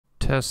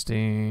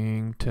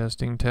Testing,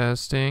 testing,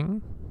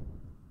 testing.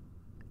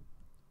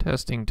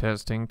 Testing,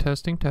 testing,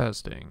 testing,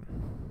 testing.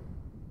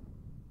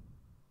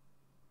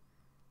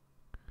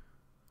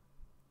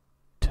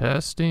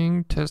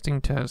 Testing,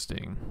 testing,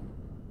 testing.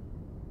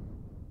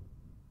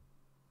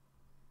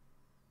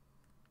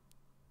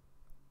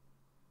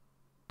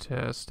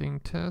 Testing,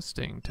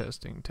 testing,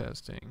 testing,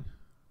 testing.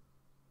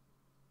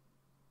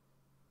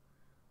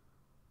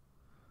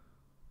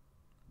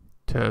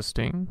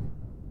 Testing.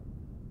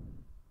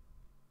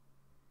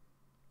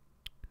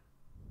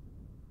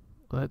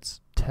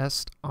 Let's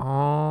test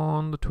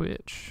on the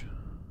Twitch.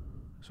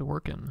 Is it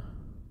working?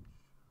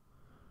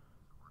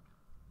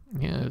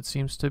 Yeah, it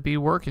seems to be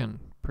working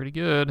pretty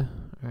good.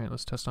 All right,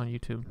 let's test on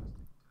YouTube.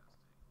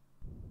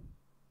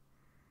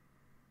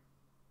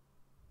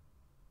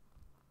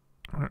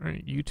 All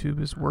right,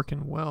 YouTube is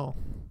working well.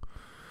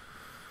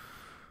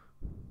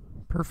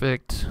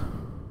 Perfect.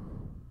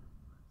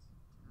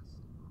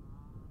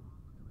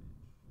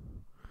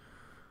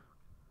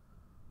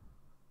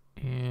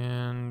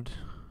 And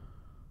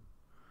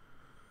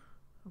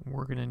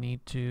we're going to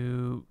need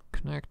to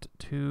connect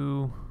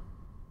to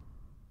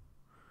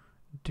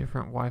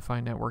different Wi-Fi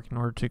network in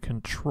order to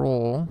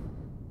control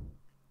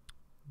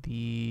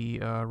the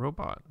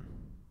robot.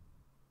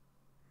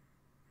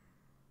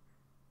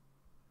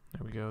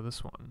 There we go,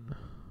 this one.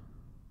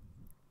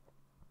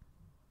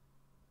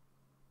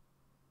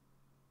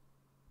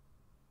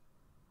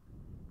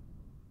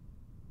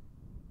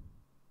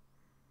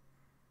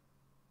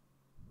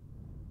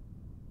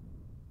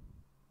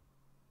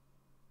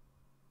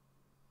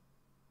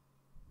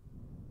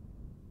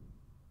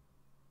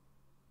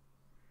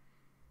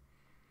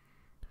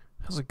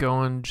 How's it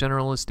going,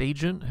 Generalist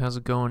Agent? How's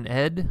it going,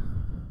 Ed?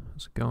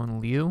 How's it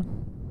going, Liu?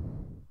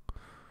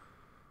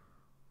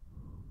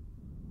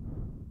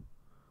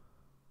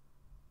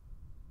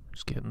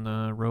 Just getting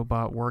the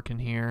robot working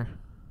here.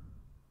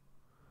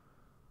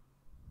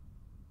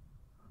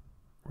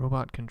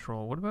 Robot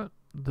control. What about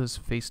this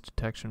face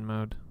detection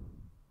mode?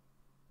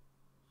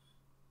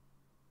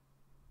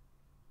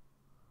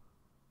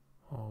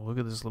 Oh, look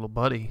at this little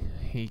buddy.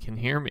 He can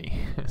hear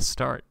me.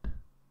 Start.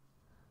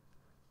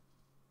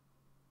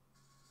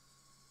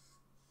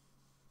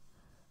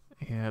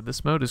 Yeah,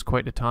 this mode is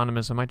quite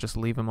autonomous. I might just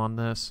leave him on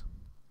this.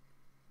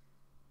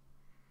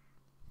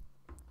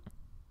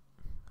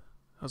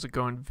 How's it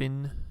going,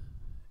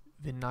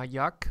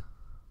 Vinayak?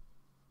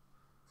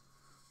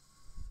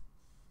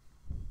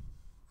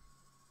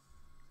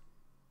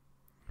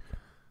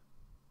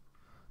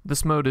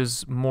 This mode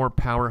is more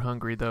power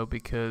hungry though,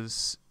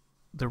 because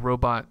the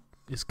robot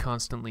is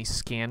constantly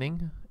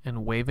scanning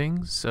and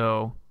waving,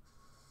 so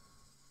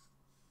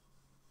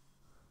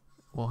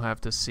we'll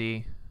have to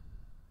see.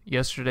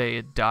 Yesterday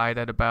it died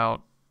at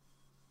about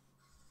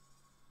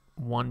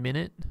 1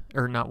 minute,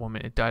 or not 1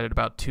 minute, it died at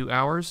about 2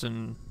 hours,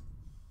 and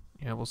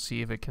yeah, we'll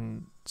see if it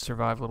can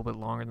survive a little bit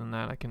longer than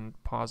that. I can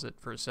pause it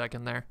for a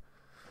second there.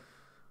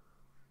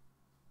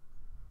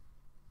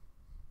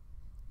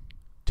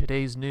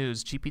 Today's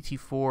news,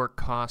 GPT-4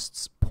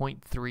 costs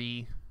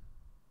 0.3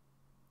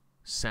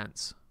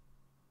 cents.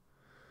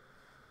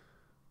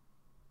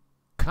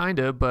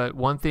 Kinda, but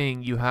one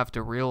thing you have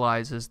to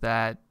realize is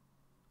that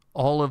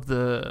all of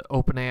the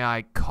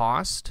OpenAI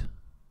cost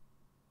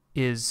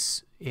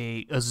is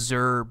a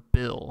Azure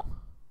bill.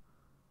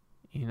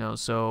 You know,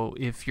 so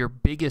if your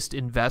biggest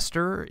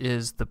investor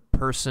is the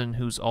person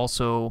who's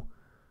also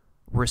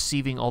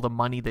receiving all the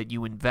money that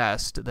you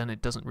invest, then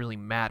it doesn't really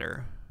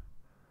matter,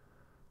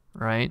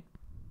 right?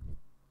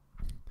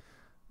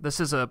 This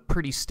is a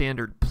pretty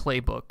standard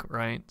playbook,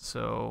 right?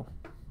 So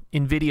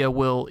NVIDIA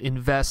will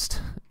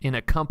invest in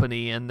a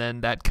company, and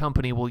then that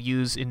company will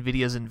use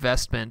NVIDIA's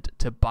investment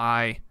to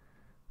buy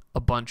a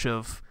bunch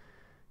of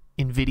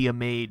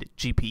NVIDIA-made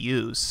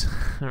GPUs,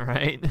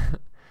 right?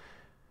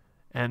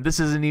 And this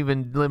isn't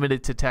even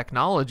limited to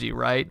technology,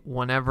 right?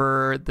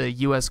 Whenever the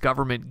US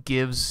government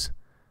gives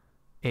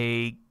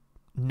a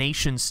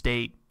nation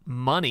state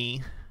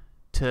money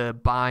to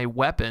buy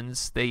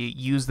weapons, they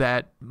use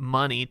that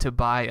money to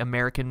buy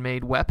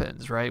American-made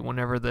weapons, right?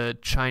 Whenever the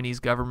Chinese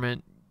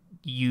government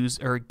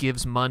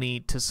gives money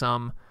to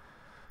some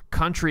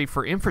country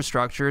for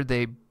infrastructure,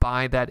 they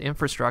buy that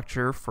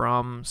infrastructure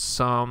from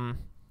some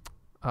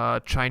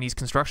Chinese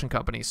construction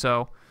company.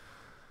 So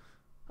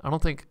I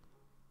don't think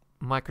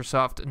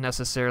Microsoft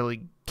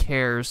necessarily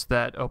cares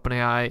that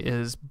OpenAI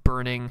is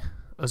burning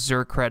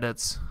Azure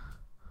credits,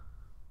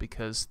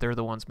 because they're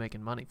the ones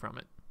making money from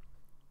it.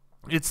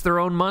 It's their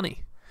own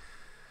money.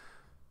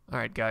 All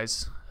right,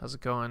 guys. How's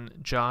it going,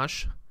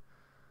 Josh?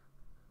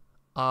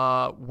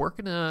 We're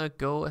gonna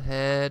go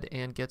ahead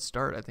and get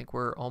started. I think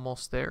we're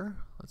almost there.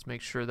 Let's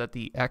make sure that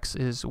the X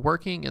is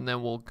working, and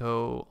then we'll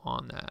go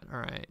on that. All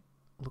right.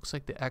 Looks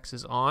like the X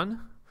is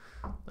on.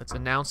 Let's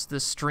announce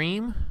this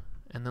stream,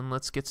 and then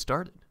let's get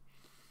started.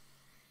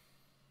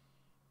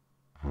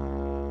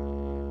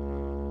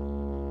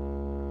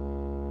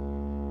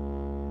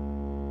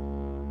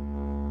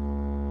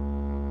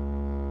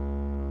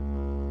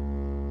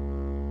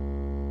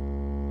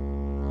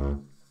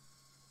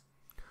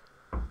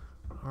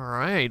 All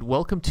right,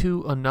 welcome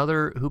to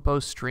another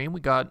Hoopo stream. We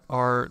got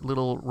our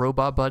little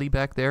robot buddy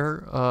back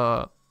there.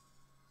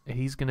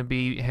 He's going to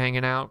be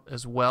hanging out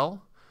as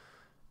well.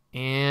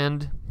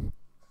 And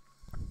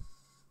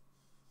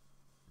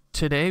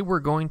today we're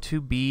going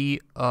to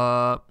be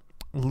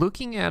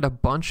looking at a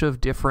bunch of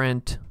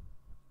different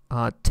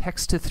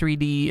text to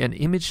 3D and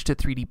image to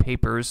 3D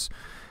papers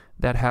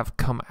that have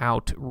come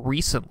out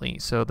recently.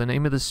 So the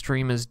name of the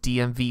stream is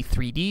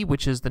DMV3D,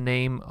 which is the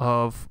name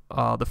of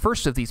the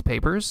first of these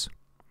papers.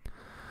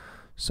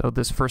 So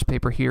this first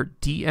paper here,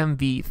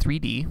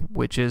 DMV3D,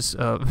 which is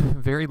a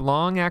very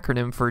long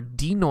acronym for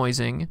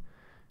denoising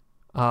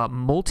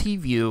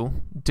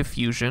multi-view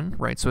diffusion,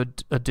 right? So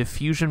a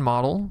diffusion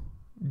model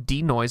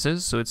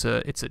denoises, so it's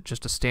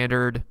just a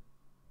standard,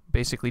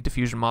 basically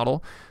diffusion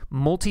model.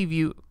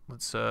 Multi-view,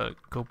 let's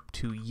go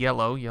to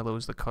yellow. Yellow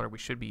is the color we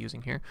should be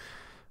using here.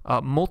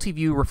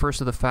 Multi-view refers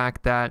to the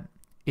fact that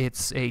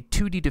it's a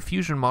 2D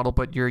diffusion model,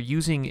 but you're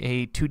using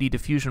a 2D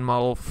diffusion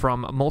model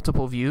from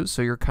multiple views,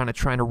 so you're kind of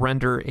trying to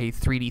render a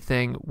 3D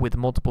thing with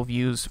multiple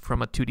views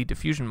from a 2D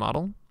diffusion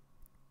model.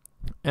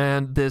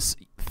 And this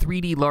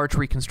 3D large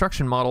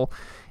reconstruction model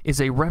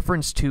is a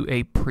reference to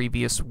a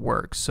previous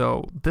work.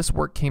 So this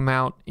work came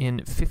out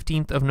in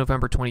 15th of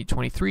November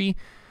 2023,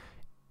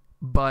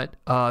 but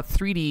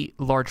 3D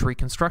large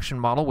reconstruction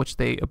model, which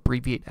they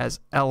abbreviate as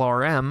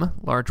LRM,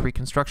 large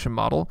reconstruction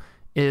model,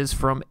 is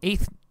from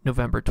 8th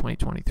November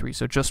 2023,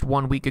 so just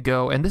 1 week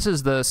ago. And this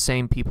is the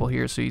same people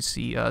here. So you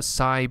see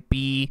Sai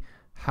B,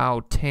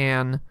 Hao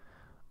Tan,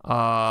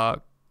 Kai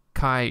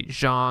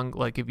Zhang.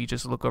 Like if you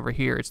just look over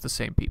here, it's the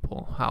same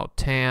people. Hao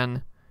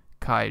Tan,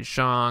 Kai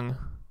Zhang,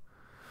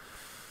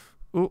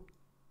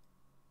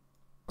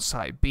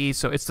 Sai B.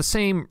 So it's the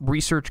same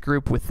research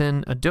group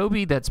within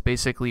Adobe that's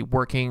basically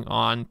working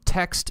on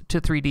text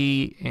to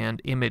 3D and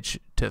image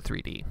to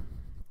 3D.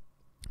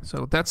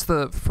 So that's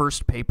the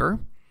first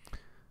paper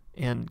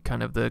and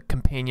kind of the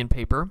companion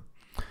paper.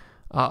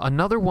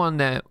 Another one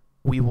that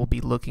we will be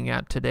looking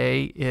at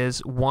today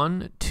is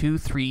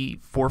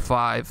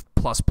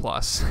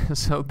 1-2-3-4-5++.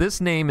 So this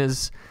name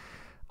is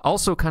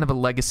also kind of a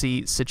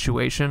legacy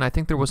situation. I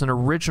think there was an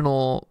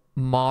original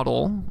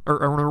model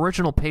or an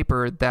original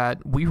paper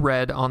that we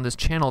read on this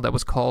channel that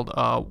was called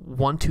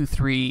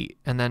 1-2-3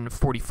 and then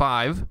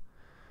 45.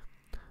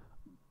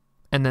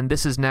 And then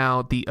this is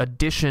now the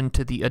addition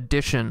to the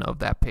addition of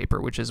that paper,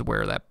 which is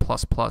where that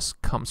 ++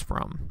 comes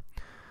from.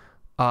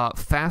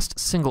 Fast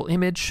single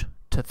image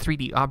to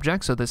 3D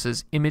objects. So this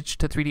is image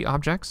to 3D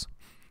objects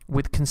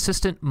with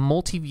consistent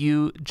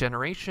multi-view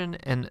generation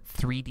and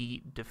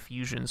 3D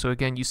diffusion. So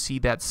again, you see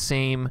that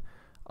same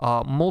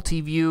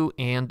multi-view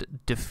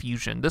and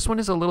diffusion. This one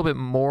is a little bit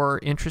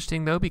more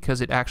interesting though, because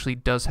it actually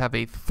does have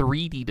a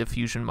 3D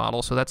diffusion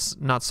model. So that's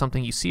not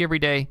something you see every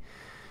day.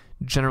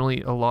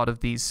 Generally, a lot of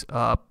these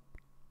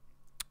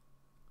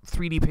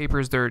 3D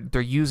papers,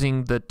 they're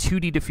using the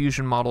 2D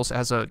diffusion models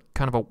as a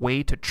kind of a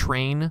way to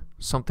train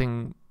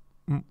something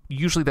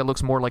usually that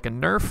looks more like a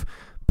NERF,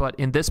 but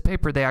in this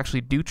paper they actually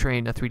do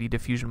train a 3D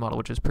diffusion model,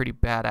 which is pretty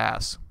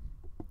badass.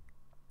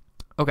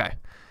 Okay,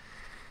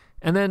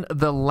 and then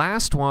the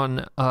last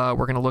one we're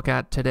going to look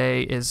at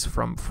today is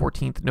from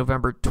 14th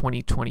November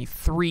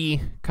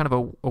 2023, kind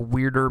of a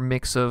weirder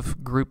mix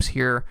of groups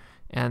here,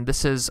 and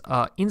this is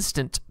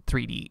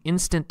Instant3D,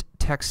 instant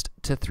text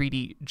to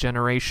 3D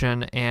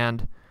generation.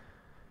 And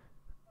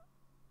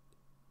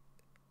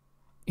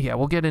yeah,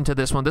 we'll get into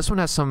this one. This one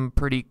has some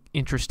pretty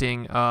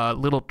interesting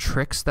little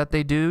tricks that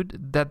they do,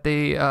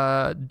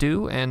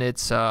 and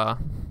it's yeah,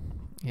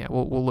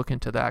 we'll look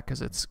into that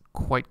because it's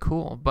quite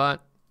cool.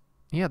 But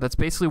yeah, that's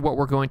basically what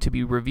we're going to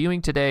be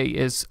reviewing today,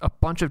 is a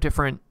bunch of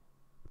different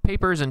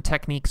papers and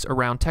techniques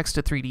around text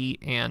to 3D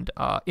and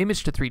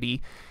image to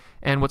 3D.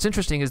 And what's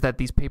interesting is that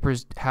these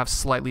papers have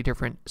slightly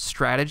different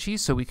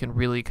strategies, so we can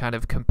really kind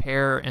of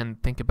compare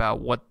and think about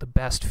what the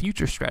best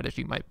future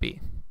strategy might be.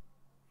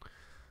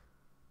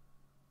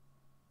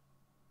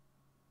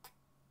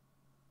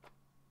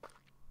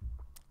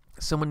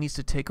 Someone needs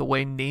to take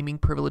away naming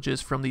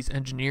privileges from these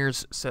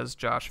engineers, says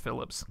Josh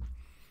Phillips.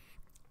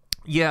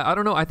 Yeah, I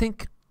don't know. I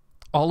think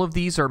all of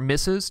these are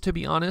misses, to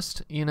be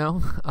honest. You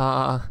know,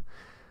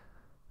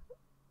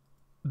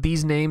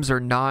 these names are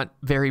not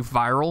very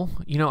viral.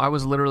 You know, I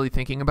was literally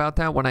thinking about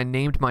that when I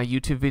named my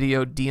YouTube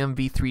video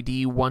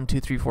DMV3D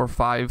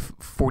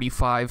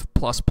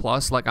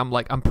 1-2-3-4-5-45++. Like,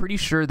 I'm pretty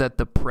sure that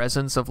the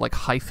presence of like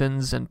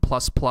hyphens and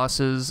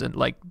pluses and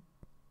like,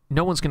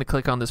 no one's gonna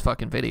click on this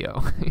fucking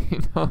video.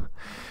 You know.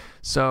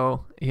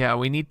 So yeah,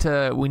 we need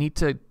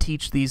to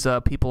teach these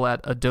people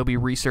at Adobe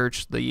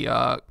Research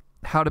the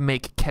how to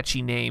make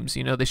catchy names.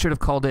 You know, they should have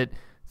called it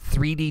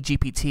 3D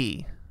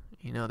GPT.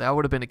 You know, that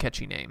would have been a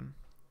catchy name.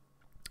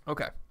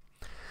 Okay,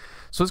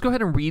 so let's go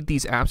ahead and read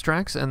these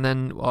abstracts, and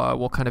then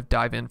we'll kind of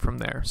dive in from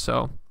there.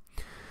 So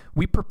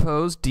we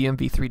propose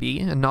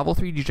DMV3D, a novel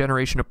 3D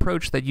generation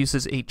approach that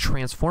uses a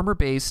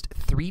transformer-based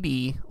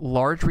 3D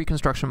large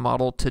reconstruction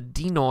model to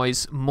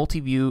denoise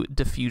multi-view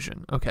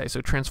diffusion. Okay, so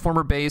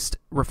transformer-based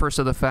refers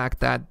to the fact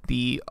that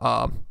the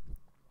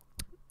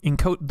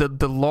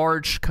the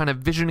large kind of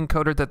vision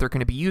encoder that they're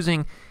going to be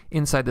using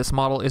inside this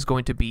model is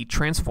going to be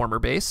transformer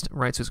based,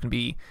 right? So it's going to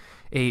be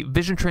a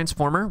vision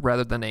transformer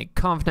rather than a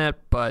ConvNet,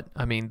 but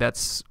I mean,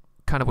 that's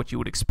kind of what you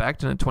would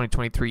expect in a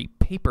 2023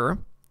 paper.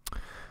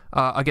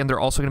 Again, they're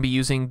also going to be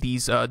using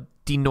these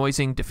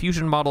denoising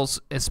diffusion models,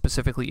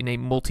 specifically in a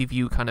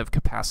multi-view kind of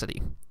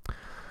capacity.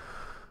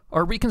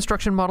 Our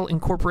reconstruction model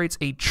incorporates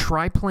a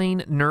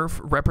triplane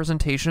NeRF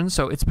representation.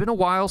 So it's been a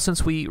while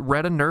since we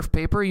read a NeRF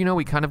paper. You know,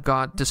 we kind of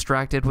got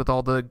distracted with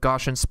all the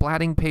Gaussian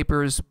splatting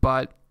papers,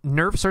 but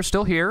NeRFs are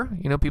still here.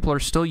 You know, people are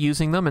still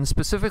using them. And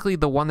specifically,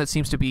 the one that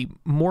seems to be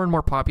more and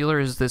more popular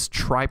is this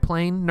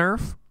triplane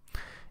NeRF.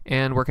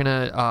 And we're going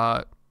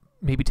to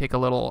maybe take a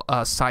little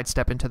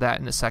sidestep into that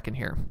in a second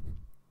here.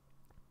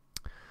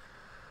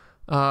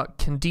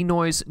 Can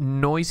denoise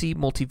noisy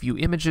multi-view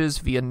images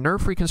via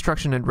NeRF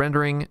reconstruction and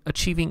rendering,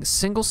 achieving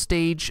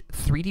single-stage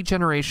 3D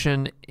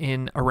generation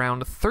in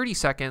around 30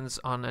 seconds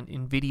on an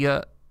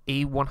NVIDIA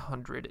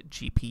A100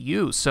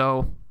 GPU.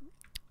 So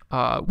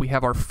we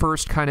have our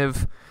first kind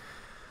of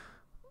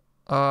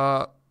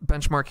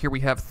benchmark here. We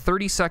have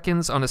 30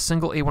 seconds on a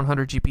single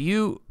A100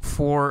 GPU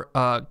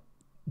for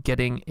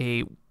getting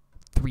a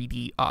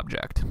 3D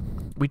object.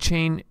 We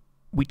train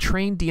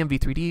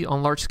DMV3D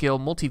on large-scale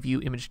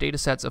multi-view image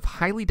datasets of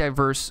highly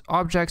diverse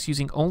objects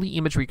using only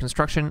image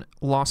reconstruction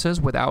losses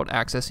without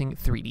accessing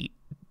 3D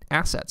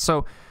assets.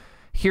 So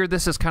here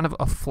this is kind of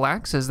a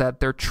flex, is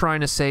that they're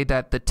trying to say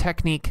that the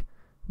technique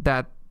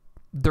that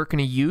they're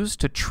going to use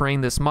to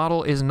train this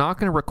model is not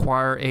going to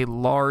require a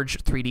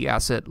large 3D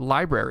asset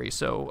library.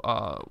 So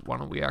why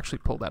don't we actually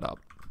pull that up?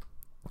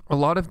 A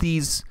lot of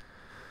these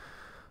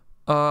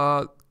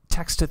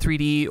text to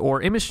 3D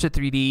or image to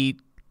 3D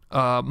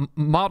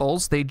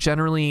models, they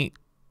generally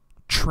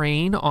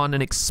train on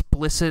an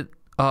explicit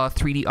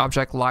 3D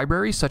object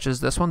library, such as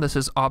this one. This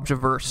is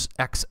Objaverse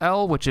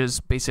XL, which is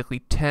basically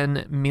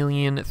 10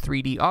 million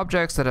 3D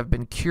objects that have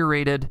been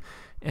curated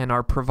and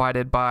are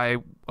provided by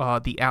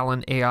the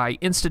Allen AI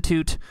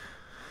Institute.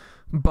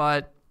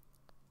 But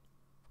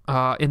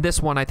in this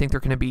one, I think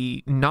they're going to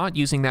be not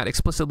using that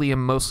explicitly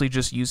and mostly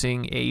just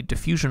using a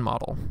diffusion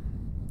model.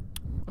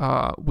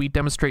 We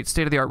demonstrate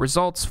state-of-the-art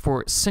results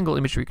for single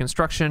image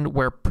reconstruction,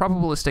 where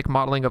probabilistic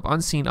modeling of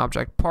unseen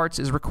object parts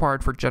is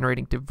required for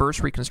generating diverse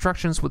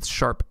reconstructions with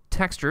sharp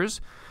textures.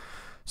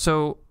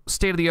 So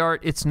state-of-the-art,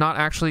 it's not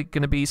actually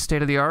going to be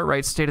state-of-the-art,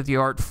 right?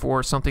 State-of-the-art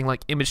for something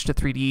like image to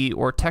 3D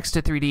or text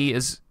to 3D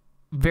is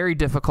very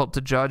difficult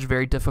to judge,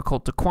 very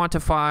difficult to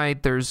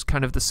quantify. There's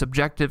kind of the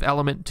subjective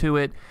element to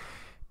it.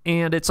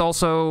 And it's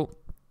also,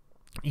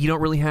 you don't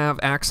really have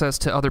access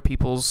to other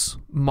people's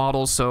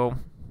models, so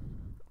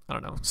I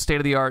don't know,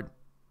 state-of-the-art,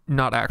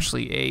 not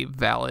actually a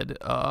valid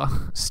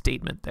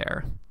statement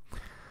there.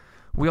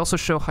 We also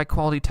show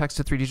high-quality text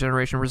to 3D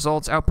generation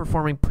results,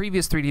 outperforming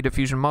previous 3D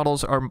diffusion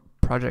models. Our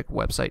project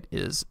website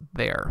is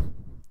there.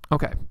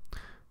 Okay,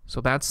 so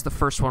that's the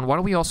first one. Why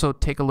don't we also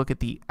take a look at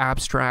the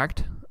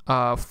abstract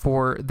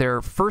for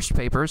their first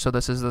paper. So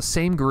this is the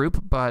same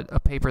group, but a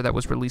paper that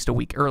was released a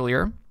week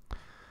earlier.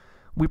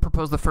 We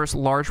propose the first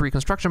large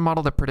reconstruction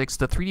model that predicts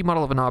the 3D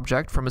model of an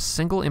object from a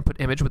single input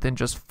image within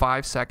just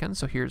 5 seconds.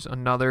 So here's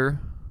another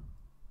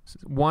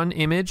one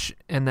image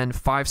and then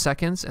 5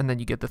 seconds, and then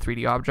you get the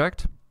 3D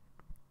object.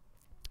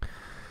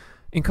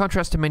 In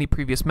contrast to many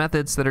previous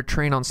methods that are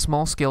trained on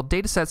small-scale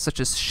datasets such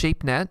as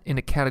ShapeNet in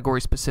a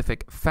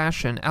category-specific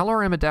fashion,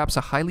 LRM adapts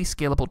a highly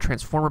scalable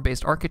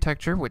transformer-based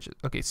architecture, which,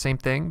 okay, same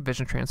thing,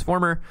 vision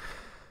transformer,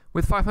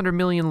 with 500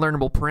 million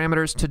learnable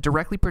parameters to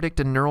directly predict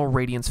a neural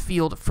radiance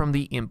field from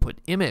the input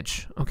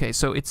image. Okay,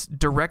 so it's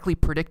directly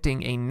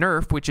predicting a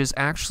NeRF, which is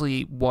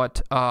actually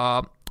what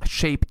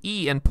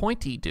ShapeE and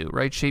Pointy do,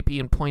 right? ShapeE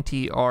and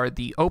Pointy are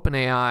the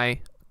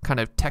OpenAI kind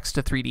of text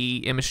to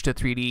 3D, image to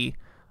 3D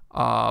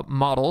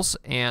models,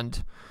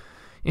 and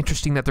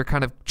interesting that they're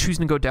kind of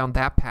choosing to go down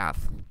that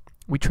path.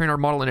 We train our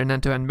model in an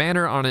end-to-end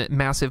manner on a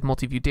massive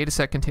multi-view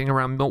dataset containing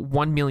around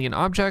 1 million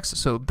objects.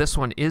 So this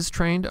one is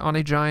trained on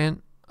a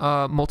giant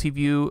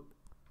multi-view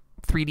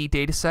 3D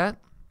dataset,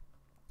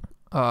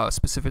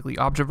 specifically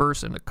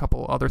Objaverse and a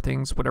couple other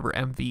things, whatever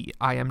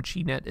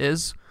IMGNet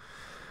is.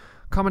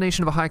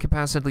 Combination of a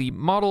high-capacity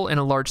model and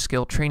a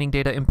large-scale training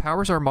data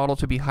empowers our model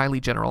to be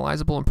highly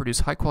generalizable and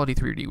produce high-quality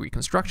 3D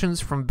reconstructions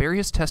from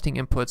various testing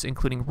inputs,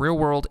 including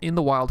real-world,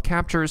 in-the-wild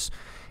captures,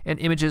 and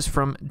images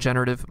from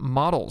generative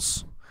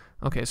models.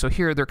 Okay, so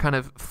here they're kind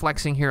of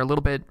flexing here a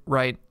little bit,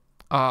 right?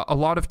 A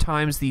lot of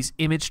times these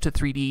image to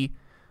 3D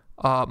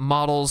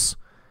models,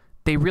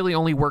 they really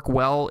only work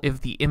well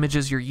if the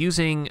images you're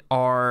using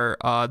are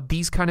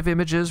these kind of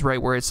images,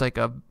 right, where it's like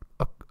a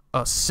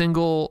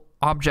single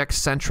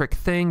object-centric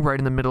thing right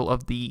in the middle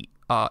of the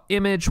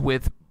image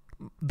with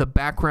the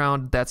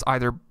background that's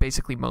either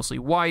basically mostly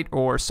white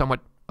or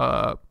somewhat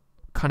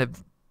kind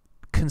of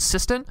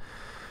consistent,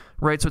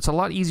 right? So it's a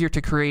lot easier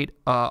to create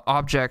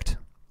object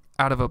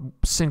out of a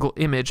single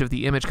image of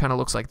the image kind of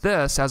looks like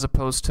this, as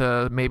opposed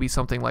to maybe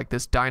something like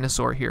this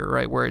dinosaur here,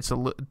 right, where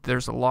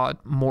there's a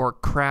lot more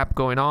crap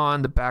going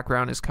on. The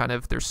background is kind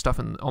of, there's stuff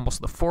in almost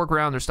the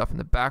foreground, there's stuff in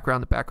the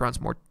background's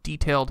more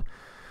detailed.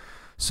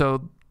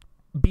 So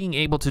being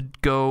able to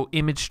go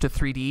image to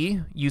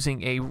 3D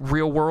using a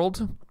real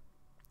world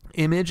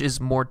image is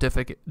more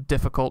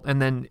difficult,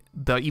 and then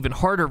the even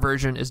harder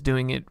version is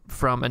doing it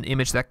from an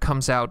image that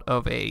comes out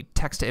of a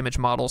text-to-image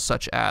model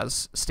such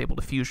as Stable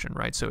Diffusion,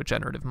 right? So a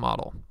generative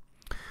model.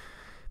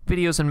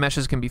 Videos and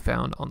meshes can be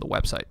found on the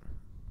website.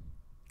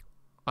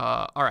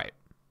 All right.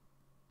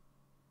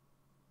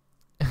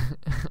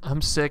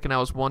 I'm sick, and I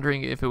was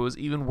wondering if it was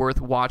even worth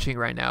watching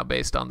right now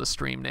based on the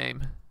stream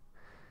name.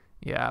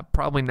 Yeah,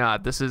 probably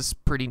not. This is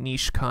pretty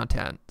niche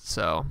content,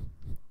 so...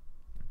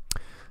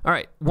 All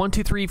right,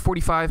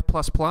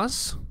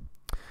 1-2-3-45++.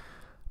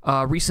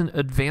 Recent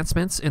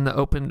advancements in the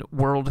open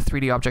world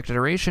 3D object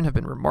generation have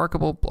been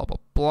remarkable, blah, blah,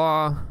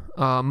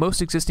 blah.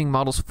 Most existing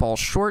models fall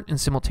short in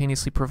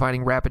simultaneously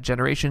providing rapid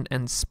generation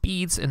and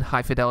speeds and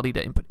high fidelity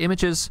to input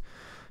images.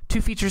 Two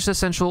features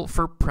essential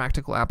for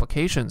practical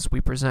applications.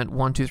 We present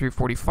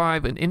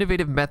 1-2-3-45, an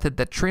innovative method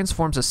that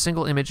transforms a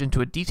single image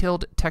into a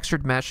detailed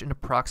textured mesh in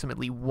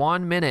approximately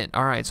 1 minute.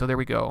 All right, so there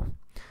we go.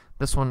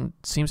 This one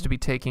seems to be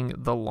taking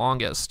the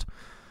longest.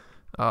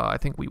 I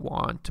think we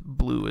want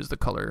blue as the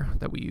color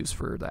that we use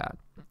for that.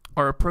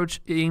 Our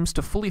approach aims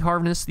to fully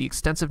harness the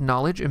extensive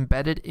knowledge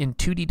embedded in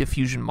 2D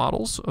diffusion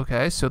models.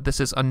 Okay, so this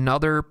is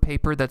another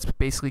paper that's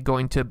basically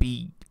going to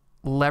be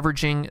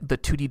leveraging the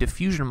 2D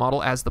diffusion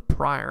model as the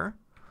prior,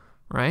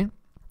 right?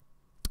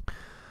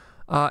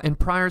 And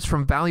priors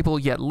from valuable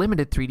yet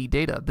limited 3D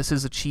data. This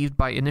is achieved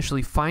by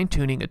initially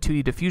fine-tuning a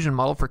 2D diffusion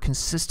model for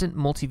consistent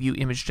multi-view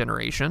image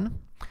generation.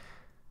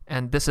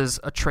 And this is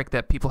a trick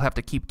that people have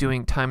to keep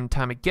doing time and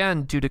time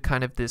again due to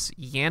kind of this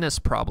Janus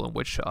problem,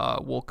 which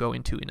we'll go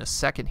into in a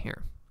second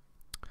here.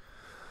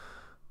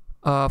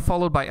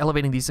 Followed by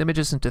elevating these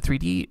images into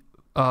 3D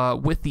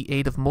with the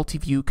aid of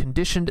multi-view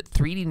conditioned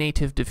 3D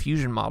native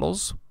diffusion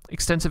models.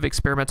 Extensive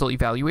experimental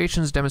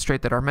evaluations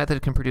demonstrate that our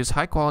method can produce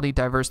high-quality,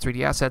 diverse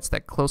 3D assets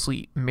that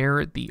closely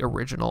mirror the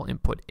original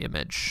input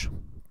image.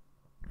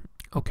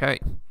 Okay,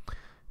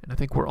 and I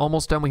think we're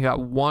almost done. We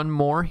got one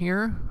more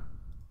here.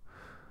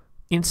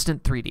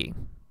 Instant3D.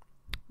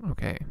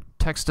 Okay,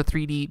 text to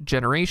 3D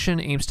generation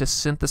aims to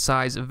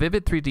synthesize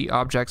vivid 3D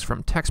objects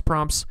from text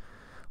prompts.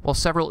 While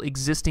several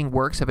existing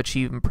works have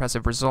achieved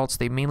impressive results,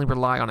 they mainly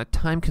rely on a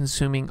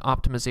time-consuming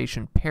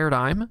optimization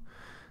paradigm.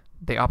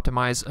 They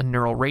optimize a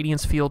neural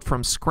radiance field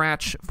from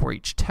scratch for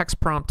each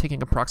text prompt,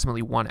 taking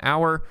approximately 1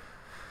 hour.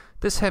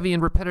 This heavy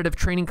and repetitive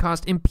training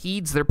cost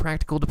impedes their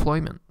practical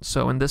deployment.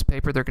 So in this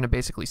paper, they're going to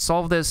basically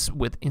solve this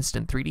with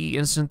Instant3D.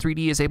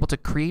 Instant3D is able to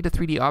create a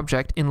 3D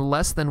object in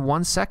less than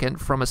 1 second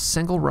from a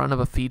single run of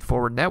a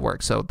feed-forward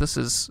network. So this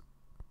is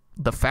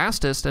the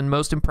fastest and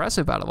most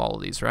impressive out of all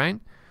of these, right?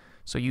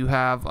 So you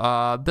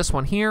have this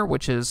one here,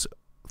 which is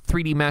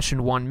 3D mesh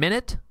in 1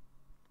 minute.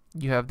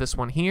 You have this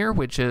one here,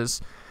 which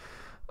is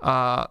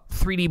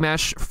 3D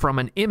mesh from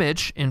an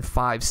image in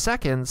 5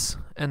 seconds,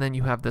 and then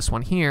you have this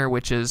one here,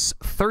 which is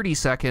 30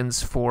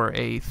 seconds for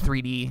a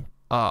 3D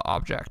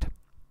object.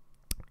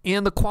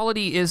 And the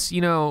quality is, you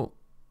know,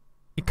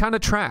 it kind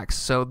of tracks.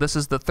 So this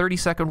is the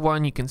 30-second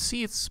one. You can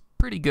see it's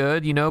pretty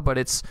good, you know, but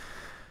it's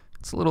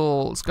got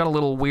a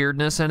little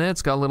weirdness in it.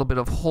 It's got a little bit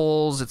of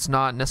holes. It's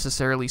not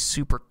necessarily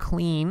super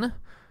clean.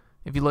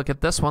 If you look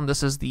at this one,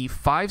 this is the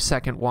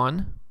 5-second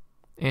one,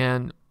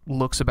 and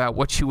looks about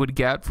what you would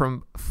get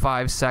from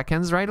 5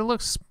 seconds, right? It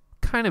looks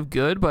kind of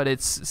good, but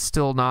it's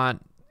still not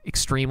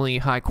extremely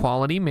high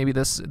quality. Maybe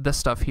this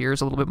stuff here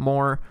is a little bit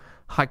more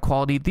high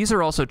quality. These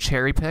are also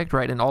cherry-picked,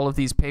 right? In all of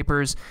these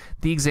papers,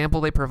 the example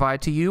they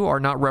provide to you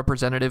are not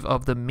representative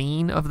of the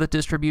mean of the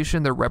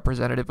distribution. They're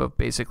representative of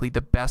basically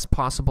the best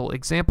possible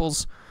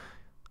examples.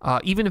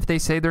 Even if they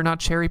say they're not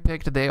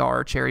cherry-picked, they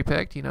are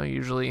cherry-picked. You know,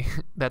 usually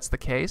that's the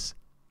case.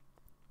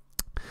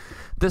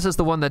 This is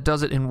the one that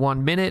does it in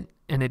 1 minute,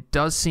 and it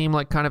does seem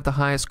like kind of the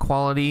highest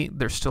quality.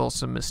 There's still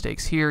some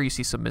mistakes here. You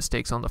see some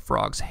mistakes on the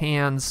frog's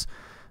hands.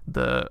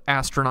 The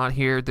astronaut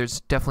here,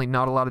 there's definitely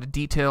not a lot of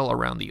detail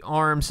around the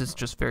arms. It's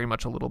just very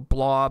much a little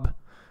blob.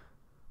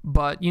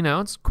 But, you know,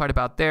 it's quite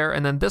about there.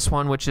 And then this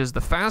one, which is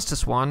the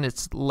fastest one,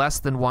 it's less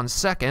than 1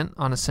 second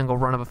on a single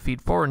run of a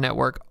feed-forward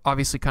network,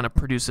 obviously kind of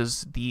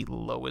produces the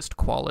lowest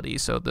quality.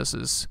 So this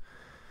is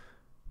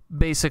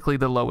basically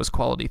the lowest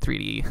quality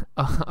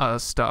 3D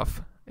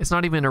stuff. It's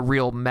not even a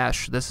real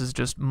mesh. This is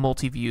just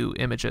multi-view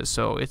images.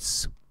 So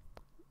it's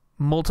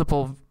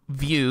multiple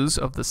views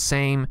of the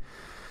same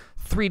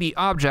 3D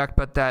object,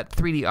 but that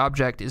 3D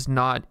object is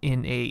not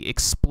in a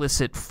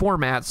explicit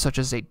format such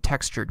as a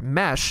textured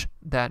mesh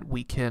that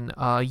we can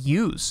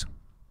use.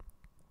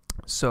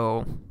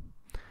 So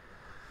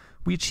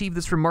we achieve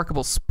this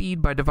remarkable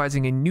speed by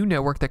devising a new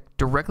network that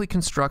directly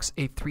constructs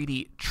a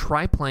 3D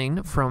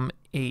triplane from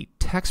a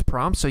text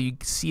prompt. So you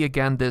see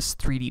again this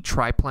 3D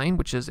triplane,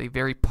 which is a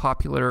very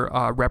popular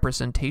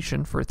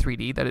representation for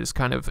 3D that is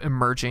kind of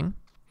emerging.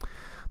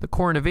 The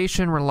core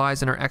innovation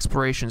relies on our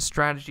exploration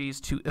strategies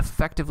to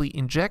effectively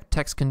inject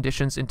text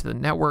conditions into the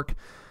network.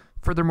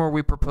 Furthermore,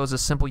 we propose a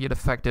simple yet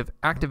effective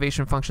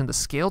activation function, the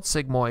scaled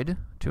sigmoid,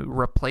 to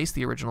replace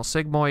the original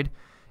sigmoid.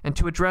 And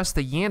to address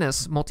the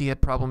Janus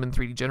multi-head problem in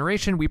 3D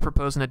generation, we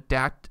propose an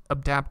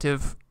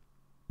adaptive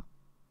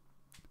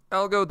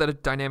algo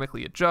that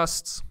dynamically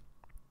adjusts,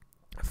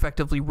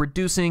 effectively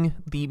reducing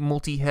the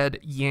multi-head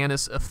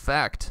Janus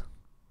effect.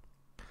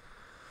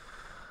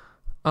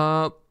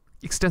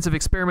 Extensive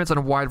experiments on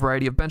a wide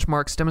variety of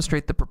benchmarks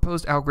demonstrate the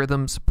proposed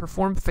algorithms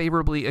perform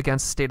favorably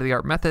against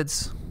state-of-the-art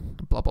methods,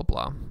 blah, blah,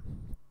 blah.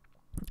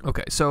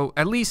 Okay, so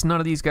at least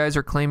none of these guys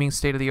are claiming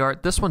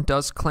state-of-the-art. This one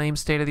does claim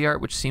state-of-the-art,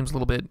 which seems a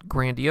little bit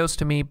grandiose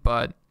to me,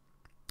 but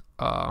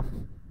yeah,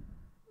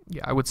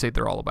 I would say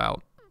they're all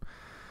about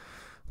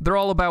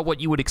what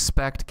you would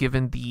expect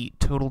given the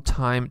total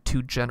time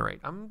to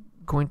generate. I'm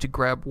going to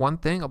grab one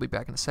thing. I'll be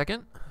back in a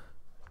second.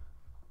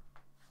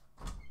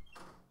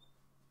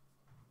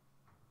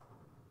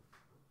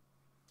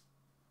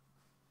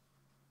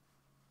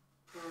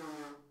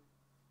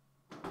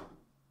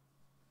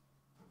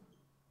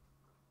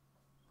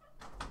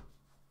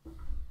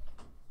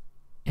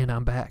 And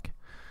I'm back.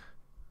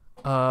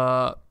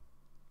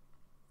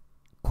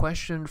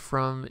 Question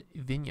from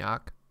Vignac.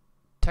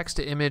 Text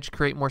to image,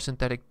 create more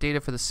synthetic data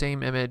for the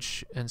same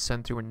image and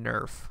send through a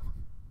nerf.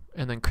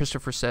 And then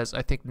Christopher says,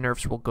 I think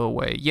nerfs will go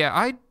away.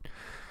 Yeah,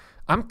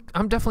 I'm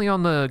definitely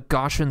on the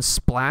Gaussian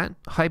splat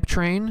hype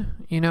train.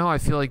 You know, I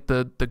feel like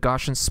the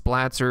Gaussian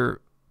splats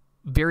are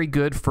very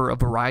good for a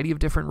variety of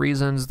different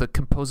reasons. The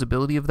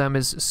composability of them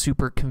is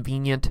super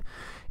convenient,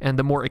 and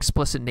the more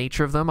explicit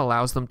nature of them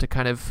allows them to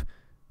kind of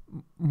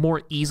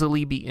more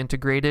easily be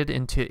integrated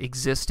into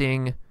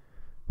existing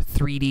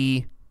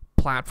 3D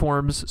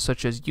platforms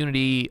such as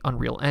Unity,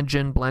 Unreal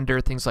Engine,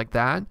 Blender, things like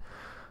that.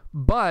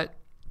 But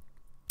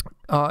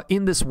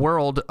in this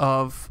world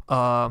of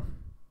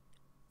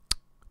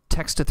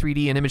text to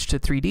 3D and image to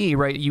 3D,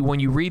 right?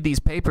 When you read these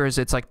papers,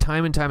 it's like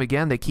time and time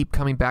again they keep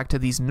coming back to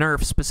these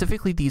nerfs,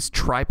 specifically these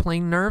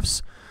triplane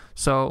nerfs.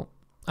 So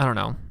I don't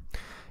know.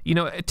 You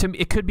know,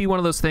 it could be one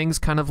of those things,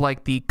 kind of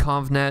like the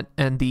ConvNet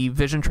and the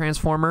Vision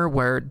Transformer,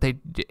 where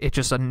it's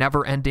just a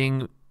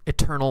never-ending,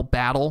 eternal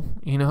battle.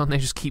 You know, and they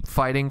just keep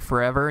fighting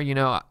forever. You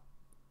know,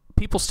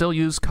 people still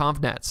use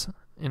ConvNets,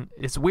 and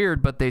it's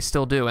weird, but they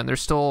still do. And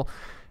there's still,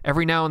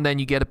 every now and then,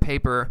 you get a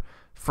paper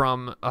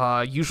from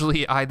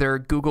usually either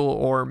Google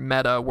or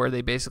Meta, where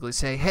they basically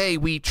say, "Hey,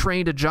 we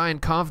trained a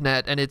giant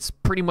ConvNet, and it's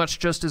pretty much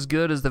just as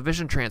good as the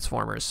Vision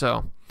Transformers."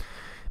 So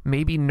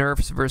maybe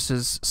nerfs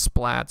versus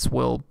splats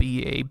will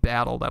be a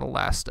battle that'll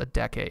last a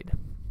decade.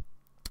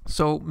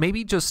 So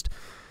maybe just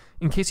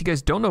in case you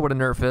guys don't know what a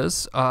nerf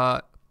is,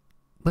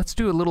 let's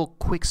do a little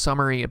quick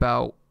summary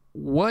about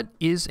what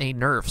is a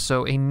nerf.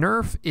 So a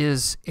nerf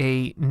is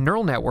a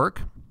neural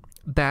network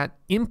that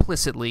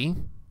implicitly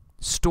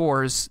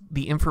stores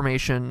the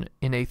information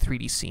in a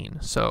 3D scene.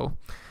 So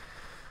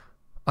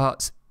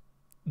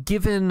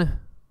given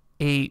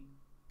a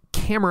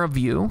camera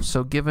view,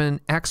 so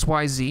given X,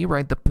 Y, Z,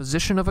 right, the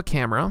position of a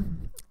camera,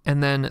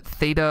 and then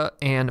theta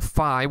and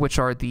phi, which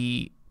are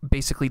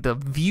basically the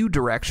view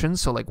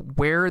directions, so like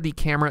where the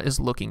camera is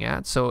looking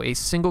at, so a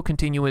single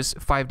continuous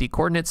 5D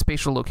coordinate,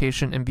 spatial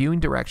location, and viewing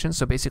direction,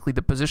 so basically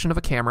the position of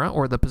a camera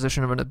or the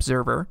position of an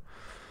observer.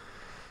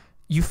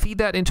 You feed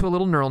that into a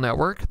little neural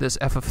network, this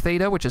f of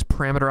theta, which is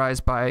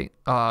parameterized by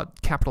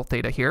capital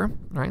theta here,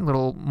 right,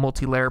 little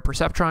multi-layer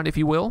perceptron, if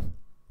you will.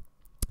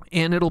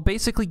 And it'll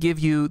basically give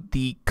you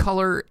the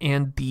color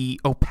and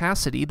the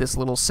opacity, this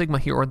little sigma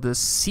here, or the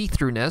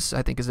see-throughness,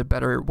 I think is a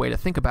better way to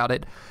think about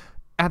it,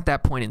 at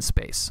that point in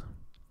space,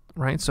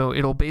 right? So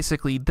it'll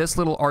basically, this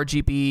little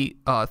RGB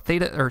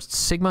theta, or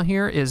sigma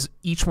here, is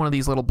each one of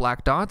these little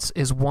black dots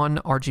is one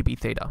RGB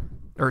theta,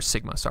 or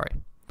sigma, sorry.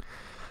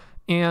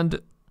 And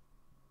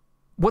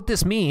what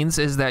this means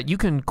is that you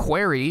can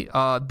query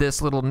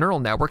this little neural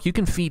network. You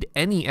can feed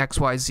any X,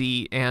 Y,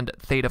 Z, and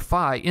theta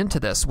phi into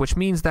this, which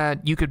means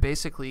that you could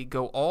basically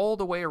go all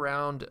the way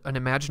around an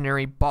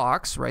imaginary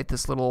box, right?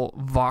 This little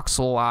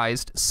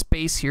voxelized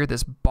space here,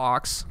 this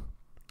box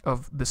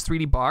of this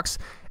 3D box,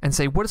 and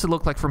say, what does it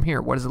look like from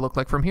here? What does it look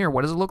like from here?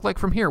 What does it look like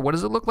from here? What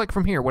does it look like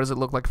from here? What does it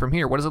look like from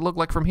here? What does it look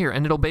like from here?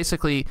 And it'll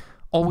basically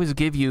always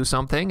give you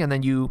something, and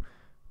then you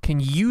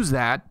can use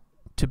that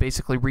to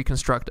basically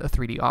reconstruct a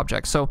 3D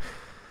object. So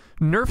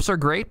nerfs are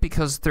great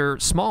because they're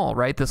small,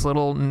 right? This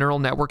little neural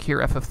network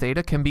here, f of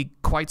theta, can be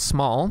quite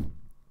small.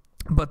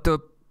 But the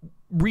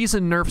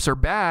reason nerfs are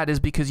bad is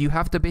because you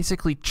have to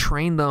basically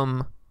train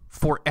them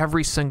for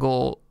every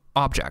single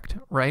object,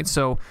 right?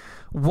 So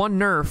one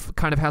nerf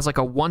kind of has like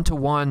a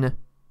one-to-one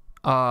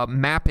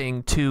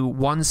mapping to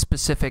one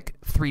specific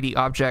 3D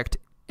object,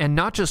 and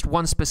not just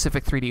one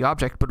specific 3D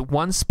object, but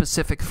one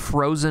specific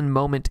frozen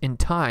moment in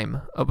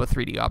time of a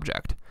 3D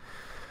object.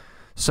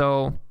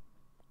 So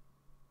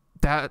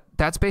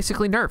that's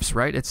basically nerfs,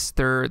 right?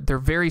 They're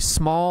very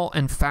small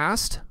and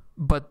fast,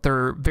 but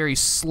they're very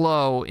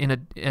slow in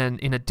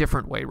a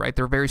different way, right?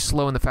 They're very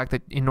slow in the fact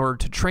that in order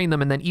to train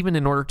them, and then even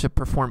in order to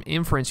perform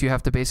inference, you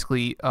have to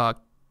basically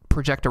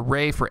project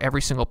array for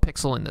every single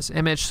pixel in this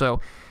image, so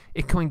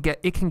it can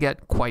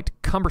get quite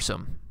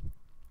cumbersome.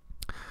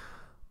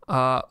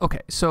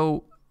 Okay,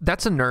 so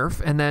that's a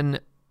nerf, and then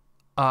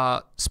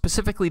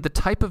specifically the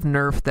type of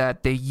nerf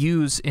that they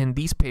use in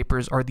these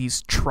papers are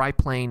these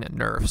triplane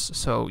nerfs.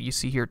 So you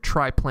see here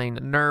triplane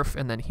nerf,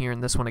 and then here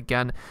in this one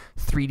again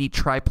 3D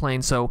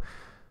triplane. So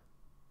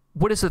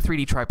what is a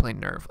 3D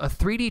triplane nerf? A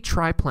 3D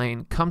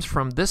triplane comes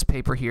from this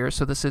paper here.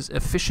 So this is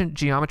efficient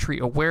geometry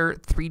aware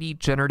 3D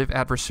generative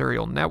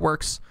adversarial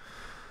networks.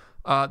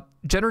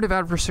 Generative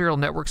adversarial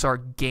networks are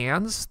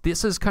GANs.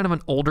 This is kind of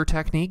an older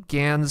technique.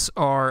 GANs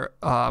are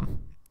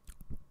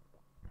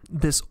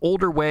this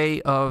older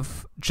way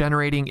of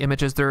generating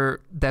images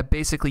that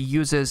basically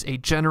uses a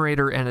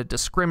generator and a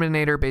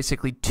discriminator,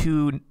 basically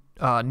two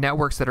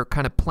networks that are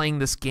kind of playing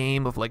this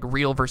game of like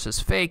real versus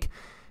fake,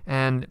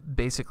 and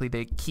basically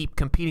they keep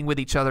competing with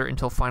each other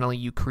until finally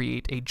you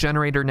create a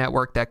generator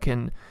network that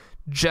can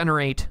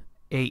generate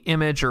a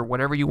image or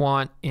whatever you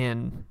want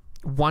in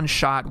one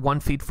shot, one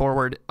feed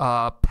forward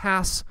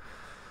pass.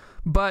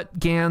 But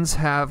GANs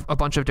have a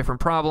bunch of different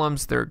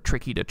problems. They're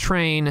tricky to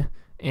train,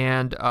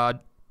 and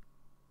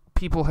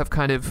people have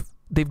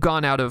they've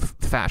gone out of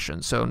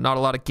fashion. So not a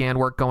lot of GAN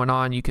work going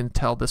on. You can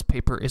tell this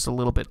paper is a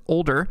little bit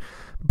older,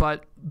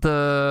 but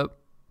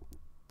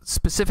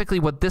specifically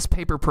what this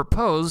paper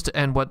proposed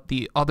and what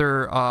the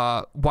other,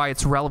 why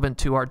it's relevant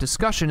to our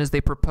discussion is they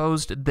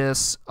proposed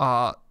this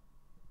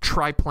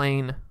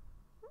triplane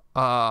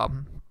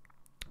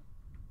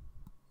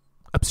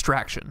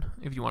abstraction,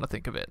 if you want to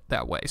think of it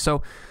that way.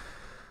 So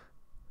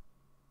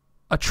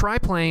a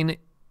triplane,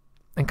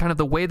 and kind of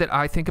the way that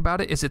I think about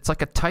it, is it's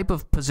like a type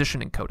of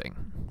position encoding.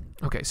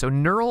 Okay, so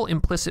neural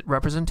implicit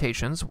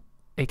representations,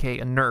 aka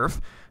a NERF,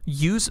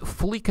 use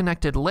fully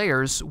connected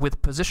layers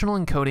with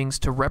positional encodings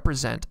to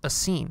represent a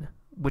scene,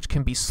 which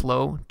can be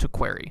slow to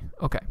query.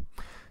 Okay,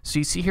 so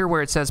you see here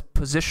where it says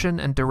position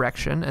and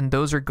direction, and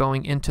those are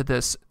going into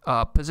this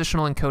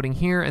positional encoding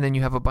here, and then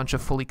you have a bunch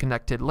of fully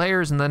connected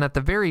layers, and then at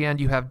the very end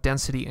you have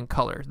density and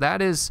color.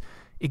 That is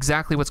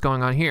exactly what's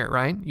going on here,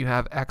 right? You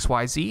have X,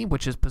 Y, Z,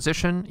 which is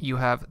position. You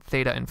have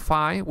theta and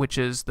phi, which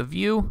is the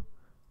view,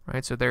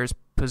 right? So there's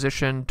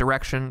position,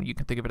 direction, you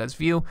can think of it as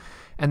view,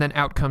 and then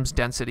out comes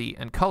density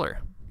and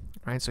color,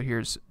 right? So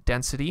here's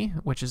density,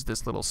 which is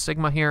this little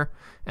sigma here,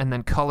 and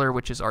then color,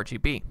 which is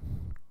RGB.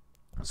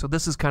 So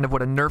this is kind of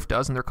what a NERF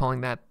does, and they're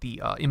calling that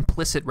the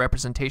implicit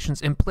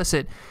representations.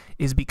 Implicit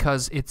is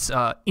because it's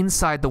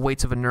inside the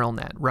weights of a neural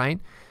net, right?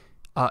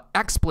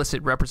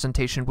 Explicit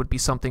representation would be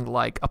something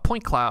like a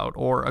point cloud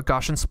or a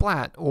Gaussian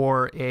splat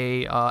or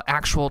a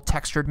actual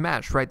textured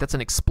mesh, right? That's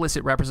an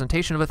explicit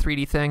representation of a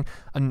 3D thing.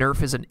 A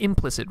NERF is an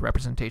implicit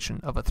representation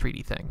of a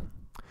 3D thing.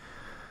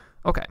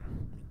 Okay.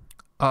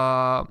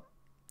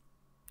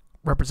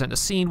 Represent a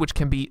scene, which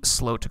can be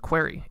slow to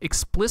query.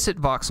 Explicit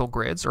voxel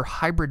grids or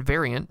hybrid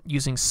variant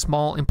using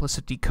small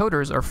implicit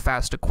decoders are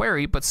fast to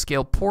query but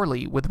scale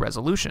poorly with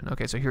resolution.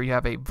 Okay, so here you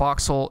have a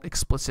voxel,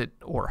 explicit,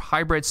 or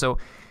hybrid. So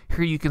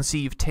here you can see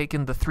you've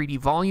taken the 3D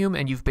volume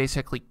and you've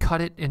basically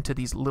cut it into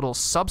these little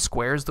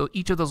subsquares. Though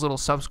each of those little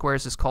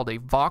subsquares is called a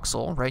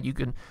voxel, right? You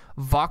can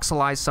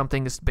voxelize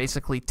something. It's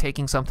basically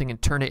taking something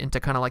and turn it into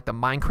kind of like the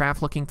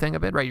Minecraft looking thing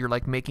of it, right? You're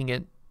like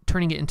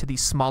turning it into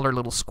these smaller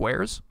little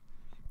squares.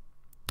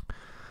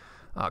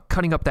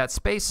 Cutting up that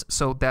space,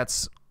 so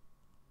that's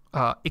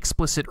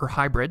explicit or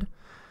hybrid.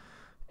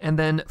 And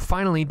then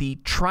finally, the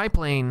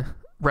triplane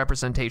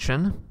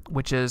representation,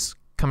 which is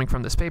coming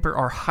from this paper,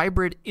 are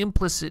hybrid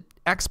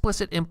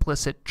explicit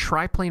implicit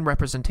triplane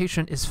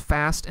representation is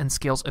fast and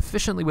scales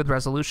efficiently with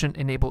resolution,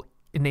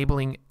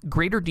 enabling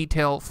greater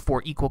detail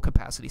for equal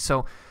capacity.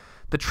 So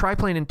the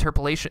triplane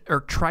interpolation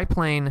or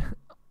triplane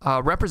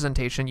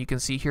representation, you can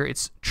see here,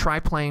 it's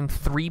triplane,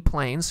 3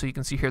 planes. So you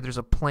can see here there's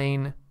a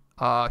plane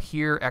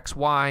here, X,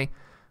 Y,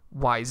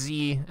 Y,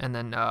 Z, and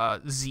then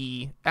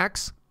Z,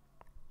 X.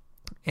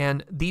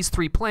 And these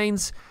 3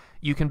 planes,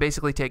 you can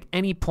basically take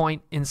any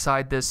point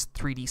inside this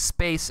 3D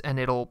space and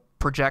it'll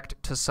project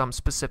to some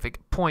specific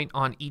point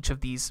on each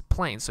of these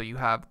planes. So you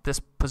have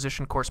this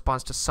position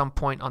corresponds to some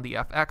point on the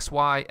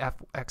FXY,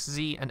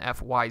 FXZ, and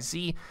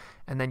FYZ,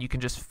 and then you can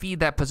just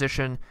feed that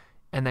position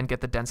and then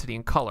get the density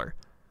and color,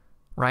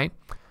 right?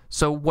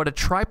 So what a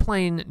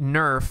triplane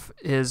NERF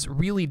is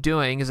really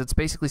doing is it's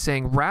basically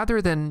saying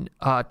rather than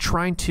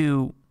trying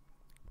to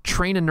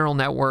train a neural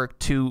network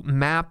to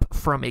map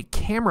from a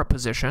camera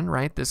position,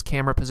 right, this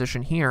camera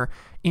position here,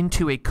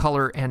 into a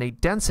color and a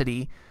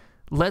density,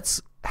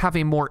 let's have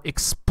a more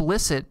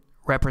explicit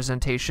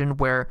representation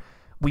where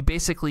we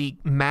basically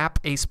map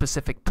a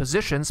specific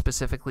position,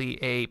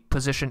 specifically a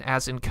position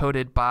as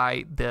encoded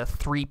by the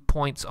 3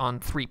 points on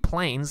 3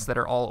 planes that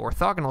are all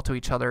orthogonal to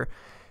each other,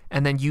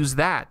 and then use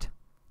that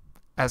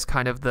as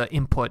kind of the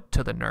input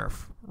to the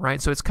NERF,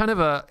 right? So it's kind of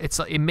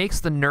it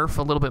makes the NERF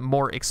a little bit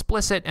more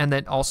explicit, and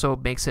then also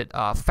makes it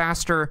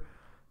faster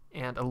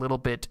and a little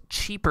bit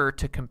cheaper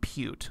to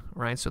compute,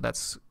 right? So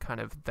that's kind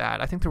of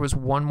that. I think there was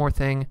one more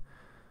thing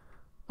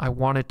I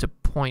wanted to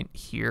point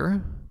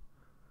here.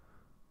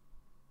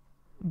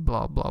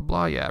 Blah, blah,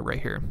 blah. Yeah,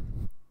 right here.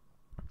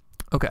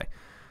 Okay.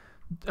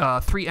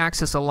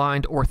 3-axis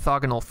aligned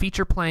orthogonal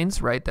feature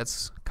planes, right?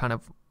 That's kind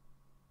of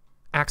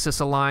axis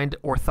aligned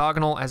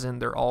orthogonal, as in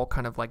they're all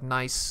kind of like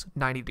nice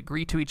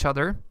 90-degree to each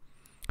other.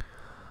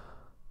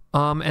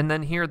 And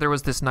then here there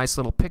was this nice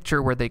little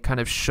picture where they kind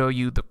of show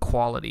you the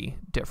quality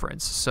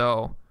difference.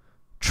 So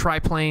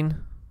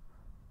triplane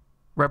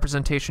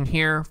representation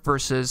here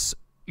versus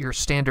your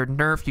standard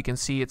NERF. You can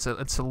see it's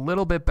a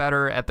little bit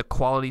better at the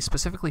quality,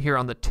 specifically here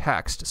on the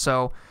text.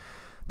 So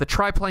the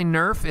triplane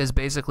NERF is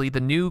basically the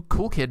new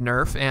Cool Kid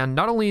NERF, and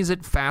not only is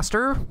it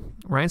faster,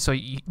 right? So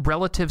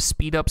relative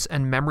speedups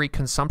and memory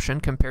consumption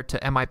compared to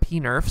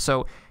MIP NERF.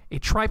 So a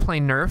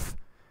triplane NERF,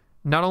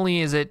 not only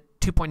is it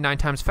 2.9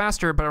 times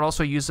faster, but it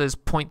also uses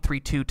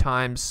 0.32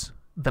 times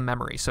the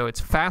memory. So it's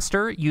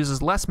faster,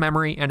 uses less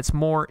memory, and it's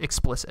more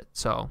explicit.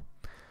 So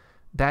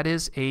that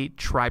is a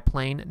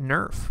triplane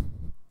NERF.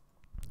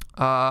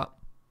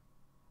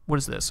 What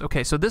is this?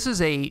 Okay, so this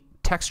is a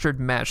textured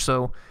mesh.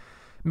 So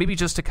maybe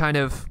just to kind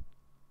of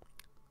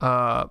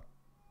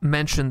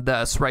mention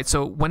this, right?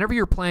 So whenever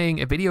you're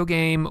playing a video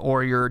game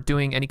or you're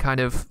doing any kind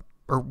of,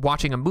 or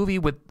watching a movie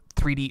with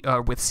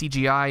 3D, with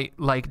CGI,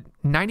 like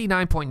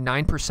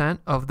 99.9%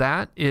 of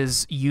that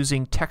is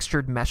using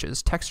textured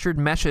meshes. Textured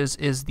meshes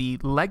is the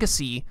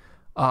legacy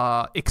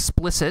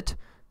explicit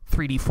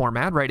 3D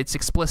format, right? It's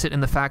explicit in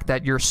the fact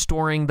that you're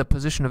storing the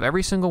position of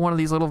every single one of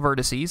these little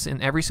vertices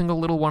in every single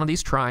little one of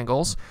these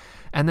triangles,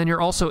 and then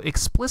you're also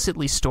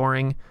explicitly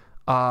storing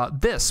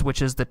this,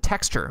 which is the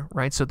texture,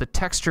 right? So the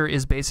texture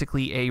is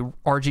basically a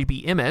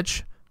RGB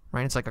image,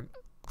 right? It's like a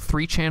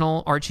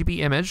 3-channel RGB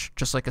image,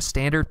 just like a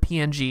standard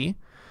PNG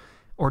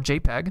or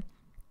JPEG,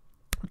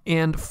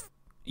 and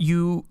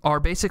you are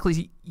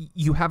basically,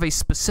 you have a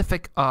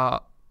specific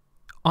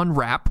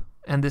unwrap,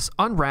 and this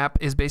unwrap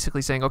is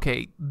basically saying,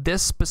 okay,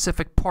 this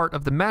specific part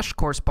of the mesh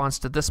corresponds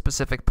to this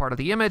specific part of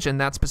the image, and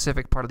that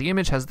specific part of the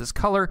image has this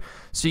color,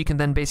 so you can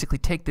then basically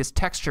take this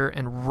texture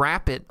and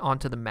wrap it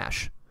onto the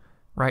mesh,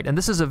 right? And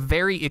this is a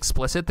very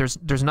explicit,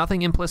 there's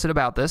nothing implicit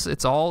about this,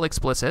 it's all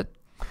explicit,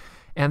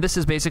 and this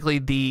is basically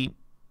the,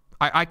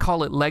 I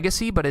call it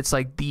legacy, but it's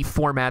like the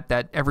format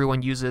that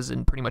everyone uses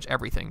in pretty much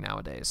everything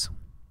nowadays.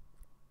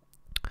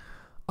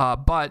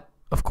 But,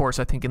 of course,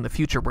 I think in the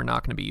future we're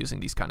not going to be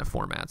using these kind of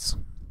formats.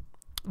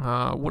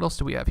 What else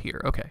do we have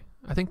here? Okay,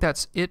 I think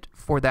that's it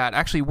for that.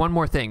 Actually, one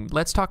more thing.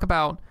 Let's talk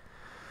about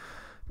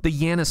the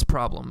Janus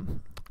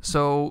problem.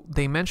 So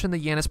they mentioned the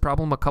Janus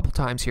problem a couple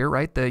times here,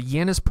 right? The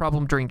Janus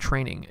problem during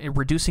training,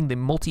 reducing the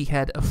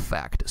multi-head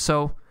effect.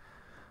 So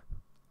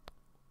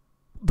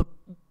the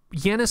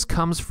Janus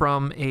comes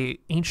from an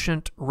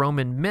ancient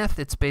Roman myth.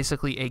 It's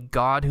basically a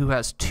god who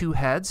has 2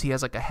 heads. He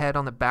has like a head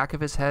on the back of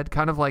his head,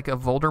 kind of like a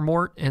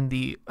Voldemort in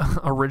the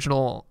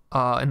original,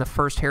 in the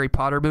first Harry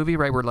Potter movie,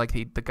 right? Where like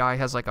the guy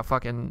has like a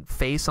fucking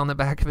face on the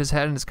back of his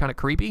head and it's kind of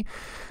creepy.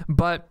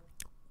 But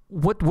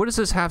what does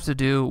this have to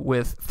do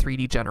with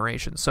 3D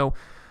generation? So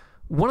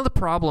one of the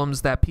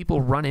problems that people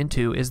run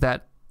into is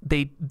that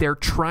they're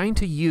trying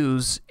to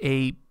use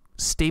a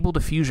stable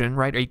diffusion,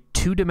 right, a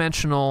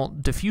 2-dimensional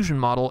diffusion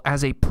model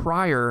as a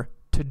prior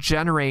to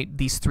generate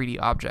these 3D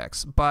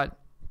objects. But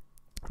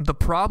the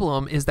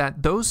problem is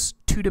that those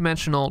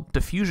 2-dimensional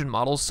diffusion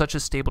models, such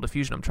as stable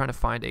diffusion, I'm trying to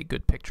find a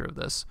good picture of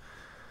this.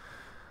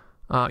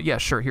 Yeah,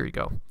 sure, here you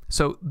go.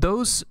 So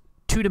those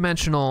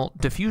 2-dimensional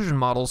diffusion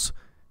models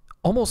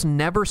almost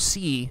never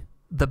see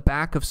the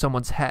back of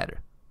someone's head,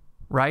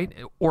 right?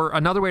 Or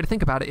another way to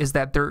think about it is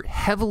that they're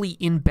heavily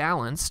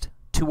imbalanced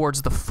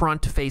towards the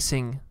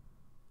front-facing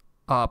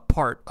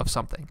part of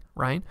something,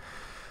 right?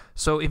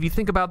 So if you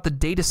think about the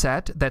data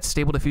set that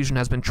Stable Diffusion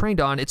has been trained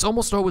on, it's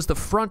almost always the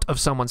front of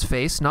someone's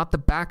face, not the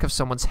back of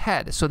someone's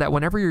head, so that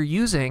whenever you're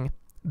using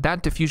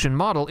that diffusion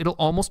model, it'll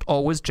almost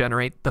always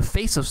generate the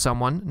face of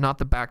someone, not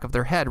the back of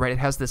their head, right? It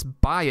has this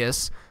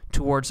bias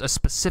towards a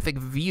specific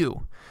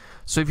view.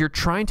 So if you're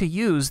trying to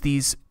use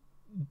these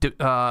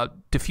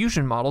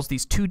diffusion models,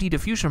 these 2D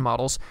diffusion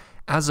models,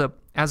 as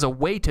a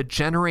way to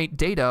generate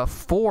data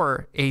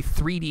for a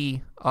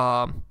 3D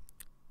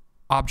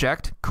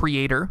object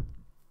creator,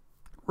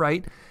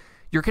 right,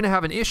 you're going to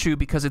have an issue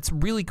because it's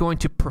really going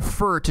to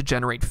prefer to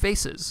generate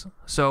faces.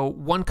 So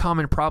one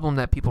common problem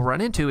that people run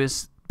into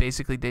is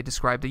basically they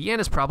describe the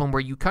Janus problem, where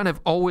you kind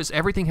of always,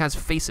 everything has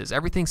faces.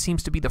 Everything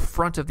seems to be the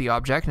front of the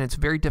object, and it's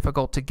very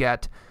difficult to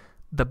get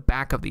the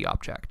back of the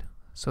object.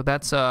 So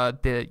that's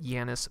the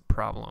Janus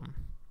problem.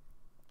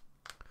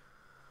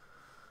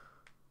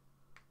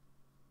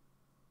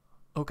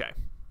 Okay.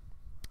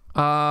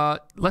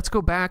 Let's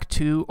go back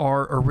to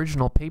our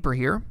original paper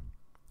here.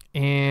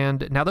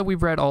 And now that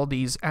we've read all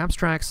these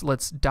abstracts,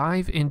 let's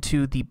dive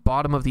into the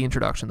bottom of the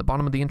introduction. The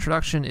bottom of the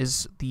introduction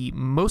is the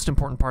most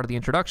important part of the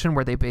introduction,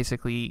 where they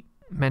basically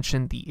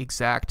mention the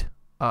exact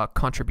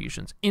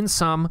contributions. In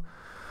sum,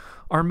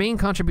 our main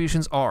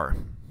contributions are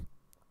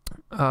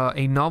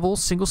a novel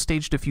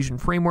single-stage diffusion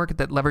framework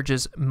that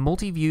leverages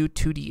multi-view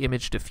 2D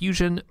image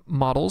diffusion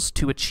models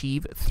to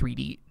achieve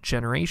 3D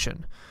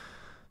generation.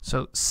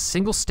 So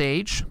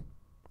single-stage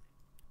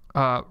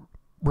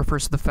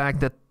refers to the fact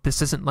that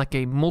this isn't like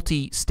a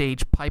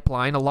multi-stage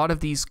pipeline. A lot of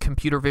these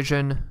computer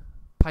vision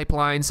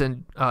pipelines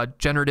and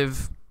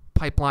generative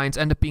pipelines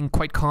end up being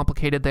quite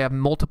complicated. They have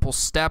multiple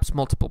steps,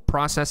 multiple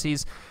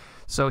processes.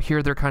 So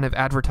here they're kind of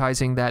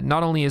advertising that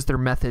not only is their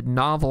method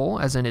novel,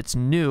 as in it's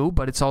new,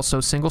 but it's also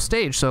single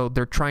stage. So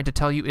they're trying to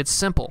tell you it's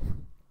simple.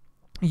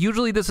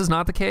 Usually this is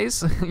not the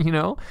case, you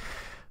know.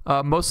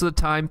 Most of the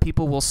time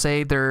people will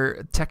say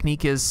their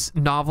technique is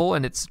novel,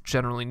 and it's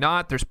generally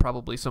not. There's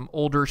probably some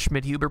older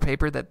Schmidt-Huber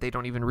paper that they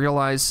don't even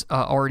realize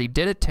already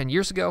did it 10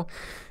 years ago.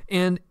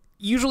 And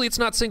usually it's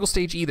not single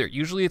stage either.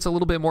 Usually it's a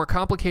little bit more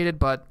complicated,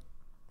 but,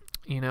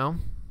 you know,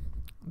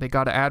 they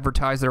got to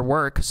advertise their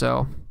work.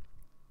 So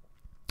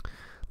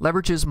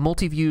leverages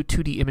multi-view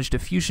 2D image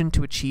diffusion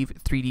to achieve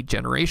 3D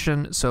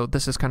generation. So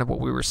this is kind of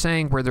what we were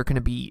saying, where they're going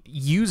to be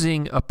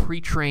using a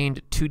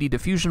pre-trained 2D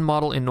diffusion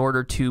model in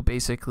order to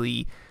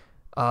basically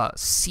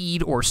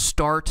seed or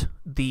start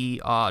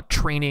the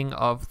training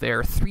of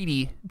their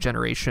 3D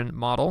generation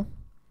model.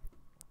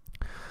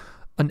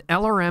 An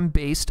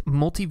LRM-based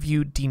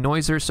multi-view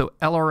denoiser. So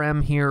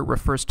LRM here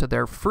refers to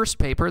their first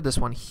paper, this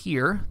one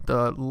here,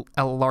 the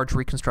large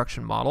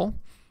reconstruction model.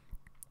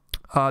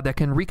 That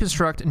can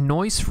reconstruct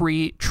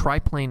noise-free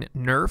triplane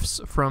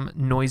NURFs from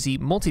noisy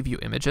multi-view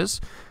images.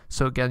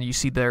 So again, you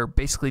see there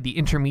basically the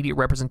intermediate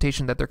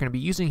representation that they're going to be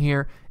using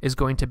here is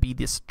going to be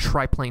this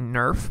triplane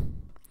NURF.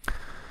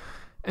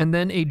 And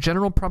then a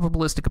general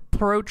probabilistic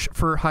approach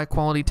for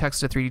high-quality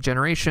text-to-3D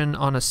generation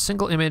on a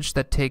single image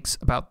that takes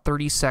about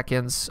 30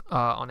 seconds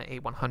on an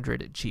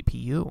A100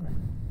 GPU.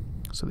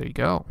 So there you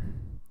go.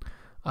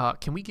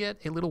 Can we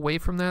get a little away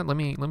from that? Let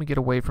me get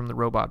away from the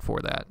robot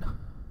for that.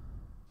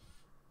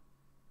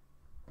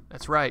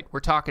 That's right.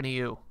 We're talking to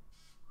you.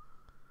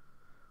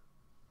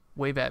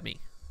 Wave at me.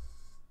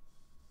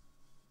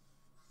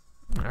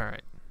 All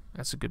right.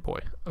 That's a good boy.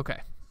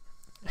 Okay.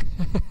 I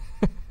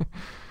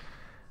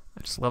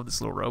just love this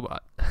little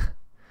robot.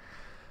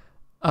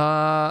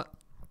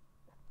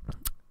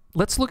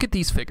 Let's look at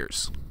these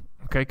figures.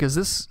 Okay, because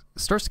this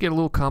starts to get a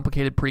little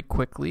complicated pretty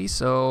quickly.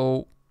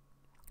 So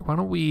why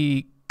don't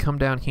we come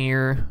down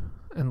here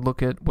and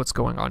look at what's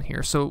going on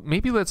here. So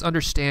maybe let's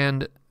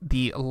understand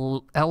the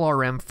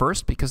LRM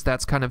first, because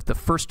that's kind of the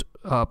first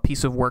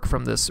piece of work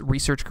from this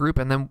research group,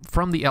 and then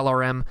from the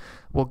LRM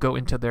we'll go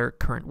into their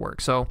current work.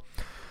 So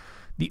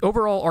the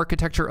overall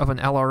architecture of an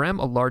LRM,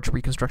 a large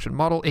reconstruction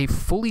model, a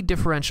fully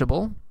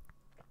differentiable.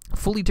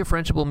 Fully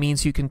differentiable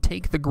means you can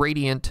take the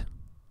gradient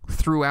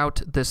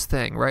throughout this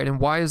thing, right? And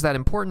why is that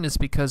important? Is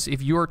because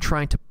if you're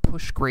trying to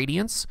push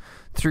gradients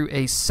through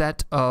a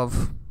set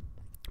of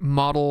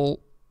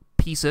model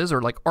pieces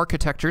or like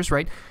architectures,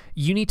 right,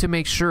 you need to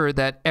make sure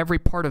that every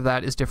part of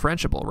that is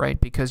differentiable, right?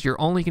 Because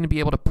you're only going to be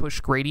able to push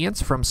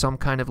gradients from some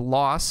kind of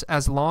loss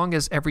as long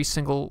as every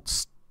single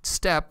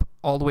step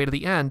all the way to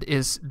the end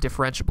is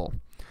differentiable,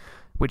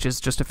 which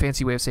is just a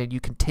fancy way of saying you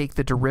can take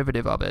the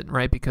derivative of it,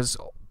 right? Because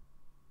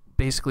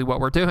basically what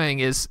we're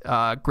doing is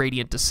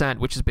gradient descent,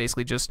 which is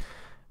basically just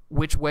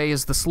which way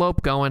is the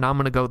slope going, I'm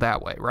going to go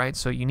that way, right?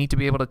 So you need to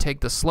be able to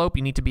take the slope,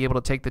 you need to be able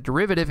to take the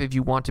derivative if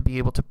you want to be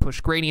able to push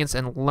gradients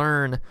and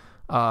learn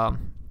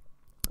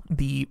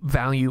the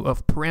value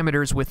of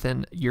parameters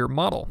within your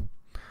model.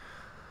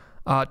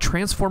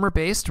 Transformer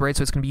based, right?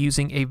 So it's going to be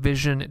using a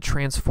vision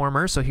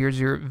transformer. So here's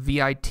your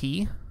VIT,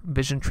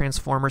 vision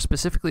transformer.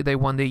 Specifically, the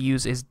one they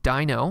use is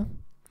Dino,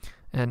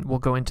 and we'll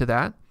go into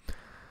that.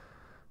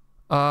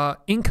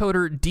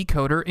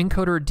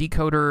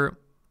 Encoder-decoder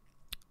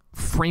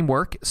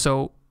framework.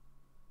 So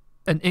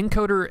an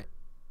encoder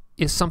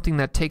is something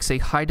that takes a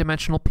high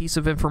dimensional piece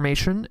of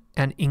information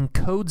and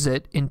encodes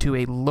it into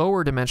a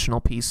lower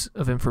dimensional piece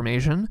of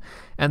information.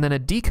 And then a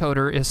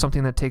decoder is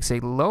something that takes a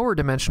lower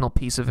dimensional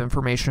piece of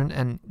information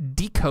and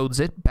decodes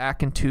it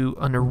back into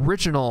an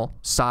original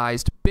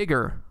sized,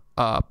 bigger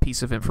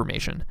piece of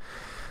information.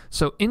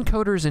 So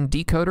encoders and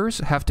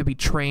decoders have to be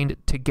trained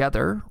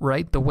together,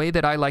 right? The way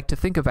that I like to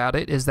think about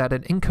it is that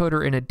an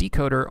encoder and a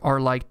decoder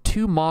are like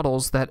two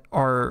models that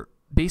are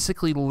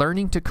basically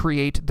learning to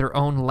create their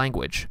own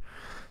language.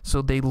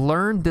 So they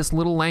learn this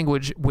little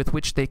language with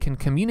which they can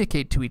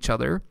communicate to each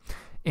other,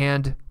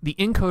 and the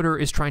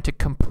encoder is trying to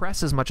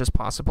compress as much as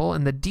possible,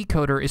 and the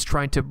decoder is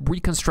trying to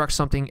reconstruct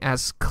something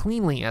as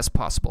cleanly as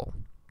possible,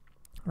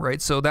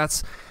 right? So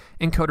that's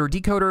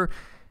encoder-decoder.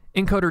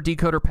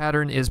 Encoder-decoder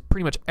pattern is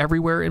pretty much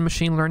everywhere in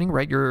machine learning,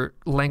 right? Your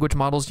language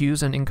models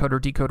use an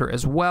encoder-decoder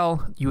as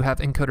well. You have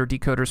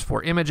encoder-decoders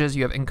for images.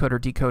 You have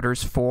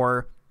encoder-decoders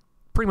for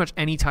pretty much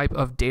any type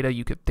of data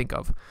you could think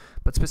of.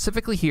 But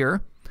specifically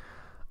here,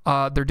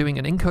 they're doing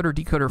an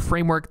encoder-decoder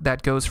framework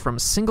that goes from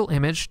single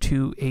image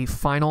to a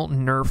final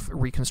NURF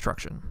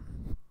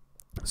reconstruction.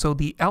 So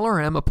the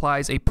LRM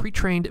applies a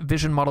pre-trained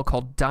vision model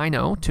called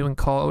Dino to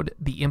encode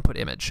the input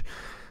image.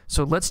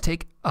 So let's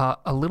take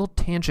a little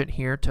tangent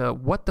here to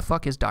what the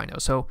fuck is Dino.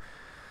 So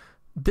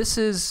this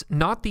is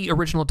not the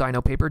original Dino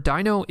paper.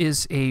 Dino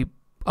is a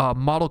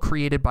model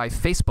created by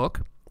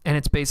Facebook, and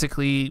it's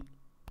basically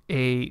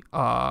a,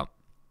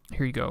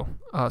 here you go.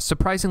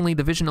 Surprisingly,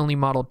 the vision-only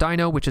model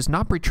Dino, which is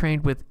not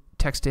pre-trained with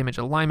text-to-image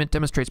alignment,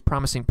 demonstrates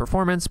promising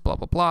performance, blah,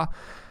 blah,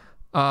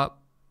 blah.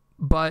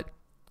 But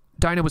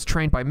Dino was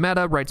trained by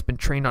Meta, right? It's been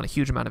trained on a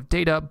huge amount of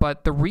data.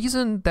 But the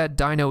reason that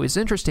Dino is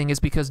interesting is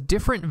because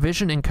different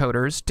vision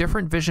encoders,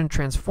 different vision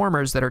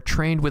transformers that are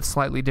trained with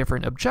slightly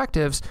different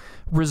objectives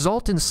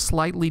result in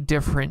slightly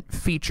different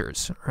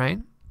features, right?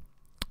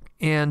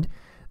 And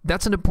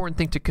that's an important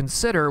thing to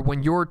consider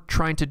when you're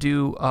trying to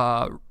do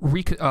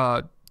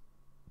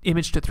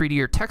image to 3D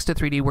or text to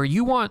 3D, where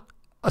you want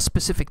a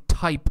specific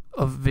type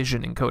of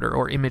vision encoder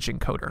or image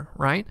encoder,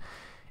 right?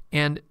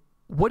 And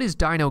what is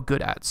Dino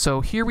good at?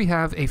 So here we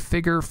have a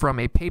figure from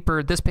a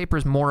paper. This paper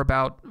is more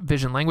about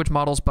vision language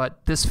models,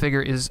 but this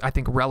figure is, I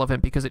think,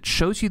 relevant because it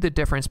shows you the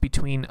difference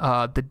between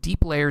the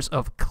deep layers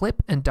of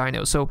CLIP and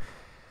Dino. So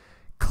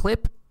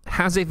CLIP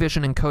has a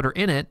vision encoder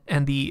in it,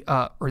 and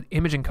or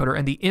image encoder,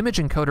 and the image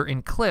encoder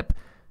in CLIP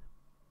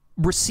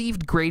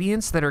received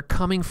gradients that are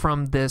coming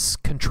from this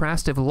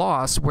contrastive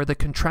loss, where the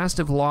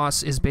contrastive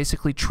loss is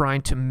basically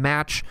trying to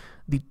match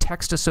the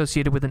text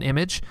associated with an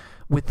image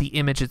with the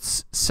image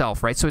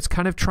itself, right? So it's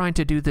kind of trying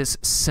to do this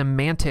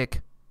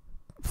semantic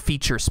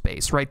feature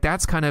space, right?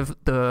 That's kind of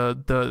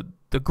the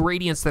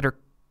gradients that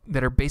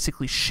are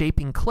basically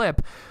shaping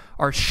CLIP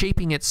are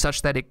shaping it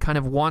such that it kind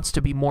of wants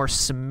to be more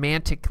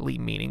semantically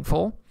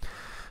meaningful,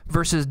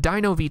 versus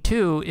Dino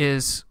V2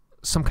 is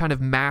some kind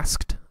of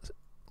masked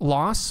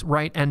loss,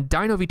 right? And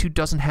Dino V2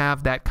 doesn't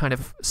have that kind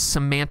of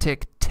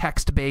semantic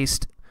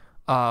text-based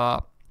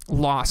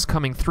loss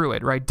coming through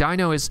it, right?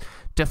 Dino is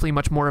definitely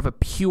much more of a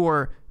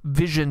pure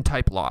vision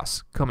type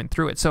loss coming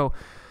through it. So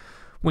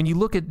when you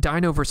look at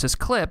Dino versus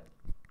CLIP,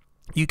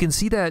 you can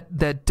see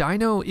that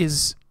Dino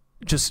is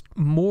just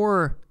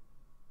more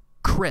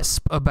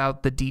crisp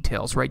about the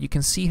details, right? You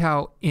can see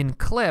how in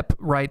CLIP,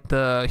 right,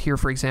 here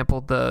for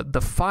example,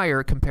 the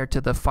fire compared to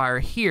the fire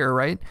here,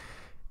 right?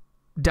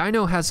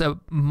 Dino has a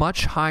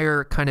much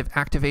higher kind of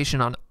activation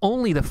on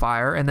only the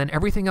fire, and then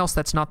everything else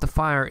that's not the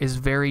fire is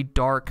very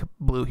dark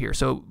blue here.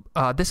 So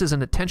this is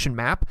an attention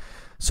map.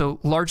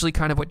 So largely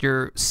kind of what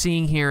you're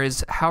seeing here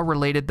is how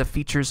related the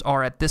features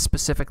are at this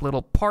specific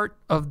little part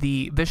of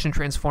the vision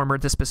transformer,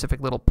 this specific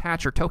little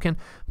patch or token,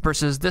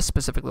 versus this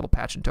specific little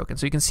patch and token.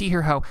 So you can see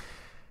here how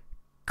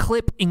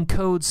CLIP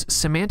encodes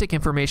semantic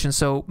information.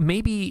 So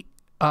maybe,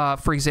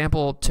 for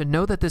example, to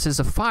know that this is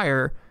a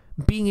fire,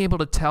 being able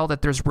to tell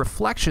that there's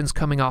reflections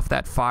coming off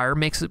that fire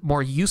makes it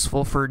more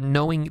useful for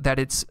knowing that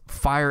it's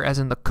fire as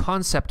in the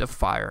concept of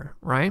fire,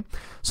 right?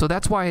 So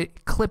that's why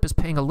CLIP is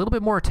paying a little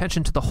bit more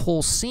attention to the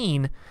whole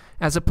scene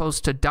as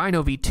opposed to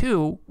Dino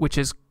V2, which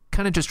is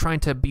kind of just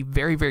trying to be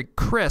very, very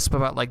crisp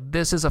about like,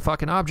 this is a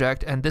fucking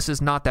object and this is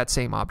not that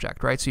same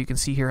object, right? So you can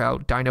see here how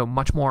Dino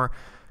much more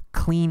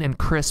clean and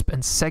crisp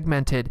and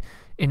segmented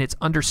in its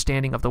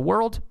understanding of the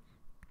world.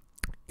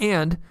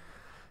 And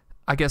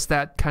I guess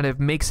that kind of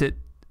makes it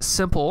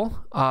simple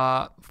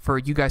for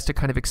you guys to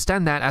kind of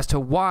extend that as to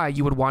why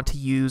you would want to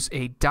use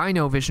a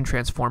Dino vision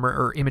transformer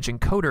or image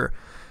encoder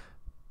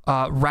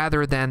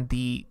rather than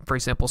for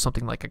example,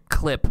 something like a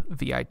CLIP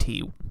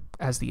VIT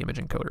as the image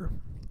encoder.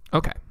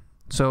 Okay,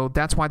 so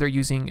that's why they're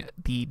using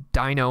the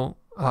Dino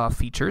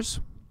features.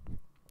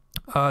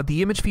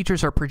 The image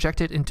features are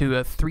projected into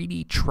a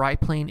 3D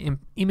triplane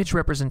image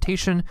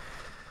representation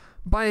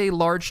by a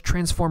large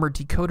transformer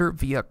decoder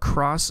via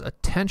cross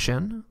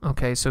attention.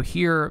 Okay, so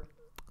here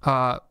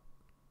I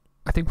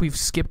think we've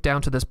skipped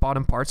down to this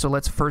bottom part, so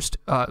let's first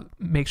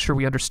make sure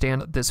we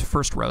understand this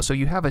first row. So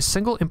you have a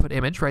single input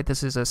image, right?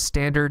 This is a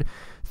standard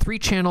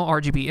 3-channel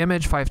RGB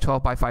image,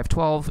 512 by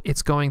 512.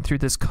 It's going through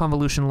this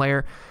convolution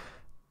layer.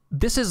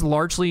 This is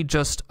largely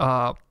just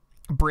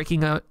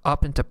breaking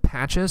up into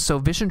patches, so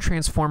vision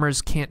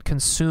transformers can't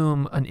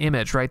consume an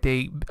image, right?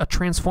 A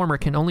transformer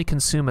can only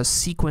consume a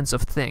sequence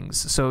of things.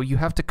 So you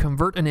have to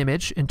convert an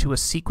image into a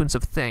sequence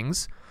of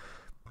things.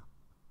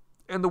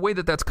 And the way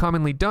that that's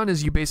commonly done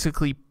is you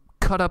basically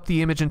cut up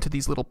the image into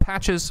these little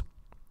patches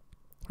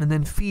and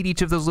then feed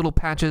each of those little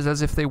patches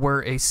as if they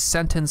were a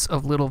sentence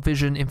of little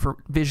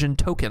vision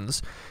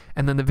tokens.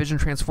 And then the vision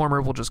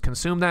transformer will just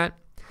consume that.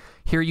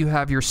 Here you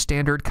have your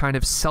standard kind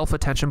of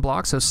self-attention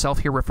block. So self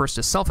here refers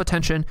to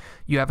self-attention.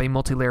 You have a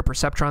multi-layer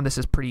perceptron. This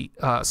is pretty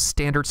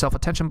standard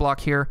self-attention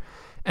block here.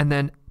 And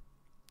then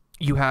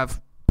you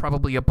have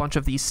probably a bunch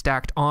of these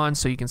stacked on.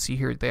 So you can see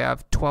here they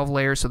have 12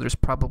 layers. So there's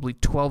probably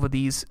 12 of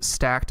these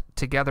stacked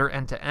together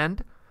end to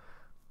end.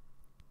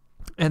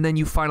 And then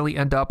you finally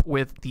end up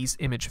with these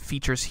image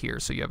features here.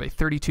 So you have a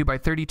 32 by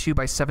 32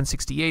 by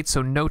 768.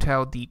 So note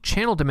how the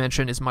channel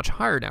dimension is much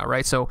higher now,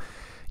 right? So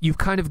you've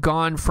kind of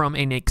gone from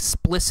an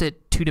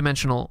explicit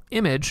two-dimensional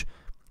image,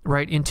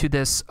 right, into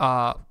this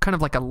kind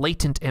of like a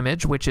latent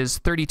image, which is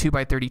 32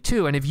 by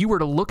 32. And if you were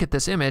to look at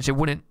this image, it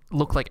wouldn't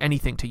look like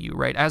anything to you,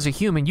 right? As a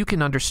human, you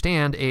can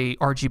understand a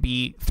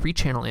RGB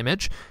 3-channel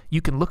image.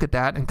 You can look at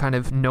that and kind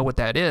of know what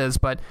that is.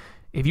 But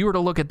if you were to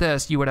look at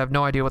this, you would have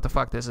no idea what the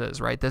fuck this is,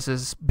 right? This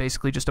is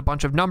basically just a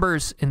bunch of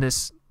numbers in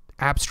this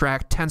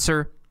abstract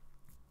tensor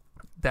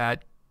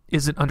that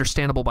isn't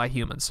understandable by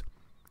humans.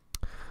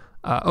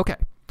 Okay.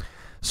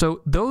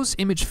 So those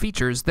image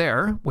features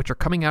there, which are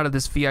coming out of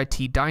this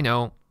VIT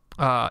Dino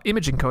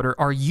image encoder,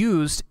 are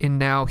used in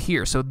now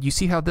here. So you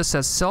see how this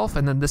says self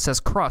and then this says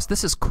cross.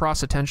 This is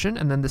cross attention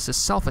and then this is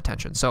self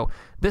attention. So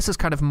this is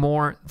kind of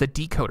more the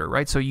decoder,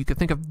 right? So you could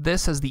think of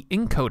this as the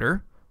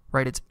encoder,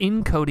 right? It's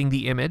encoding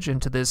the image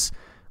into this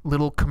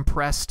little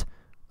compressed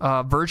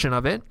version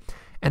of it.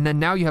 And then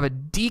now you have a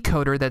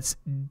decoder that's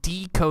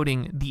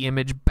decoding the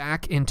image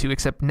back into,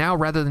 except now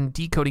rather than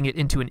decoding it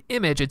into an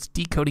image, it's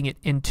decoding it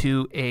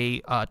into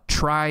a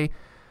triplane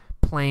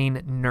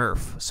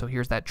nerf. So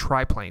here's that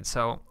triplane.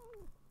 So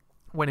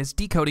when it's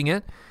decoding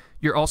it,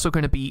 you're also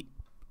going to be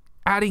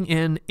adding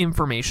in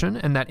information,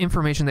 and that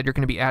information that you're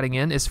going to be adding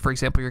in is, for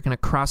example, you're going to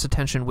cross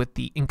attention with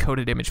the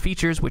encoded image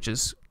features, which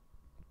is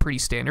pretty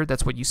standard.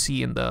 That's what you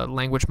see in the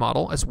language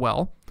model as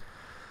well.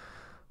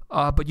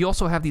 But you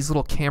also have these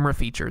little camera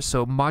features,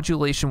 so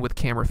modulation with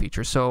camera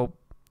features. So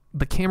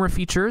the camera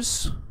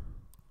features,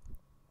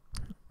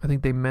 I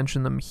think they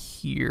mention them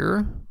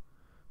here.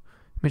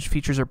 Image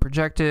features are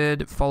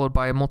projected, followed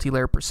by a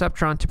multi-layer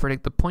perceptron to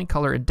predict the point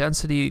color and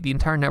density. The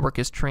entire network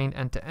is trained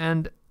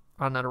end-to-end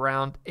on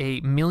around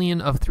 1 million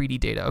of 3D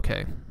data.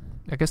 Okay,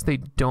 I guess they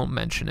don't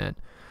mention it.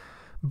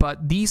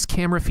 But these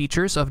camera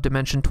features of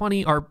dimension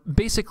 20 are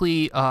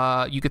basically,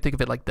 you could think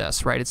of it like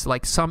this, right? It's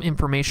like some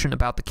information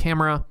about the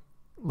camera,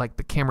 like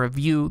the camera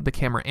view, the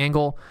camera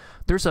angle.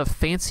 There's a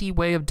fancy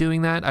way of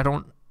doing that.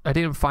 I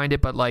didn't find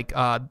it, but like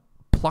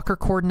plucker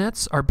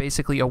coordinates are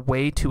basically a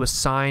way to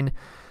assign,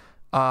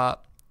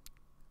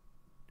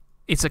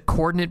 it's a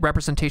coordinate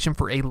representation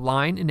for a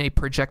line in a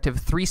projective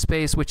 3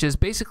 space, which is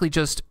basically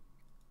just,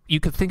 you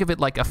could think of it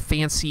like a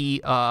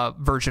fancy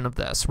version of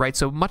this, right?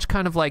 So much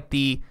kind of like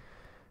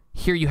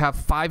here you have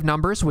 5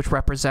 numbers which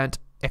represent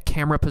a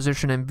camera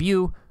position and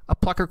view. A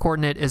plucker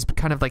coordinate is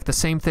kind of like the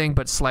same thing,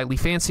 but slightly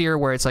fancier,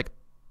 where it's like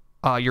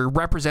you're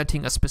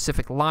representing a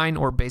specific line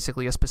or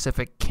basically a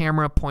specific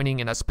camera pointing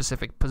in a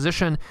specific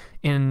position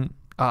in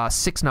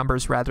 6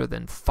 numbers rather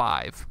than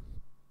 5.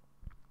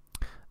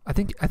 I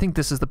think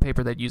this is the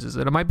paper that uses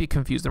it. I might be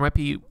confused. There might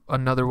be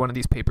another one of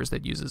these papers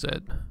that uses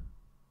it.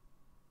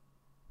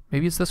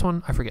 Maybe it's this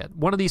one? I forget.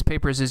 One of these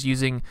papers is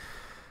using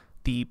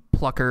the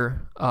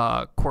plucker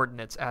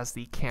coordinates as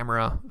the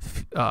camera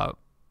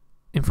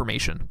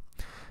information.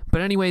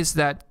 But anyways,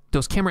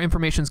 those camera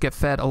informations get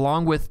fed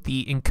along with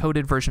the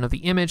encoded version of the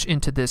image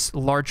into this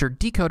larger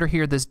decoder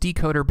here. This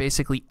decoder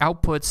basically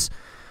outputs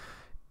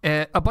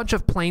a bunch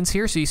of planes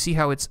here. So you see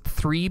how it's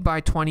 3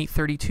 by 20,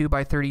 32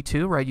 by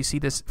 32, right? You see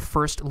this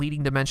first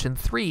leading dimension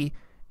 3,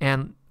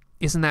 and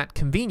isn't that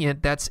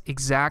convenient? That's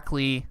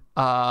exactly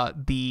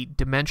the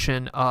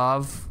dimension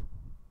of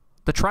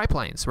the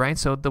triplanes, right?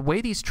 So the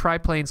way these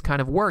triplanes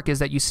kind of work is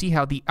that you see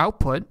how the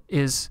output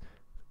is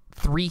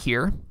 3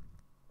 here,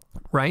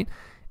 right?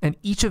 And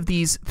each of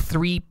these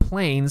 3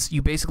 planes,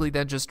 you basically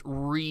then just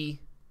you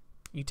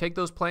take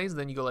those planes,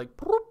 then you go like,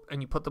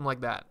 and you put them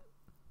like that,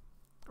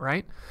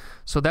 right?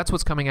 So that's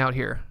what's coming out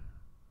here,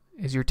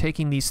 is you're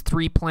taking these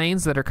 3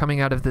 planes that are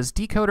coming out of this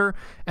decoder,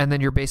 and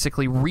then you're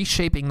basically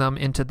reshaping them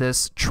into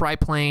this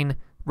triplane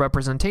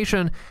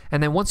representation.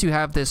 And then once you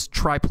have this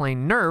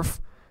triplane nerf,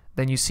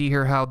 then you see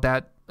here how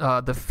that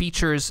the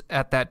features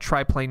at that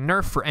triplane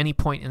nerf for any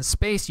point in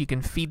space, you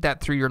can feed that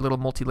through your little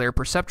multi-layer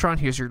perceptron.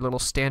 Here's your little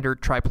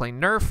standard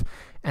triplane nerf,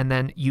 and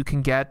then you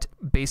can get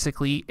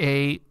basically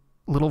a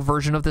little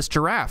version of this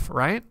giraffe,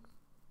 right?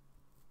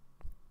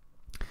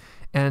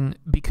 And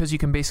because you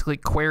can basically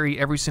query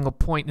every single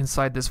point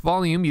inside this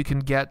volume, you can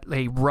get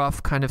a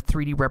rough kind of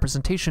 3D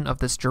representation of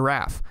this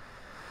giraffe.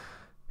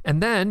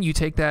 And then you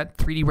take that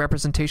 3D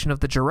representation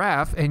of the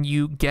giraffe and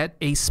you get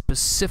a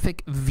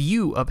specific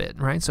view of it,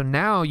 right? So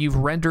now you've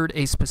rendered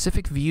a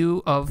specific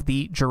view of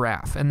the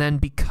giraffe. And then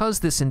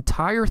because this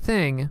entire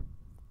thing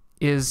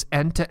is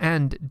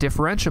end-to-end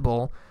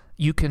differentiable,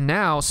 you can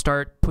now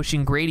start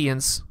pushing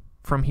gradients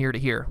from here to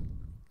here,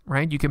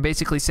 right? You can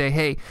basically say,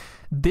 hey,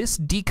 this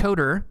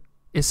decoder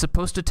is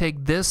supposed to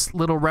take this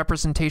little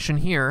representation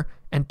here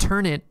and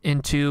turn it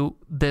into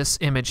this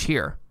image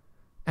here.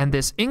 And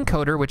this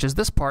encoder, which is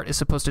this part, is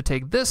supposed to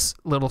take this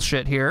little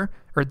shit here,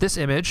 or this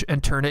image,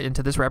 and turn it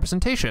into this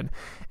representation.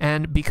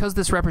 And because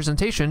this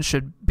representation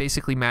should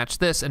basically match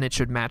this, and it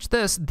should match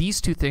this,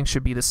 these 2 things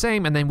should be the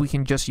same, and then we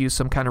can just use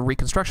some kind of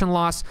reconstruction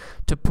loss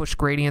to push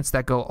gradients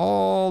that go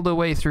all the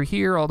way through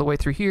here, all the way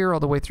through here, all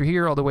the way through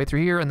here, all the way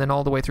through here, and then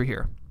all the way through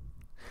here.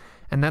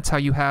 And that's how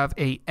you have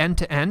a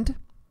end-to-end.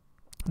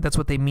 That's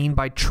what they mean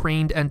by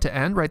trained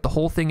end-to-end, right? The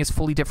whole thing is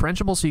fully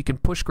differentiable, so you can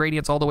push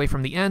gradients all the way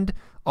from the end,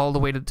 all the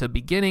way to the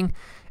beginning,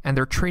 and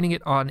they're training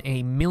it on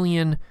 1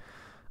 million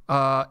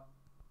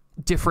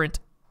different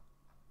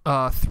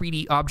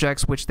 3D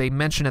objects, which they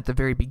mention at the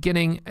very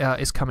beginning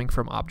is coming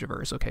from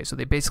Observers. Okay, so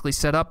they basically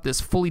set up this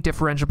fully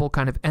differentiable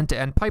kind of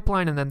end-to-end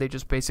pipeline, and then they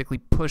just basically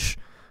push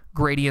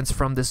gradients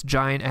from this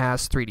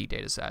giant-ass 3D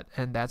data set,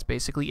 and that's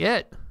basically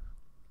it.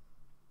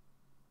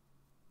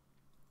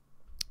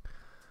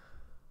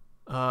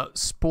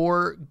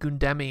 Spore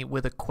Gundemi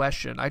with a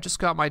question. I just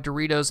got my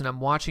Doritos and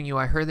I'm watching you.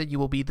 I heard that you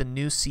will be the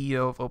new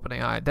CEO of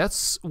OpenAI.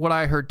 That's what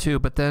I heard too.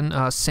 But then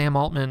Sam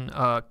Altman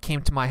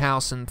came to my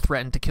house and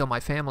threatened to kill my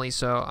family.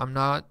 So I'm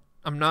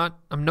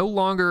no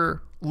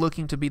longer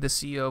looking to be the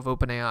CEO of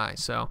OpenAI.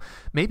 So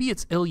maybe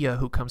it's Ilya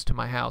who comes to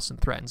my house and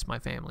threatens my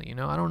family. You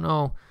know, I don't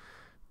know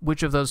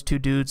which of those two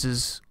dudes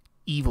is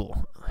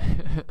evil.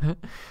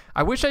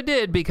 I wish I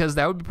did, because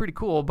that would be pretty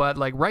cool, but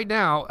like right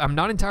now I'm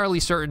not entirely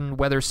certain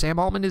whether Sam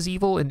Altman is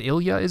evil and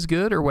Ilya is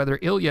good, or whether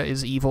Ilya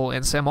is evil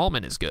and Sam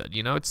Altman is good.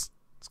 You know, it's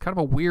kind of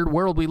a weird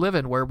world we live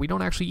in where we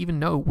don't actually even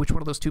know which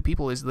one of those two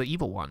people is the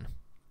evil one.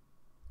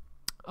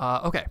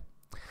 Okay,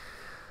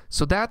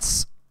 so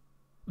that's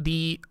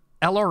the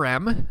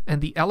LRM,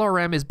 and the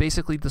LRM is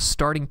basically the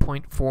starting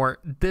point for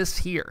this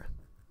here.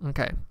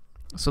 Okay,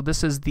 so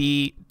this is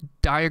the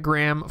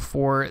diagram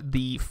for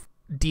the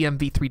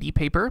DMV3D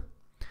paper.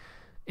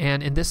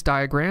 And in this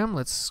diagram,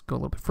 let's go a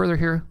little bit further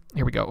here.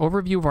 Here we go.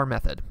 Overview of our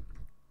method.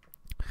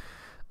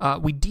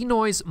 We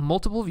denoise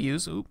multiple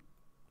views. Oop,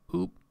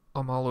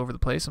 I'm all over the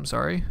place. I'm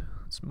sorry.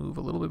 Let's move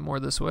a little bit more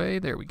this way.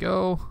 There we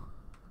go.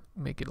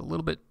 Make it a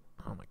little bit.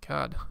 Oh my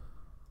God,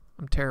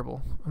 I'm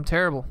terrible. I'm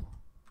terrible.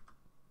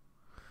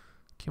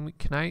 Can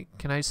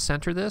I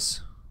center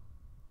this,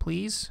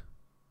 please?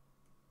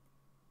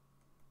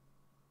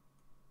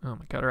 Oh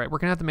my God. All right, we're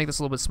gonna have to make this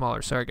a little bit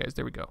smaller. Sorry guys.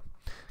 There we go.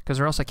 Because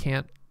or else I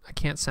can't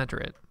center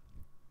it.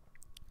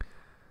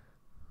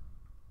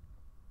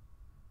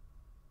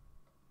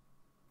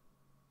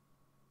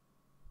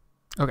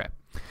 Okay.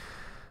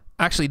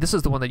 Actually, this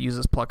is the one that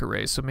uses pluck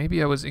arrays, so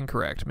maybe I was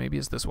incorrect. Maybe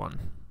it's this one.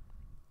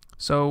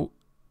 So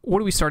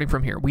what are we starting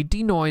from here? We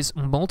denoise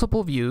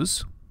multiple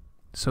views.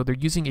 So they're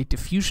using a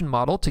diffusion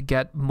model to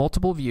get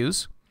multiple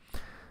views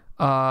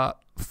for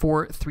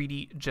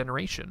 3D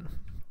generation.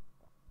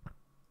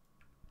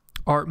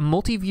 Our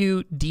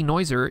multi-view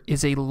denoiser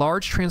is a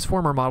large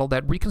transformer model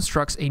that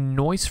reconstructs a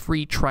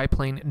noise-free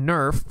triplane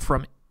NERF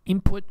from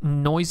input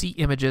noisy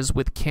images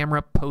with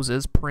camera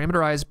poses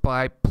parameterized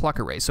by pluck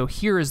arrays. So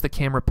here is the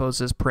camera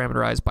poses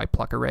parameterized by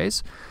pluck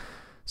arrays.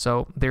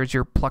 So there's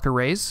your pluck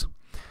arrays.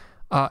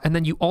 And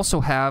then you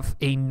also have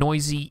a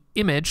noisy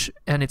image,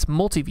 and it's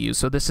multi-view.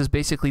 So this is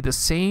basically the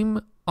same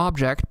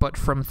object, but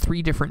from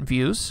 3 different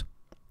views.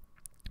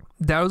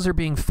 Those are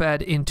being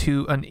fed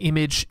into an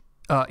image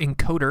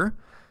encoder.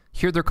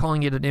 Here they're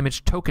calling it an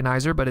image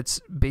tokenizer, but it's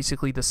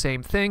basically the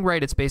same thing,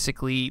 right? It's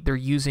basically they're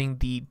using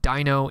the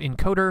Dino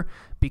encoder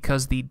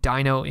because the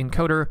Dino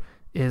encoder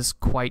is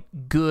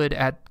quite good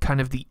at kind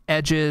of the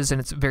edges,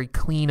 and it's very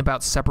clean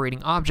about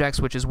separating objects,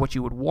 which is what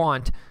you would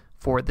want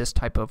for this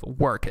type of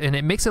work. And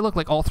it makes it look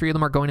like all 3 of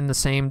them are going in the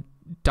same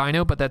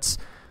Dino, but that's,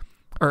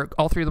 or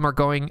all 3 of them are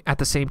going at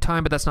the same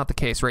time, but that's not the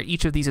case, right?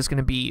 Each of these is going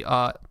to be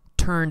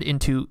turned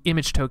into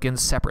image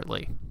tokens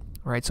separately,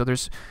 right? So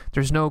there's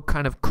no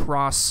kind of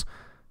cross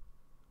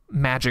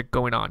magic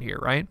going on here,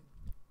 right?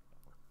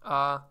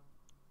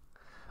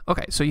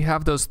 Okay, so you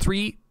have those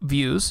 3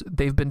 views.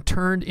 They've been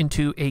turned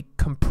into a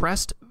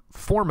compressed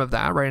form of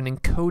that, right? An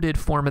encoded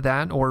form of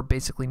that, or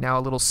basically now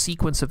a little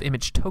sequence of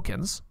image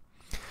tokens.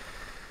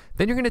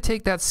 Then you're going to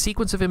take that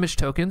sequence of image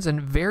tokens,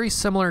 and very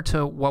similar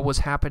to what was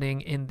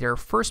happening in their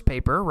first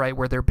paper, right,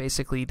 where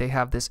they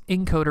have this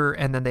encoder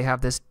and then they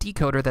have this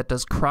decoder that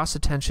does cross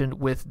attention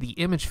with the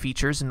image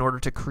features in order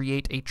to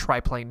create a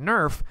triplane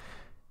NERF.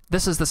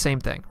 This is the same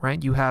thing,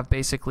 right? You have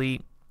basically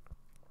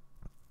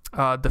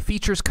the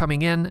features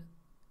coming in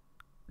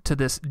to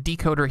this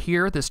decoder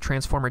here, this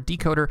transformer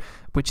decoder,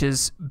 which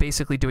is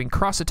basically doing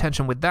cross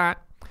attention with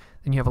that.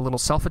 Then you have a little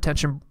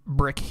self-attention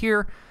brick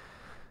here.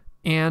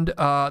 And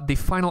the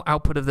final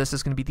output of this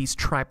is going to be these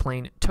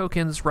triplane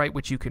tokens, right,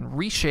 which you can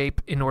reshape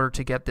in order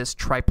to get this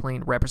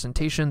triplane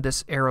representation.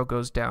 This arrow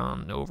goes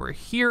down over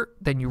here.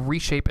 Then you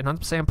reshape and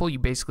upsample. You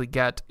basically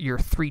get your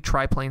 3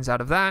 triplanes out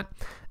of that.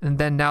 And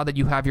then now that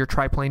you have your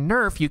triplane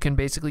NERF, you can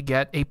basically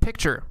get a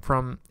picture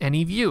from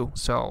any view.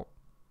 So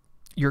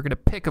you're going to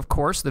pick, of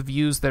course, the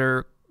views that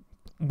are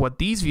what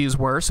these views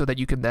were so that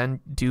you can then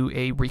do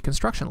a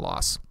reconstruction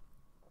loss.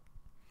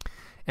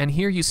 And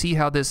here you see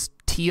how this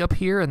T up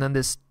here and then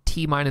this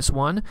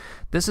T-1,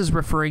 this is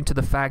referring to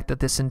the fact that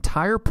this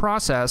entire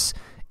process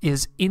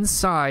is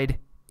inside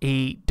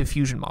a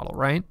diffusion model,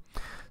 right?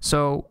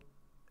 So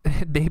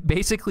they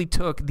basically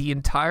took the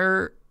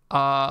entire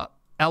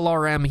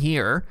LRM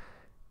here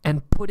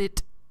and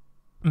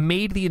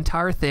made the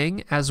entire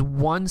thing as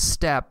one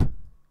step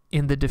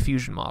in the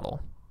diffusion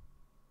model,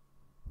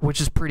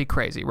 which is pretty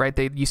crazy, right?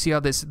 You see how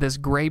this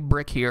gray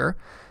brick here,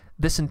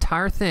 this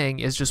entire thing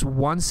is just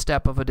one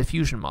step of a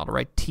diffusion model,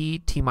 right?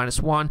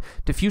 T-1.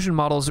 Diffusion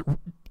models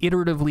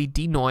iteratively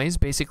denoise.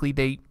 Basically,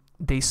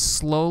 they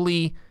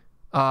slowly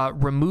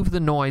remove the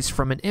noise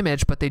from an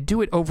image, but they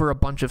do it over a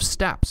bunch of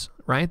steps,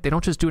 right? They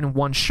don't just do it in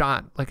one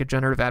shot like a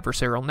generative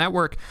adversarial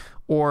network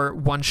or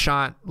one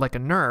shot like a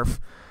NERF,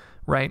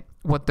 right?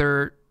 What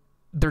they're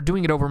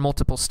doing it over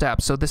multiple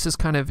steps. So this is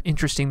kind of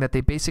interesting that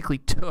they basically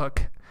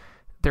took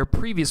their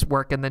previous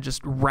work and then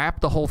just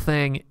wrapped the whole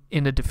thing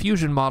in a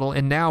diffusion model,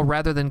 and now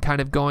rather than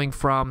kind of going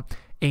from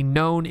a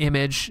known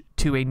image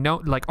to a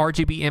known, like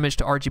RGB image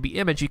to RGB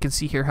image, you can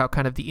see here how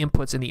kind of the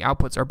inputs and the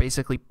outputs are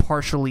basically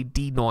partially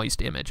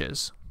denoised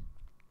images.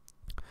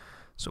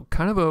 So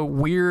kind of a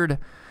weird,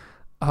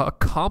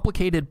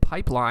 complicated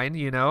pipeline,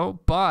 you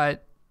know,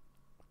 but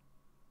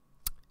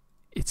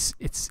it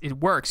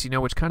works, you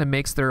know, which kind of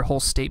makes their whole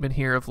statement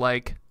here of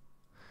like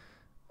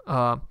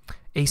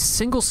a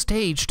single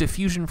stage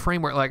diffusion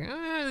framework. Like,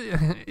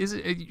 is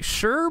it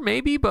sure,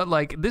 maybe, but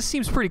like this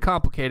seems pretty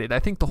complicated. I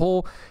think the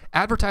whole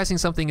advertising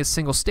something as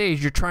single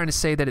stage, you're trying to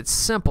say that it's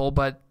simple,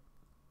 but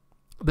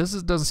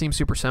doesn't seem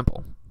super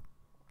simple.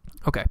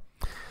 Okay.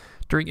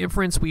 During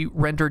inference, we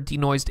render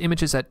denoised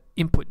images at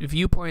input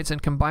viewpoints and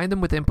combine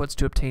them with inputs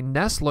to obtain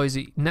less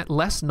noisy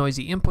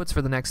inputs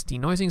for the next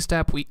denoising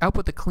step. We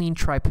output the clean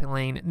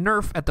triplane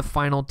nerf at the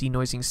final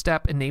denoising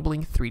step,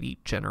 enabling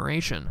 3D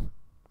generation.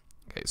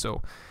 Okay,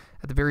 so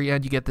at the very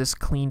end, you get this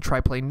clean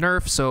triplane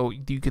nerf, so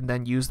you can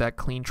then use that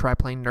clean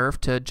triplane nerf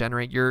to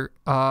generate your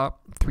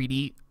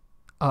 3D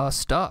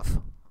stuff.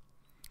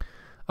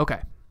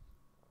 Okay.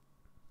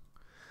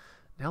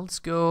 Now let's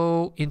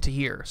go into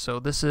here. So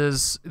this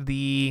is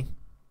the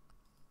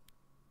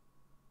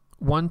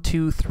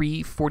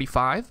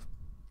 1-2-3-45.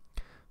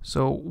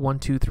 So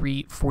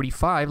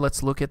 1-2-3-45.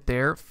 Let's look at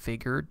their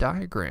figure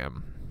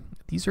diagram.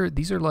 These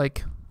are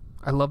like,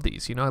 I love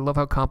these. You know, I love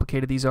how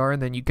complicated these are,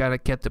 and then you gotta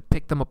get to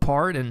pick them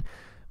apart and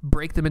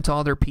break them into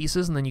all their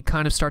pieces, and then you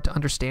kind of start to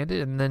understand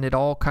it, and then it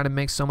all kind of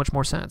makes so much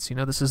more sense. You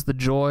know, this is the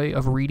joy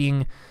of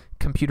reading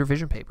computer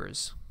vision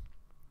papers.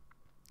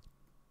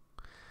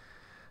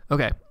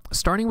 Okay.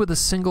 Starting with a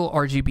single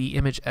RGB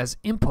image as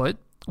input,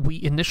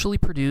 we initially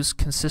produce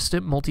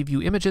consistent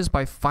multi-view images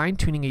by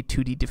fine-tuning a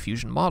 2D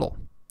diffusion model.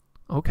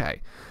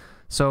 Okay,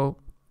 so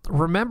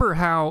remember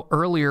how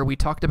earlier we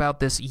talked about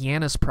this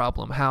Yanis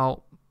problem,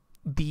 how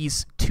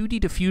these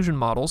 2D diffusion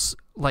models,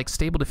 like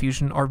Stable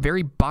Diffusion, are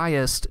very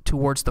biased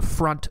towards the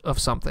front of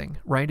something,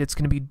 right? It's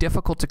going to be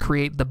difficult to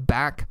create the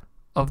back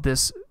of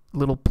this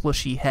little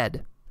plushy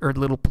head or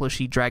little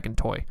plushy dragon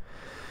toy,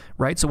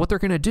 right? So what they're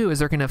going to do is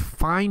they're going to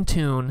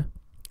fine-tune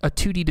a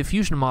 2D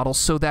diffusion model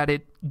so that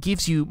it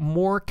gives you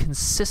more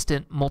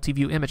consistent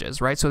multi-view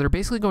images, right? So they're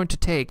basically going to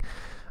take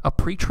a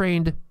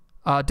pre-trained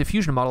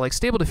diffusion model like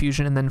Stable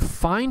Diffusion and then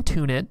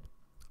fine-tune it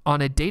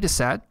on a data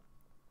set,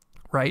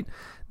 right?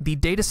 The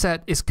data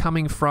set is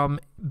coming from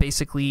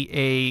basically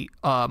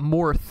a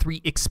more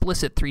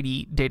explicit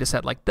 3D data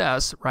set like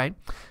this, right?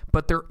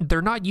 But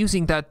they're not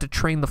using that to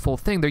train the full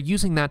thing. They're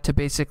using that to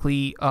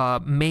basically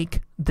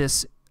make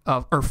this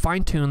or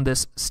fine-tune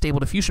this Stable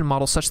Diffusion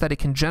model such that it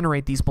can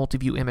generate these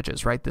multi-view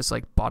images, right? This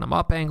like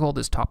bottom-up angle,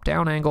 this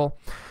top-down angle.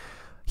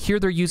 Here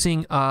they're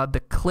using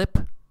the clip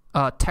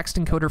text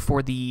encoder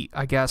for the,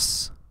 I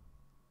guess,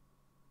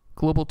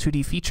 global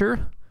 2D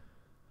feature.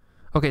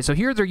 Okay, so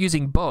here they're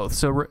using both.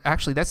 So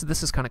actually,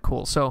 this is kind of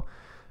cool. So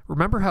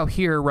remember how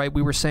here, right,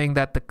 we were saying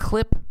that the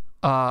clip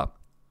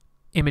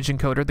image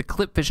encoder, the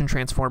clip vision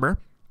transformer,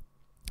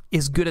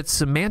 is good at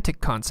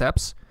semantic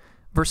concepts,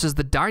 versus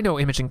the Dino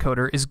image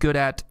encoder is good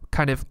at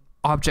kind of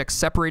object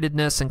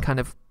separatedness and kind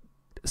of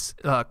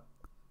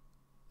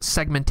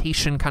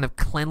segmentation, kind of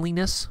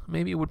cleanliness,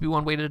 maybe would be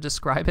one way to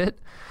describe it.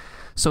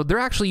 So they're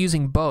actually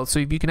using both. So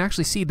if you can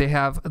actually see, they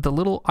have the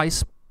little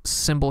ice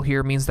symbol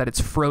here means that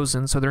it's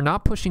frozen. So they're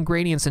not pushing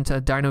gradients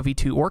into Dino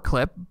V2 or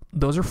clip.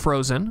 Those are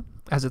frozen,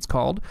 as it's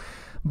called.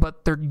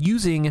 But they're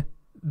using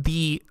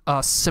the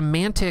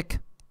semantic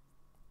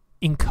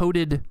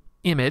encoded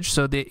image,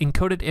 so the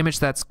encoded image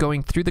that's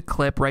going through the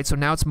clip, right? So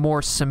now it's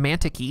more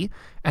semantic-y,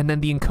 and then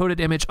the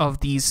encoded image of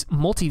these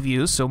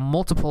multi-views, so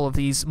multiple of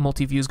these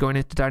multi-views going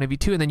into Dino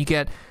V2, and then you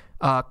get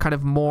kind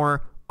of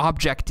more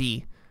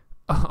object-y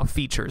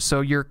features.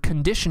 So you're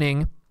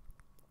conditioning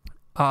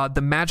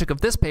the magic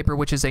of this paper,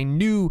 which is a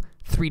new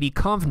 3D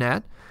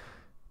ConvNet,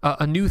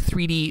 a new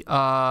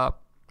 3D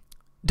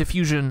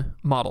diffusion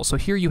model. So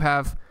here you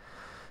have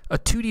a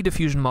 2D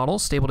diffusion model,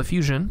 Stable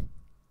Diffusion.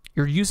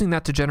 You're using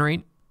that to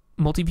generate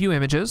multi-view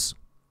images.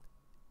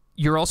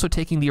 You're also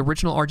taking the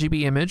original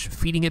RGB image,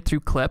 feeding it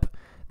through clip.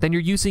 Then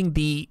you're using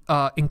the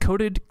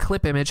encoded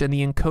clip image and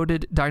the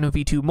encoded Dino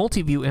V2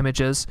 multi-view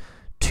images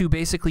to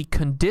basically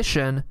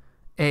condition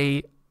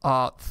a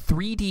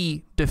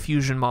 3D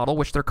diffusion model,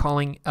 which they're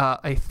calling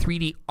a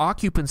 3D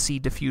occupancy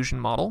diffusion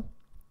model,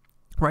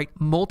 right?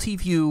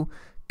 Multi-view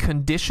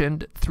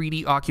conditioned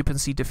 3D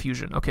occupancy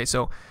diffusion. Okay,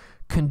 so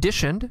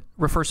conditioned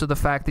refers to the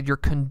fact that you're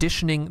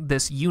conditioning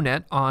this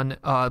unit on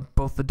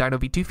both the Dino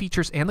V2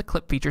 features and the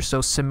clip features,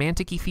 so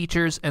semantic-y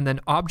features and then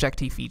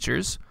object-y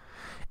features.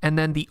 And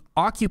then the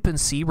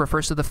occupancy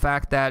refers to the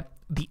fact that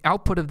the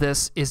output of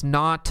this is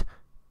not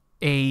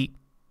a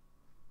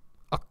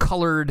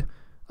colored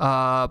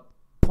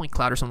point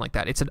cloud or something like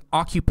that. It's an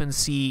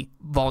occupancy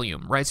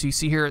volume, right? So you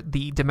see here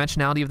the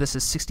dimensionality of this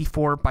is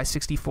 64 by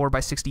 64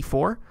 by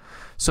 64.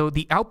 So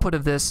the output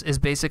of this is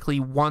basically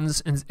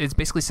it's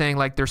basically saying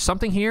like there's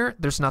something here,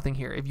 there's nothing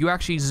here. If you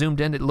actually zoomed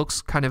in, it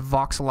looks kind of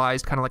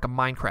voxelized, kind of like a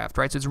Minecraft,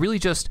 right? So it's really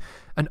just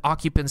an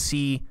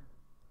occupancy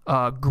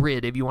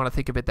grid, if you want to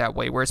think of it that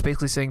way, where it's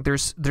basically saying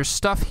there's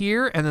stuff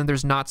here and then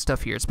there's not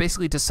stuff here. It's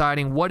basically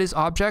deciding what is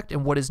object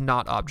and what is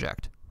not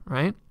object,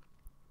 right?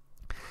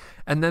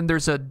 And then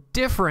there's a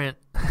different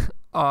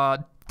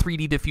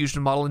 3D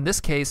diffusion model. In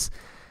this case,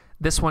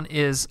 this one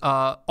is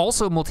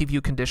also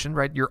multi-view conditioned,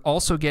 right? You're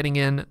also getting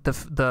in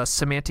the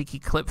semantic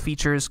eclipse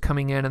features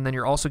coming in, and then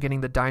you're also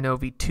getting the Dino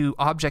V2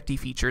 objecty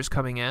features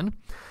coming in.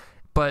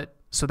 But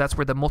so that's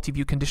where the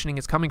multi-view conditioning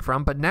is coming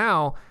from. But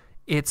now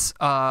it's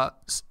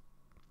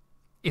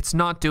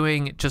not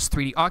doing just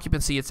 3D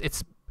occupancy.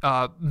 It's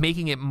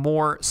making it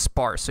more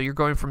sparse. So you're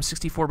going from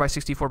 64 by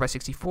 64 by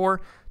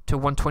 64 to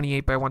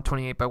 128 by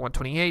 128 by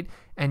 128,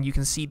 and you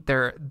can see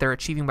they're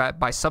achieving that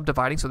by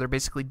subdividing. So they're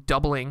basically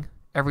doubling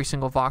every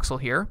single voxel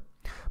here.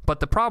 But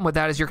the problem with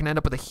that is you're going to end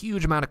up with a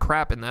huge amount of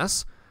crap in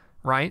this,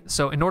 right?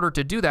 So in order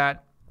to do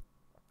that,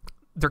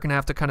 they're going to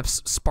have to kind of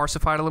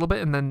sparsify it a little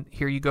bit, and then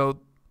here you go.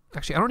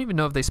 Actually, I don't even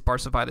know if they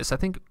sparsify this. I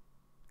think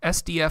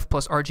SDF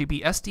plus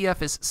RGB.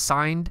 SDF is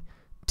signed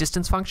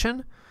distance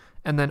function,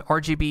 and then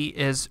RGB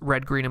is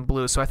red, green, and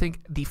blue. So I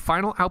think the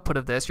final output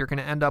of this, you're going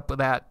to end up with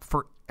that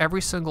for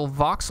every single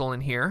voxel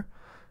in here,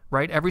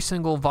 right? Every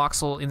single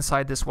voxel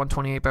inside this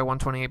 128 by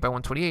 128 by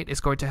 128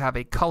 is going to have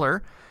a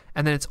color,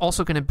 and then it's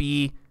also going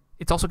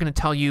to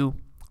tell you,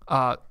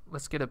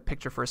 let's get a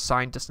picture for a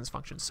signed distance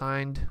function.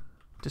 Signed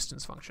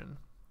distance function.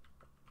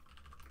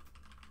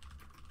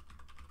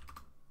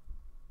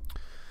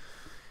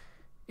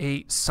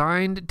 A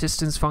signed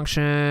distance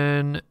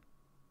function,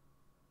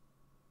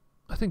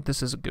 I think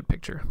this is a good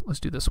picture. Let's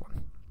do this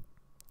one.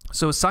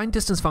 So a signed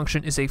distance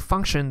function is a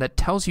function that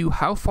tells you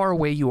how far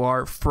away you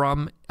are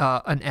from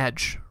an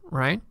edge,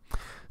 right?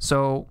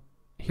 So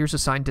here's a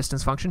signed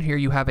distance function. Here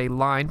you have a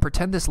line.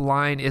 Pretend this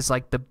line is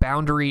like the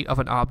boundary of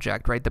an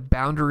object, right? The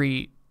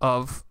boundary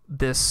of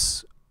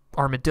this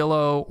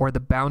armadillo or the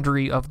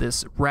boundary of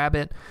this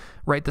rabbit,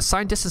 right? The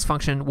signed distance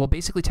function will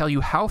basically tell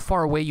you how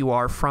far away you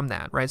are from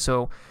that, right?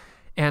 So,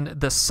 and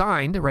the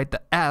signed, right,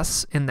 the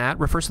S in that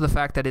refers to the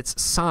fact that it's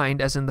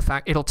signed, as in the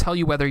fact it'll tell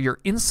you whether you're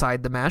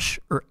inside the mesh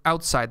or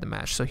outside the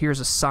mesh. So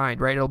here's a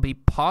signed, right? It'll be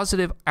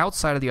positive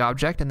outside of the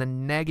object and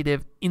then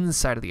negative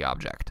inside of the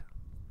object,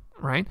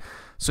 right?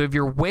 So if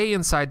you're way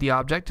inside the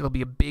object, it'll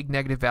be a big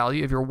negative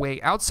value. If you're way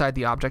outside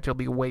the object, it'll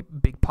be a way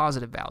big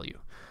positive value.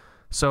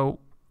 So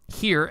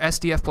here,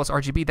 SDF plus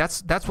RGB,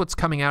 that's what's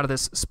coming out of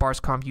this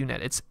sparse conv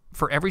UNet. It's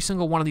for every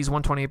single one of these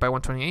 128 by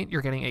 128,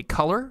 you're getting a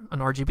color, an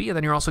RGB, and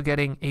then you're also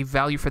getting a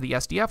value for the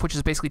SDF, which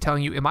is basically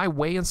telling you, am I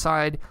way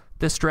inside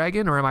this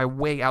dragon or am I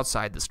way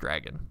outside this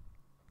dragon?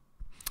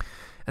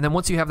 And then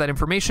once you have that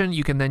information,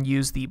 you can then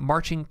use the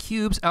marching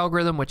cubes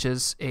algorithm, which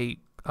is a,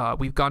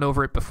 we've gone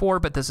over it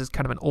before, but this is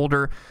kind of an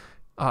older,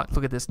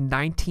 look at this,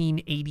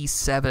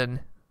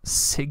 1987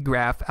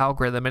 SIGGRAPH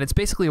algorithm. And it's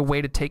basically a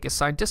way to take a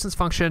signed distance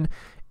function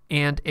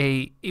and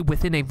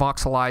within a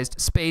voxelized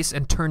space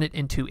and turn it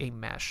into a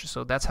mesh.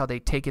 So that's how they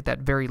take it, that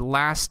very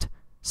last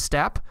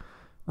step,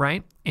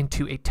 right,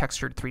 into a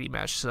textured 3D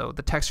mesh. So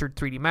the textured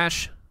 3D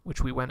mesh,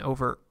 which we went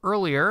over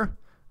earlier,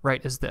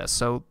 right, is this.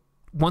 So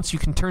once you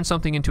can turn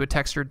something into a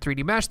textured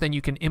 3D mesh, then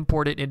you can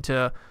import it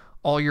into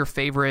all your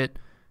favorite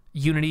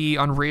Unity,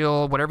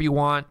 Unreal, whatever you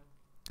want.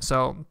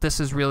 So this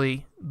is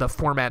really the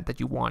format that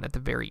you want at the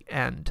very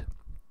end.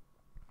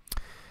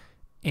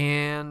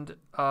 And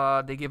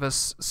they give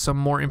us some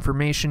more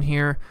information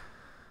here.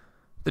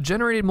 The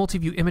generated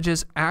multi-view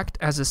images act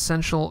as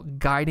essential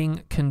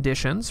guiding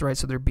conditions, right?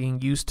 So they're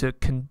being used to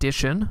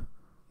condition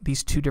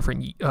these two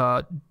different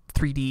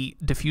 3D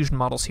diffusion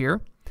models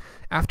here.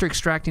 After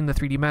extracting the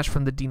 3D mesh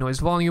from the denoise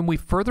volume, we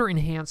further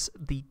enhance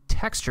the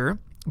texture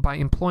by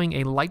employing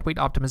a lightweight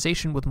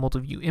optimization with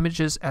multi-view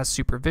images as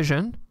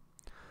supervision.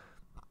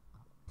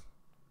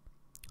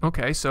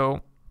 Okay,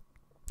 so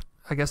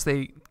I guess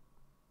they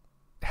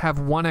have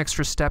one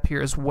extra step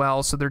here as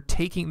well. So they're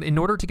taking, in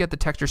order to get the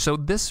texture, so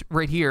this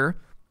right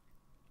here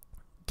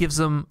gives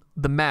them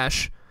the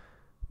mesh,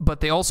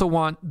 but they also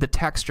want the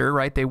texture,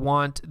 right? They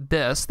want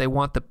this, they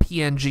want the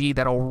PNG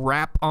that'll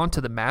wrap onto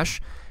the mesh.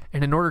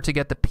 And in order to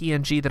get the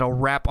PNG that'll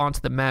wrap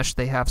onto the mesh,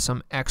 they have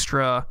some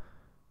extra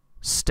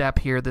step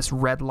here, this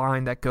red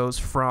line that goes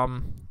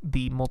from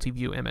the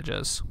multi-view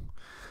images.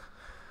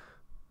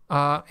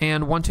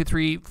 And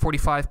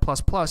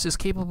 1-2-3-45++ is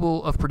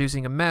capable of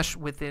producing a mesh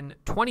within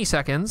 20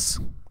 seconds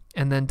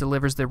and then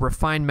delivers the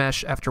refined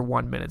mesh after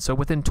 1 minute. So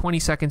within 20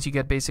 seconds, you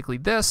get basically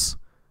this.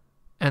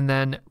 And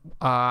then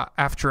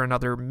after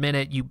another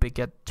minute, you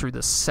get through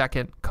the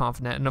second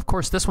ConvNet. And of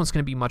course, this one's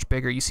going to be much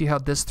bigger. You see how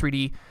this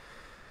 3D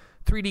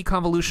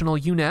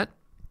convolutional UNet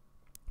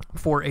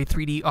for a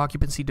 3D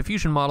occupancy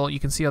diffusion model, you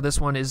can see how this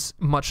one is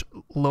much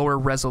lower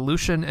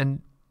resolution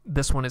and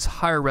this one is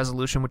higher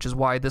resolution, which is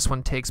why this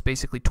one takes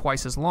basically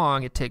twice as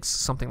long. It takes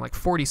something like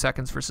 40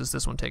 seconds versus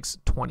this one takes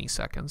 20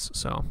 seconds.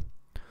 So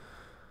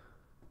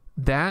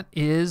that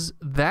is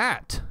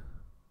that.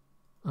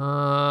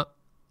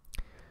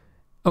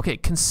 Okay,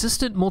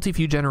 consistent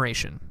multi-view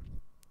generation,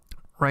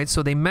 right?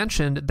 So they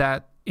mentioned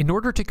that in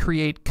order to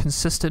create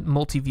consistent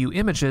multi-view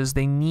images,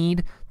 they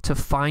need to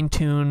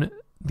fine-tune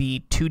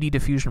the 2D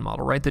diffusion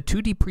model, right? The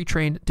 2D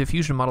pre-trained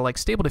diffusion model, like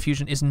Stable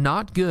Diffusion, is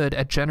not good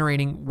at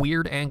generating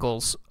weird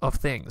angles of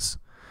things,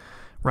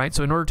 right?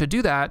 So in order to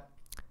do that,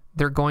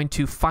 they're going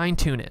to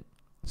fine-tune it.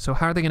 So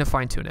how are they going to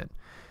fine-tune it?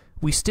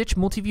 We stitch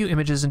multi-view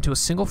images into a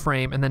single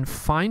frame and then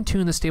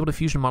fine-tune the Stable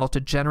Diffusion model to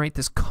generate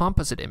this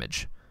composite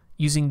image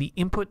using the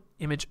input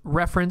image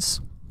reference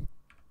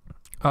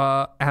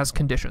as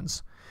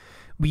conditions.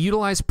 We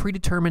utilize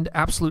predetermined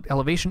absolute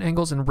elevation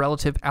angles and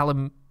relative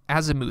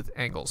azimuth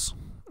angles.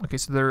 Okay,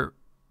 so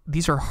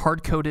these are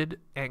hard-coded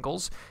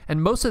angles,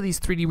 and most of these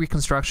 3D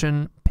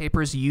reconstruction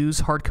papers use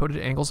hard-coded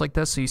angles like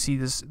this. So you see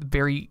this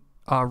very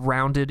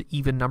rounded,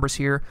 even numbers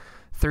here,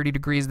 30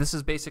 degrees. This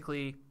is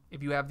basically,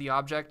 if you have the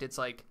object, it's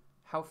like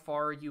how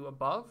far are you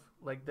above,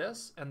 like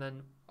this, and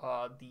then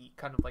the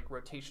kind of like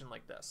rotation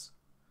like this,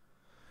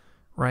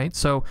 right?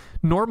 So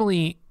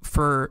normally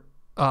for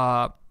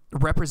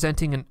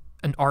representing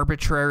an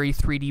arbitrary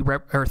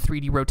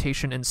 3D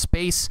rotation in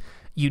space,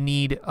 you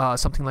need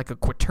something like a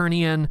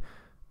quaternion.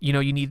 You know,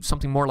 you need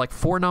something more like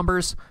 4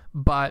 numbers.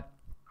 But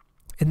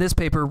in this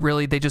paper,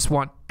 really, they just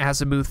want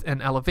azimuth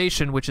and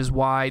elevation, which is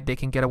why they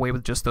can get away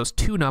with just those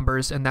 2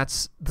 numbers. And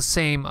that's the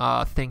same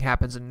thing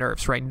happens in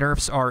NeRFs, right?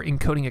 NeRFs are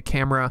encoding a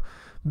camera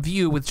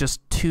view with just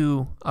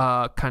 2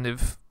 kind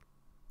of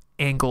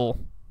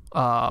angle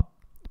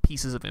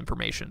pieces of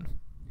information.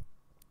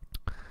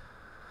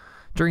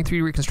 During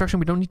 3D reconstruction,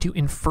 we don't need to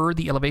infer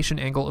the elevation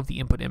angle of the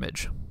input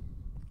image.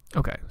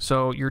 Okay,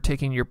 so you're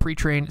taking your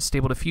pre-trained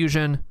Stable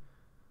Diffusion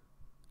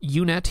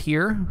UNet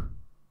here,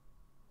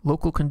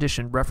 local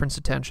condition, reference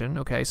attention.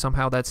 Okay,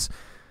 somehow that's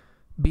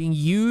being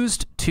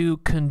used to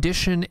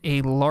condition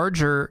a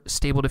larger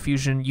Stable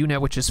Diffusion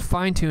UNet, which is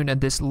fine-tuned, and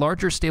this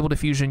larger Stable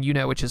Diffusion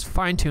UNet, which is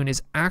fine-tuned,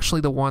 is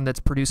actually the one that's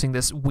producing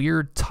this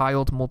weird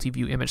tiled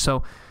multi-view image.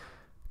 So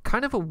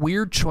kind of a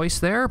weird choice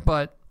there,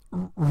 but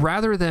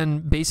rather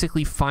than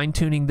basically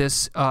fine-tuning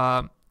this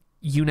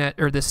UNet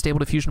or this Stable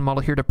Diffusion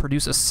model here to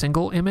produce a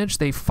single image,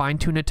 they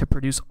fine-tune it to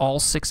produce all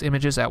 6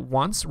 images at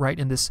once, right,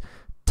 in this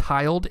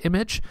tiled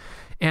image.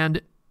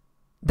 And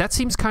that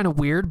seems kind of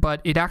weird, but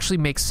it actually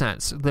makes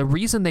sense. The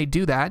reason they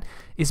do that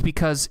is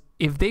because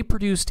if they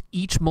produced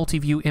each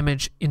multi-view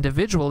image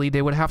individually,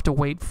 they would have to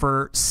wait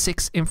for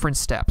 6 inference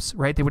steps,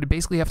 right? They would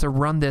basically have to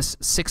run this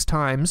 6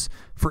 times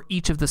for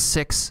each of the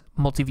 6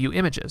 multi-view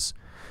images.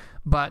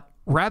 But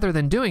rather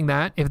than doing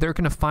that, if they're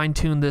going to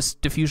fine-tune this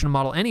diffusion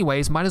model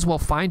anyways, might as well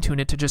fine-tune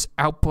it to just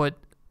output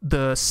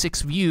the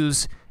 6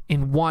 views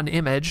in one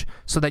image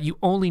so that you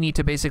only need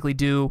to basically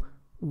do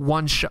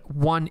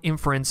one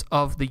inference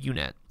of the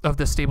UNet, of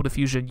the Stable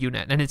Diffusion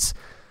UNet. And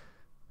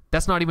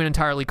that's not even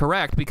entirely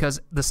correct,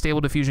 because the Stable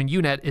Diffusion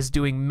UNet is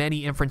doing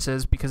many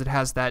inferences because it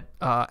has that,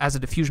 as a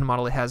diffusion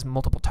model, it has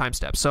multiple time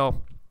steps.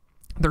 So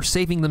they're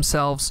saving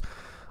themselves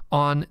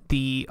on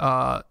the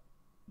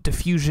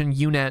diffusion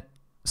UNet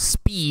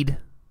speed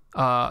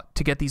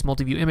to get these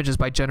multi-view images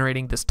by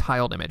generating this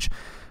tiled image.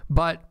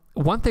 But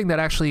one thing that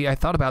actually I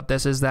thought about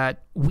this is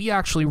that we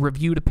actually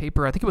reviewed a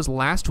paper, I think it was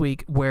last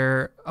week,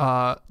 where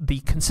the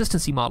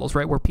consistency models,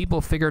 right, where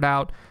people figured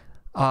out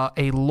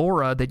a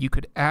LoRa that you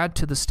could add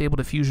to the Stable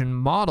Diffusion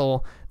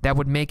model that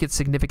would make it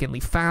significantly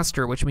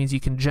faster, which means you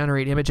can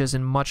generate images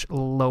in much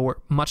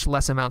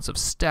less amounts of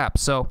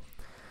steps. So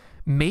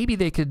maybe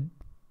they could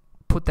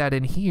put that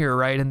in here,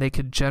 right, and they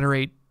could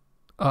generate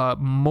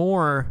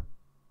more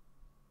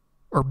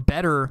or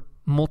better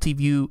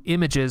multi-view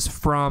images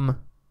from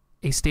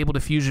a Stable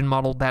Diffusion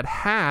model that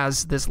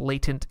has this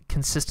latent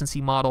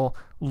consistency model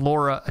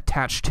LoRa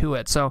attached to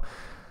it. So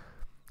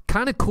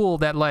kind of cool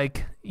that,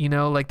 like, you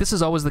know, like this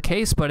is always the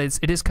case, but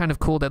it is kind of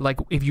cool that, like,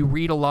 if you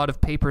read a lot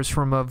of papers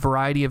from a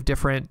variety of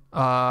different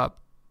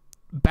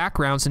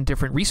backgrounds in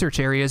different research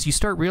areas, you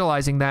start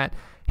realizing that,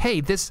 hey,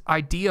 this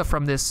idea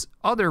from this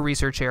other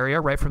research area,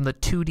 right, from the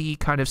 2D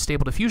kind of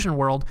Stable Diffusion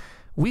world,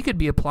 we could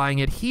be applying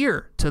it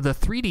here to the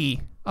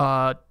 3D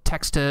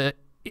text to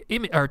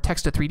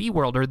 3D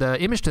world, or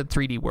the image to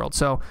 3D world.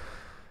 So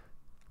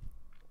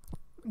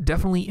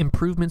definitely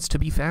improvements to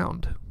be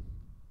found.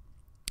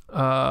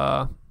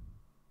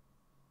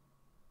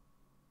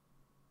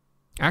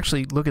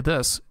 Actually, look at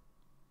this.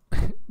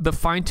 The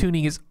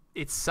fine-tuning is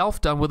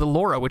itself done with a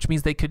LoRa, which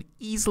means they could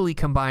easily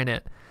combine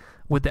it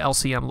with the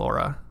LCM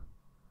LoRa.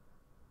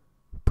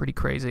 Pretty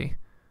crazy.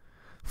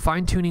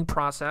 Fine-tuning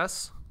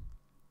process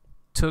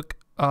took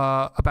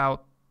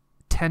about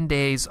 10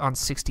 days on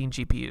 16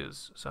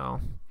 GPUs.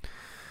 So,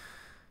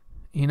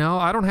 you know,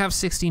 I don't have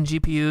 16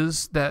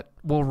 GPUs that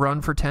will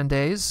run for 10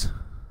 days.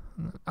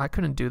 I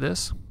couldn't do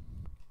this.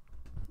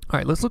 All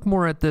right, let's look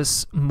more at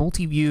this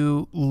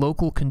multi-view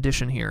local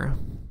condition here.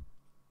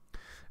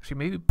 Actually,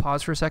 maybe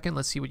pause for a second.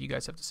 Let's see what you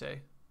guys have to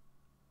say.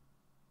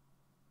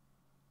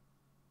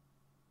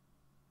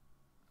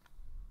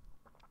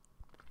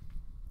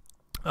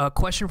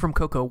 Question from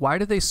Coco. Why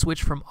do they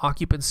switch from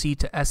occupancy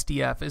to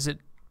SDF? Is it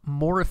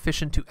more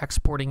efficient to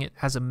exporting it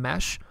as a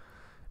mesh?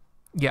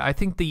 Yeah, I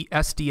think the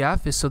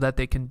SDF is so that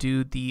they can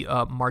do the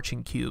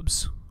marching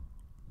cubes.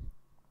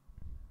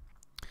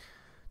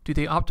 Do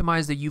they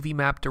optimize the UV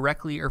map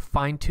directly or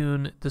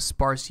fine-tune the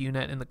sparse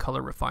unit in the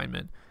color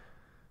refinement?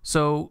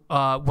 So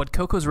what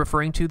Coco's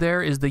referring to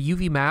there is the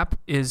UV map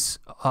is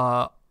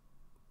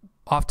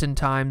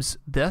oftentimes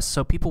this.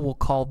 So people will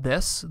call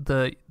this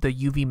the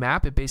UV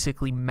map. It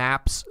basically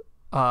maps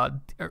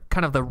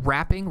kind of the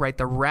wrapping, right?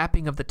 The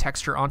wrapping of the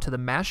texture onto the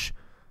mesh.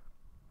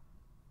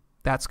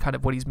 That's kind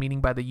of what he's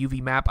meaning by the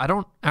UV map. I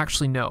don't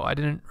actually know.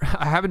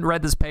 I haven't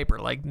read this paper.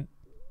 Like,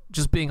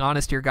 just being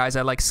honest here, guys,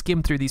 I like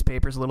skimmed through these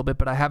papers a little bit,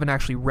 but I haven't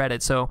actually read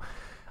it. So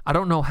I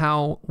don't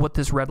know what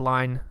this red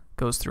line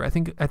goes through. I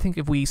think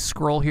if we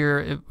scroll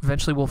here,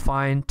 eventually we'll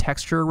find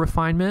texture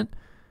refinement,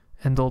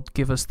 and they'll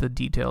give us the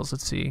details.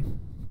 Let's see.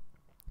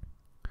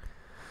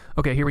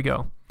 Okay, here we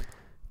go.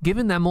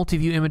 Given that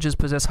multi-view images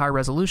possess high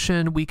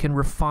resolution, we can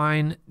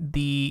refine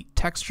the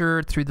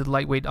texture through the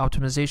lightweight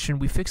optimization.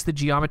 We fix the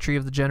geometry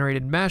of the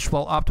generated mesh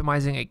while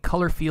optimizing a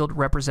color field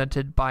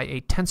represented by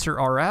a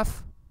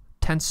tensorf.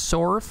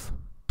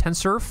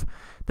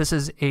 This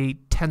is a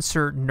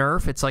tensor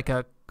nerf. It's like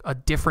a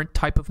different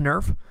type of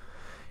nerf.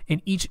 In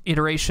each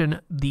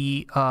iteration,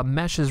 the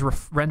mesh is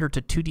rendered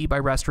to 2D by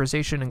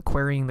rasterization and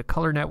querying the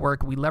color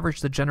network. We leverage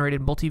the generated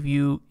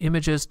multi-view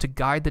images to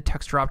guide the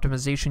texture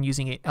optimization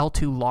using a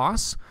L2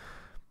 loss.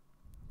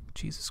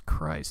 Jesus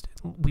Christ.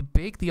 We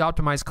bake the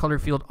optimized color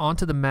field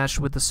onto the mesh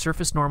with the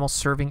surface normal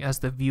serving as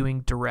the viewing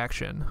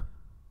direction.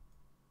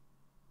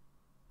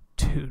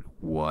 Dude,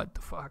 what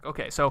the fuck?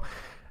 Okay, so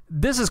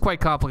this is quite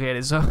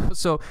complicated.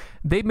 So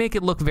they make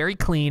it look very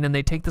clean, and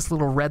they take this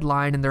little red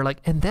line, and they're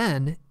like, and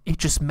then it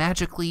just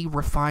magically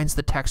refines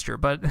the texture.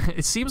 But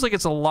it seems like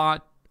it's a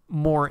lot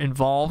more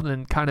involved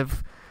and kind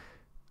of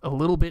a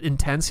little bit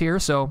intense here.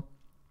 So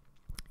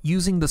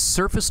using the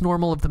surface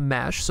normal of the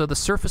mesh. So the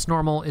surface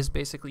normal is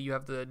basically you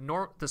have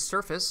the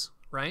surface,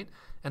 right?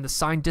 And the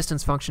sine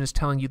distance function is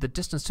telling you the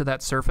distance to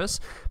that surface.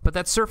 But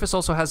that surface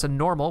also has a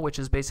normal, which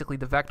is basically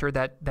the vector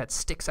that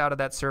sticks out of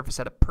that surface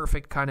at a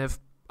perfect kind of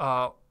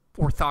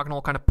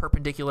orthogonal, kind of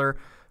perpendicular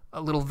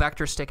little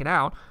vector sticking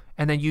out.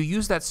 And then you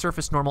use that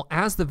surface normal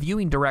as the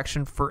viewing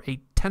direction for a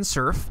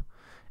tensorf.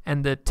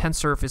 And the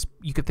tensorf is,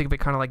 you could think of it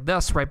kind of like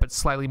this, right? But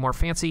slightly more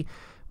fancy,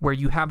 where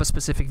you have a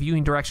specific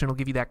viewing direction, it'll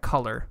give you that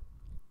color.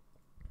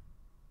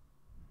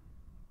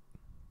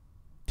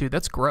 Dude,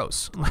 that's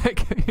gross.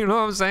 Like, you know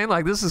what I'm saying?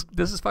 Like, this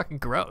is fucking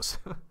gross.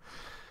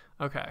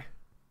 Okay.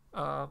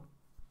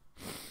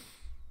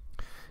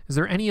 Is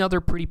there any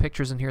other pretty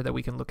pictures in here that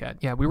we can look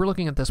at? Yeah, we were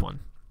looking at this one.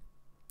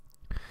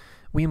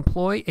 We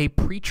employ a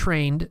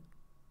pre-trained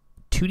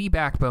 2D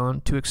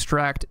backbone to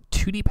extract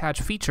 2D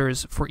patch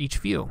features for each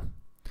view.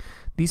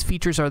 These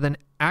features are then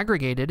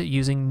aggregated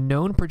using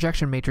known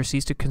projection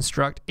matrices to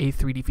construct a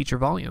 3D feature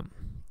volume.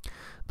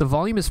 The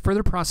volume is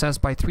further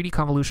processed by 3D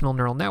convolutional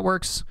neural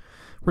networks,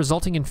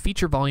 resulting in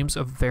feature volumes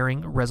of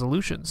varying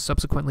resolutions.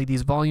 Subsequently,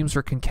 these volumes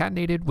are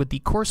concatenated with the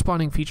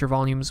corresponding feature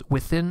volumes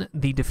within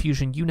the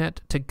diffusion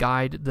unit to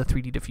guide the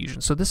 3D diffusion.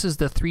 So this is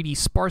the 3D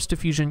sparse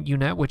diffusion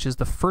unit, which is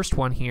the first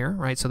one here,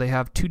 right? So they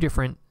have two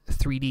different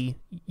 3D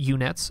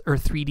units, or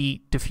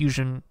 3D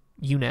diffusion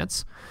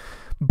units.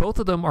 Both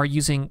of them are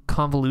using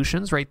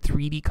convolutions, right?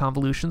 3D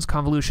convolutions.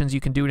 Convolutions,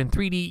 you can do it in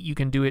 3D, you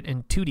can do it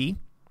in 2D.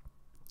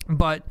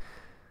 But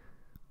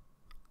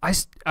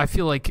I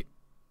feel like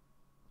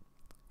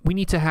we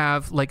need to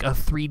have like a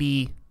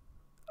 3D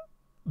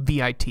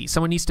VIT.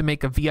 Someone needs to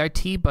make a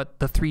VIT, but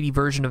the 3D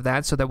version of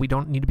that, so that we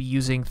don't need to be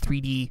using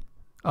 3D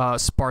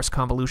sparse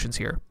convolutions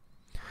here.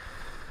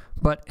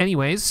 But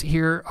anyways,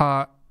 here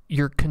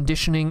you're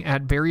conditioning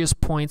at various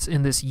points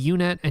in this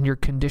unit, and you're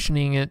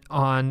conditioning it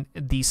on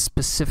the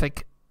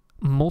specific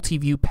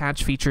multi-view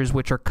patch features,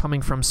 which are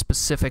coming from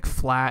specific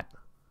flat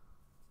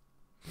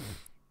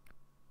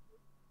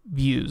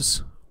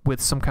views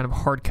with some kind of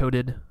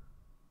hard-coded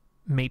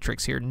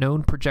matrix here,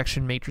 known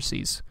projection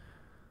matrices,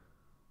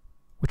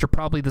 which are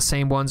probably the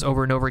same ones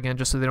over and over again,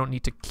 just so they don't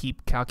need to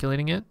keep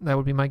calculating it. That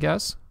would be my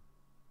guess.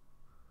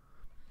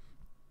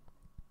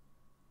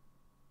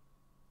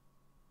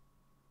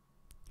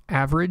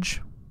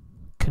 Average,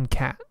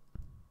 concat.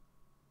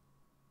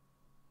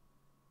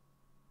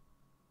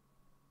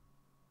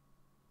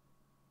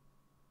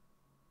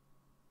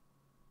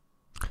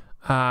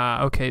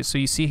 Okay, so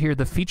you see here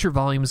the feature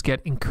volumes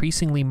get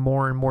increasingly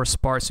more and more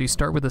sparse. So you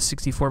start with a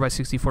 64 by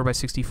 64 by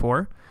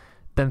 64,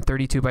 then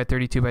 32 by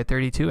 32 by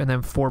 32, and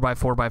then 4 by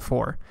 4 by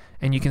 4.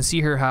 And you can see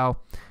here how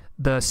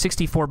the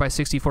 64 by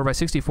 64 by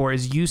 64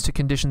 is used to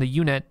condition the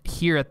unit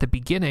here at the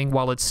beginning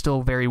while it's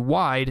still very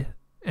wide,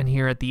 and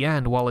here at the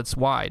end while it's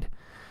wide.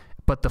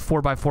 But the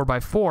 4 by 4 by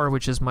 4,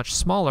 which is much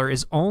smaller,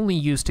 is only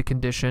used to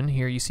condition,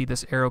 here you see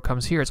this arrow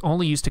comes here, it's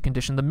only used to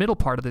condition the middle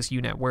part of this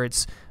unit where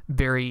it's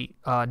very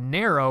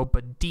narrow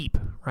but deep,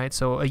 right?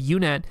 So a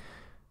unit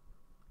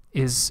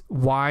is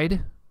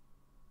wide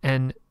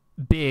and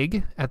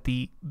big at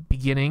the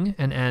beginning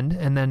and end,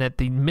 and then at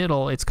the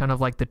middle it's kind of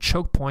like the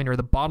choke point or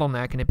the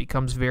bottleneck, and it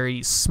becomes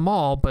very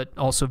small but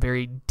also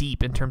very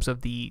deep in terms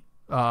of the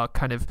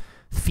kind of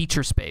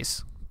feature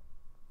space,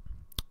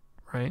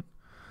 right?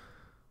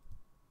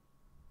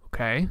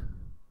 Okay.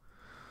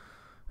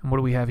 And what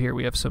do we have here?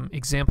 We have some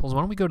examples.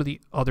 Why don't we go to the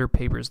other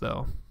papers,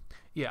 though?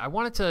 Yeah, I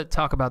wanted to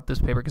talk about this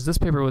paper because this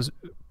paper was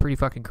pretty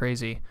fucking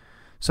crazy.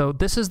 So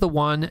this is the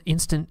one,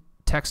 instant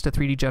text to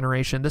 3D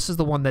generation. This is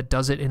the one that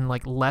does it in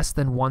like less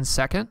than 1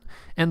 second.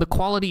 And the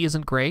quality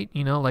isn't great,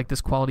 you know, like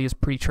this quality is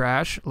pretty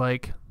trash.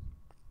 Like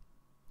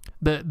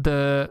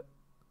the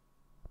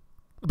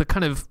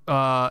kind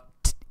of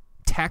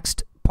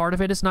text part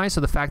of it is nice.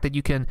 So the fact that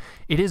you can,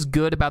 it is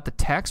good about the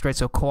text, right?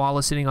 So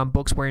koala sitting on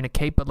books wearing a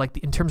cape, but like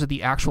in terms of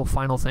the actual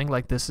final thing,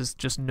 like this is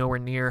just nowhere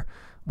near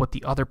what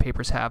the other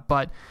papers have.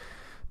 But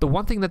the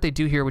one thing that they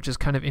do here, which is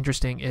kind of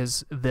interesting,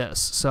 is this.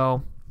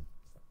 So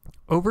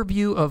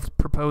overview of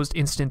proposed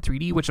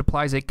Instant3D, which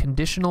applies a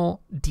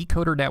conditional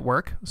decoder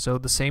network. So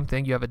the same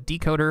thing, you have a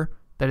decoder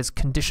that is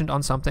conditioned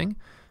on something,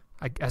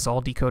 as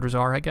all decoders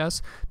are, I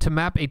guess, to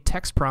map a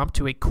text prompt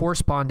to a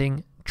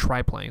corresponding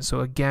triplane. So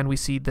again, we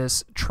see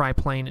this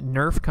triplane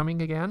nerf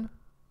coming again.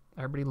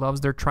 Everybody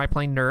loves their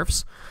triplane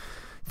nerfs.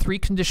 3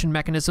 condition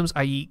mechanisms,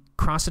 i.e.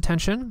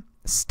 cross-attention,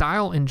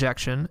 style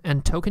injection,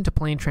 and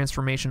token-to-plane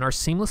transformation are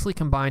seamlessly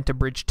combined to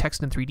bridge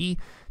text in 3D,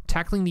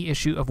 tackling the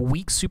issue of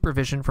weak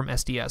supervision from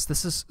SDS.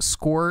 This is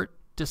score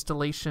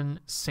distillation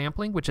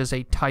sampling, which is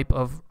a type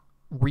of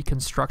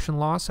reconstruction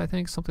loss, I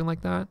think, something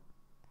like that.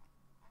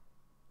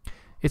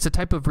 It's a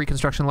type of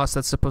reconstruction loss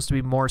that's supposed to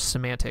be more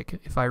semantic,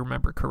 if I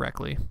remember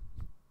correctly.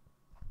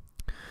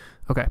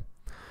 Okay.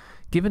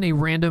 Given a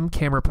random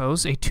camera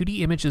pose, a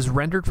 2D image is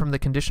rendered from the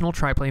conditional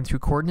triplane through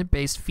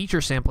coordinate-based feature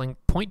sampling,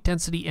 point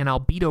density, and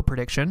albedo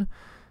prediction.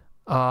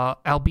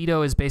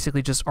 Albedo is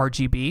basically just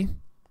RGB.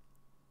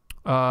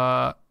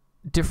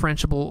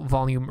 Differentiable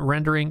volume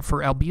rendering. For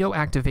albedo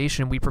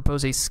activation, we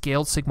propose a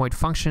scaled sigmoid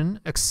function,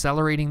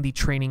 accelerating the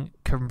training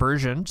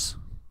conversions.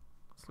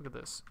 Let's look at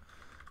this.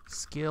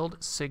 Scaled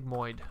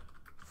sigmoid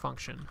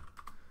function.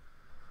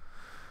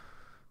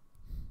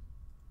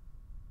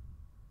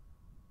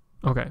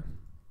 Okay.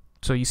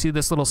 So you see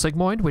this little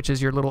sigmoid, which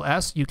is your little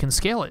s, you can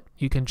scale it.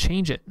 You can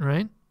change it,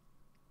 right?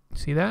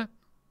 See that?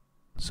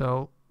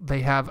 So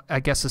they have,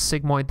 I guess, a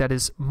sigmoid that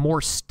is more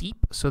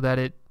steep so that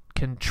it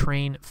can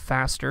train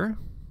faster.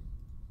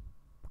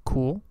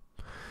 Cool.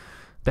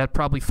 That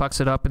probably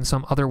fucks it up in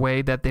some other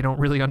way that they don't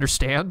really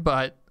understand,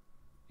 but,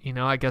 you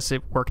know, I guess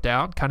it worked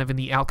out. Kind of in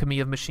the alchemy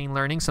of machine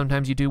learning,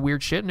 sometimes you do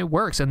weird shit and it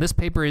works. And this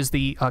paper is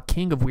the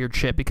king of weird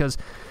shit, because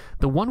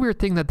the one weird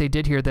thing that they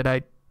did here that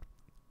I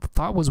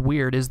thought was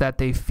weird is that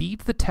they feed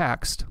the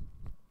text,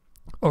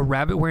 a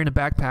rabbit wearing a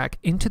backpack,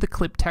 into the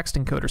clip text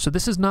encoder. So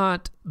this is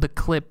not the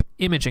clip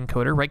image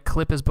encoder, right?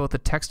 Clip is both a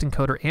text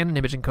encoder and an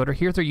image encoder.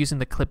 Here they're using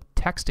the clip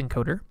text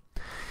encoder.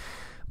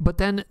 But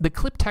then the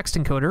clip text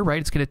encoder,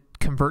 right, it's going to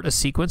convert a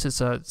sequence.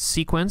 It's a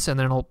sequence, and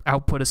then it'll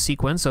output a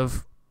sequence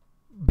of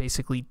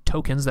basically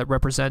tokens that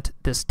represent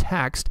this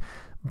text.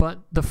 But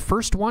the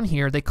first one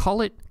here, they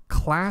call it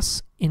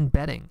class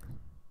embedding.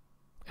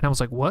 And I was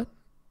like, what?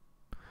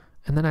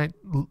 And then I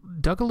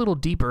dug a little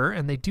deeper,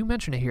 and they do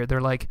mention it here. They're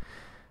like,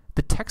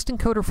 the text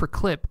encoder for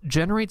clip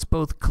generates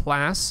both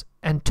class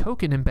and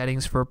token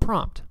embeddings for a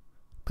prompt.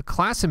 The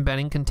class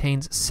embedding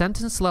contains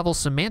sentence-level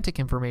semantic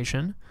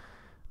information.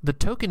 The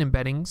token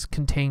embeddings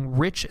contain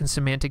rich and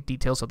semantic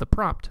details of the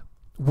prompt,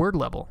 word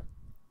level,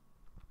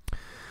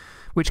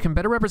 which can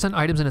better represent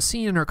items in a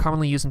scene and are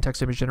commonly used in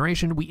text image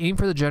generation. We aim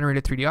for the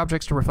generated 3D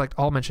objects to reflect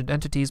all mentioned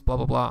entities, blah,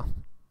 blah, blah.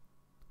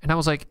 And I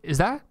was like, is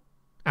that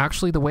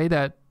actually the way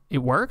that it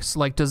works?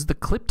 Like, does the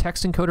clip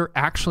text encoder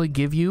actually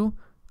give you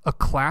a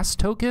class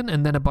token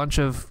and then a bunch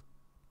of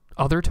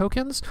other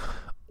tokens?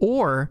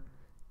 Or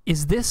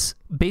is this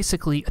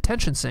basically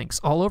attention sinks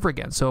all over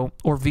again? So,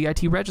 or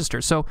VIT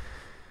registers. So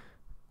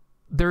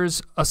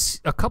there's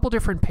a couple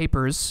different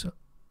papers.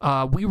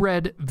 We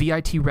read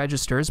VIT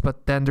registers,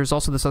 but then there's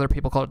also this other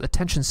paper called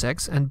attention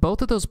sinks. And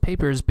both of those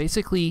papers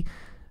basically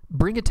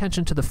bring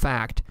attention to the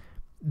fact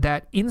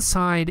that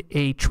inside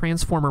a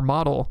transformer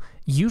model,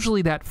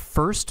 usually that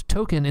first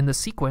token in the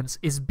sequence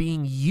is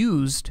being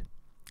used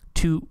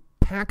to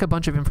pack a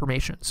bunch of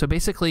information. So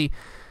basically,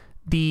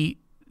 the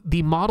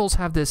models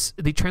have this,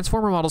 the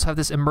transformer models have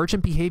this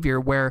emergent behavior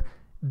where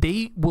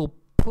they will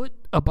put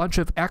a bunch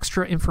of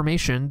extra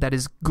information that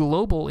is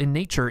global in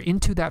nature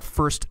into that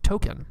first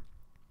token,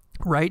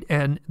 right?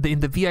 And in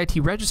the VIT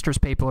registers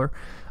paper,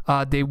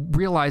 they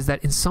realized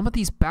that in some of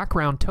these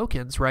background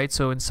tokens, right?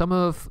 So in some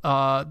of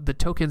the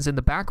tokens in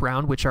the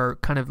background, which are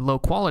kind of low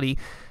quality,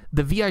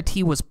 the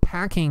VIT was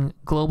packing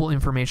global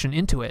information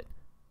into it.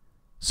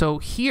 So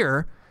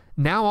here,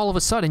 now all of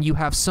a sudden you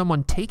have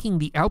someone taking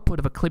the output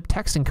of a clip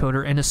text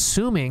encoder and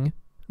assuming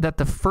that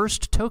the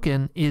first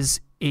token is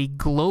a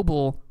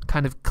global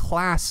kind of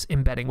class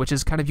embedding, which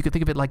is kind of, you could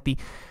think of it like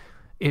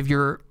if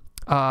you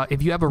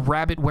have a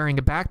rabbit wearing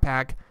a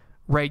backpack,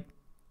 right?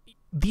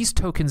 These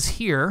tokens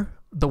here,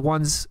 the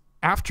ones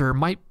after,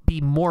 might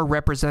be more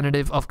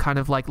representative of kind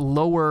of like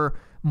lower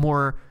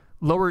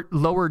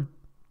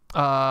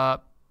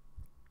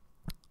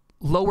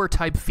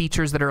type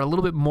features that are a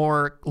little bit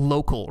more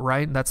local,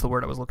 right? That's the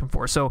word I was looking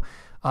for. So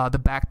The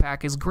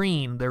backpack is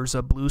green. There's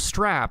a blue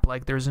strap.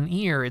 Like there's an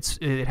ear.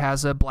 It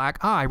has a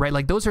black eye, right?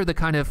 Like those are the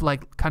kind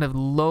of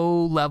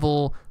low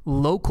level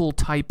local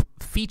type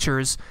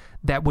features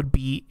that would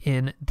be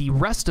in the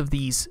rest of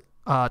these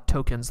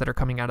tokens that are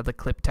coming out of the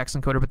clip text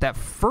encoder. But that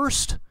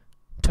first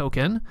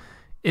token,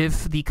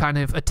 if the kind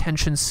of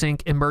attention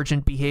sync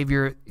emergent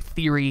behavior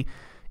theory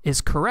is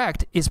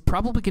correct, is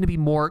probably going to be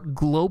more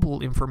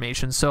global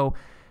information. So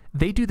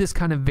they do this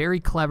kind of very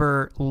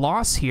clever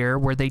loss here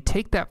where they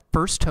take that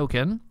first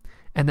token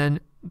and then,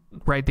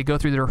 right, they go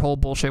through their whole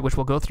bullshit, which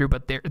we'll go through,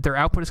 but their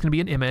output is going to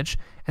be an image,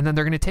 and then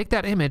they're going to take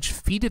that image,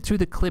 feed it through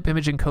the clip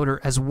image encoder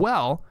as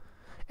well,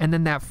 and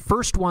then that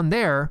first one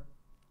there,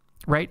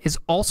 right, is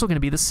also going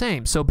to be the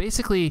same. So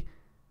basically,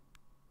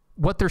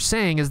 what they're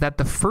saying is that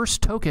the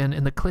first token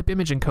in the clip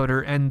image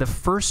encoder and the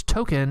first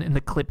token in the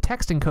clip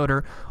text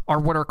encoder are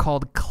what are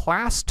called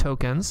class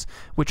tokens,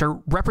 which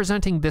are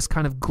representing this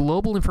kind of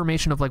global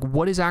information of like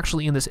what is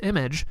actually in this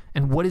image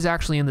and what is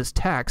actually in this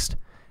text,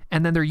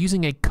 and then they're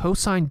using a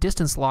cosine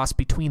distance loss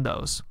between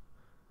those.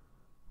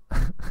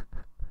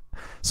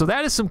 So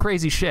that is some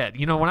crazy shit.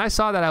 You know, when I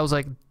saw that, I was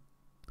like,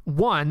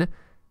 one,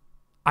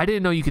 I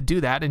didn't know you could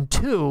do that, and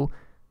two,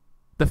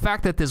 the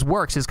fact that this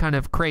works is kind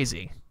of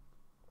crazy,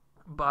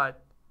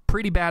 but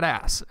pretty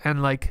badass,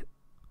 and like,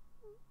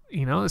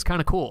 you know, it's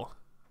kind of cool.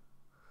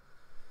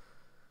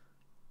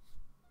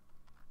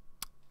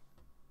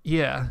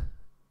 Yeah,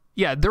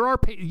 there are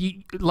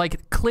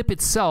like clip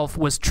itself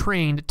was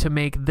trained to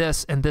make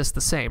this and this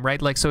the same,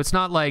 right? Like, so it's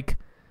not like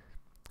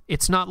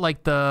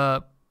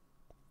the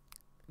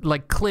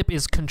clip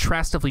is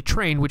contrastively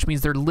trained, which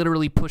means they're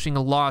literally pushing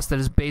a loss that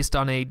is based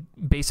on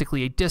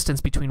basically a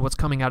distance between what's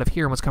coming out of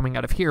here and what's coming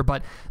out of here.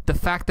 But the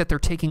fact that they're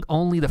taking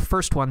only the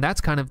first one,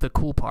 that's kind of the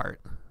cool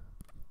part.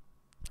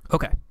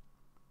 Okay.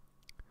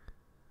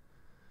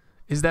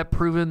 Is that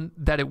proven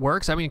that it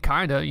works? I mean,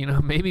 kind of, you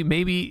know,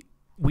 maybe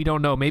we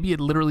don't know. Maybe it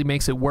literally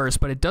makes it worse,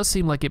 but it does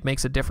seem like it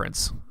makes a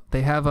difference.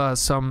 They have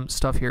some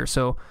stuff here.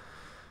 So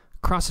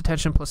cross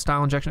attention plus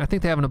style injection. I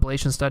think they have an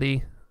ablation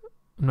study.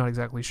 I'm not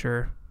exactly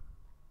sure.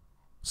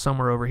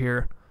 Somewhere over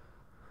here.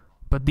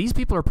 But these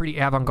people are pretty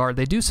avant-garde.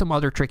 They do some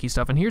other tricky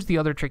stuff, and here's the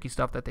other tricky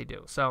stuff that they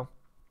do. So,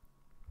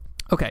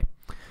 okay.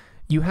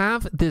 You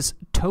have this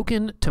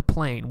token to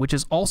plane, which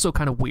is also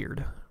kind of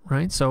weird,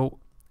 right? So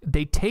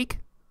they take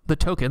the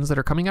tokens that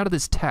are coming out of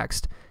this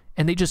text,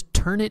 and they just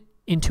turn it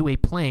into a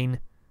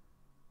plane,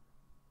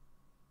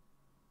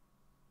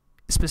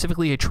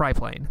 specifically a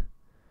triplane.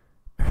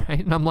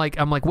 Right? And I'm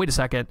like, wait a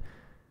second.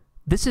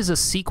 This is a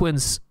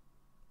sequence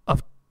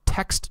of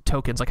text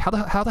tokens. Like, how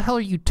the hell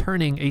are you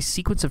turning a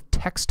sequence of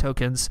text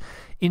tokens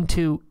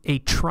into a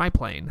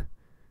triplane,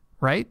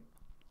 right?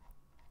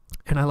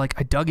 And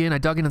I dug in,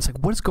 and it's like,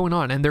 what is going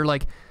on? And they're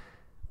like,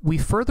 we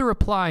further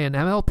apply an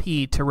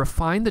MLP to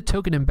refine the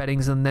token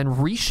embeddings and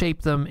then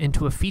reshape them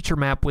into a feature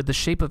map with the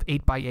shape of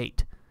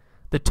 8x8.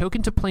 The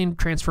token to plane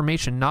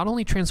transformation not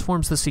only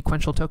transforms the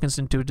sequential tokens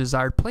into a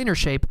desired planar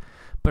shape,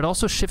 but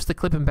also shifts the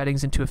clip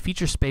embeddings into a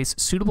feature space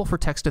suitable for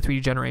text to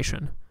 3D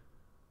generation.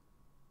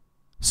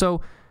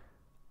 So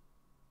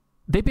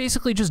they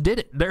basically just did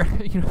it. They're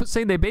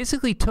saying they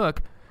basically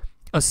took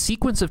a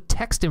sequence of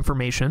text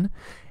information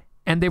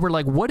and they were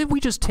like, what if we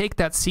just take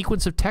that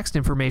sequence of text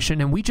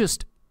information and we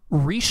just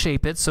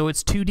reshape it so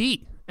it's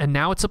 2D and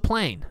now it's a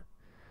plane?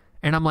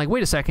 And I'm like,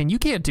 wait a second, you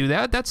can't do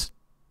that.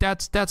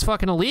 That's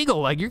fucking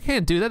illegal. Like, you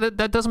can't do that.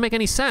 That doesn't make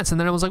any sense. And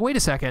then I was like, wait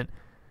a second,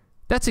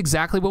 that's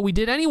exactly what we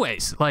did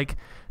anyways. Like,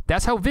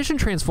 that's how vision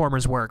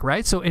transformers work,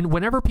 right? So, and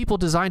whenever people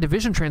designed a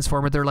vision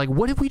transformer, they're like,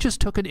 what if we just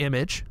took an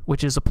image,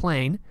 which is a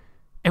plane,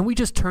 and we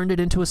just turned it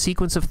into a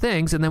sequence of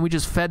things, and then we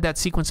just fed that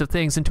sequence of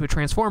things into a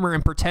transformer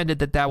and pretended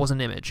that that was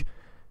an image.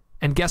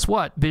 And guess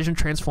what? Vision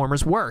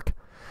transformers work.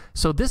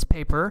 So this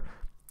paper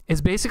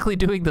is basically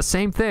doing the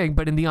same thing,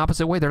 but in the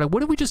opposite way. They're like,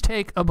 what if we just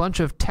take a bunch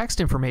of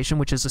text information,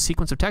 which is a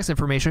sequence of text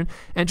information,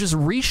 and just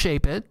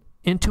reshape it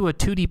into a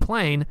 2D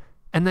plane,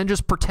 and then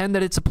just pretend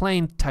that it's a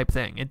plane type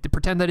thing, and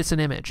pretend that it's an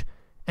image.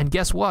 And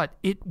guess what?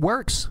 It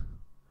works.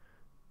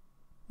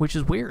 Which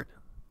is weird,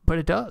 but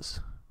it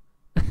does.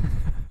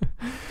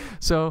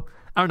 So,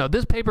 I don't know.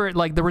 This paper,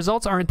 like, the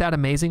results aren't that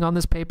amazing on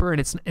this paper,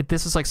 and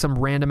this is like some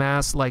random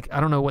ass, like,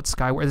 I don't know what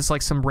Skyward, it's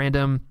like some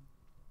random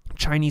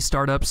Chinese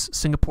startups,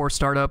 Singapore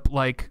startup,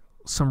 like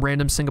some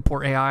random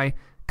Singapore AI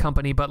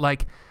company, but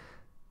like,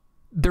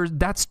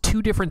 that's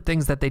two different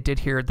things that they did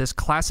here. This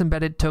class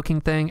embedded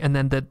token thing, and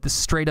then the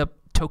straight up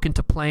token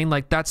to plane,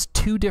 like, that's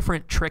two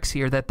different tricks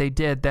here that they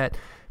did that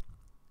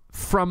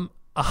from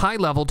a high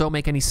level don't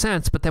make any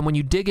sense, but then when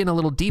you dig in a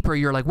little deeper,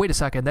 you're like, wait a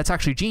second, that's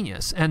actually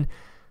genius. And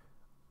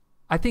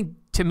I think,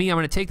 to me, I'm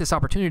going to take this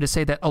opportunity to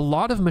say that a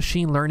lot of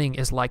machine learning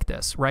is like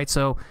this, right?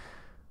 So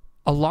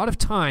a lot of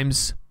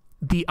times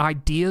the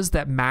ideas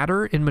that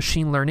matter in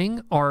machine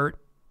learning are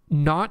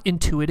not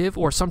intuitive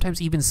or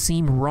sometimes even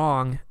seem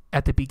wrong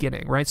at the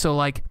beginning, right? So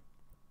like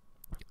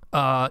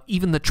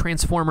even the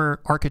transformer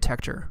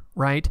architecture,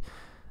 right?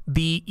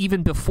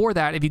 even before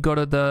that, if you go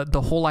to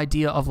the whole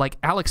idea of like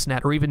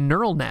AlexNet or even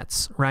neural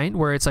nets, right,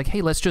 where it's like,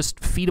 hey, let's just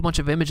feed a bunch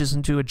of images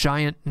into a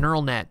giant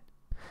neural net,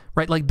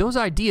 right? Like those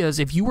ideas,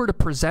 if you were to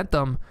present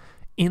them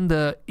in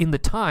the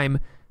time,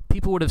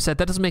 people would have said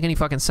that doesn't make any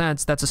fucking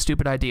sense. That's a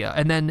stupid idea,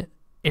 and then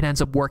it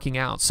ends up working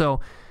out. So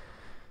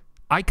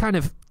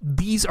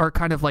these are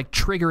kind of like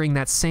triggering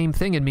that same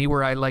thing in me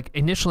where I like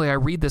initially I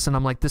read this and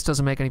I'm like, this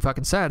doesn't make any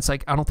fucking sense.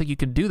 Like I don't think you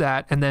can do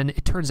that, and then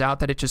it turns out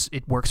that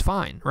it works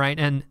fine, right?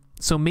 And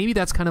so maybe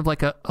that's kind of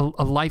like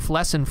a life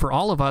lesson for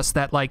all of us,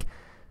 that like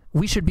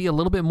we should be a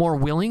little bit more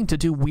willing to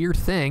do weird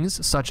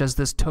things, such as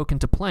this token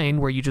to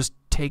plane, where you just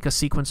take a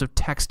sequence of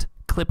text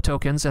clip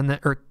tokens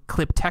or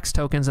clip text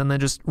tokens and then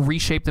just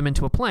reshape them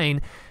into a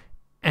plane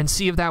and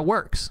see if that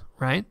works,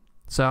 right?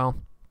 So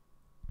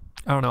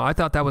I don't know. I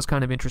thought that was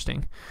kind of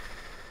interesting.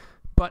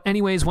 But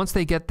anyways, once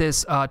they get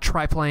this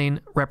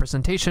triplane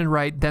representation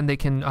right, then they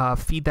can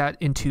feed that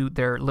into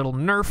their little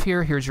nerf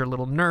here. Here's your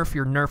little nerf.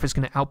 Your nerf is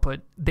going to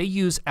output. They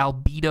use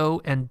albedo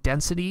and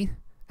density.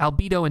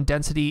 Albedo and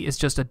density is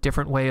just a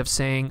different way of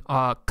saying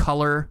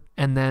color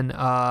and then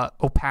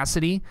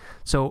opacity.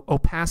 So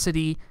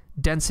opacity,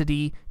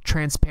 density,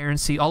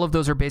 transparency, all of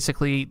those are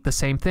basically the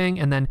same thing.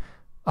 And then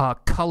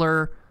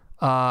color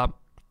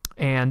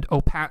and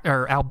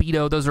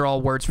albedo, those are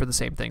all words for the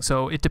same thing.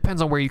 So it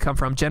depends on where you come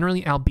from.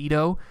 Generally,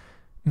 albedo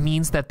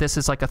means that this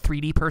is like a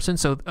 3D person.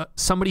 So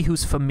somebody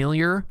who's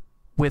familiar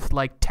with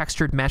like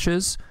textured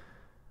meshes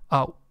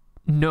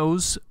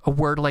knows a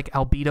word like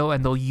albedo,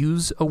 and they'll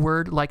use a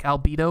word like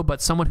albedo.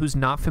 But someone who's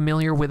not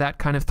familiar with that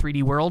kind of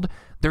 3D world,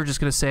 they're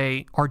just going to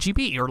say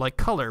RGB or like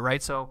color,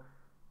 right? So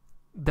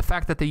the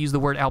fact that they use the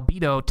word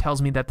albedo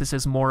tells me that this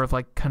is more of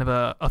like kind of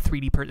a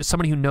 3D person,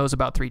 somebody who knows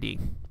about 3D.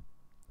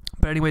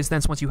 But anyways, then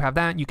once you have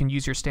that, you can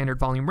use your standard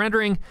volume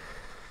rendering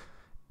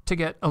to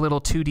get a little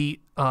 2D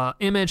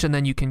image, and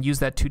then you can use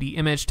that 2D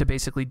image to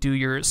basically do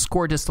your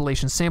score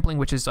distillation sampling,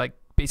 which is like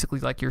basically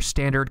like your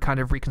standard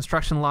kind of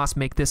reconstruction loss,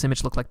 make this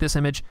image look like this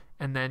image,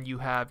 and then you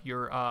have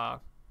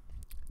your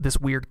this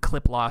weird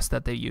clip loss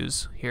that they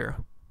use here.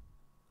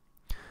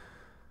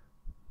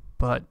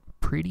 But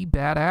pretty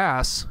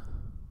badass.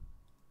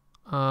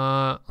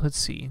 Let's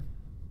see.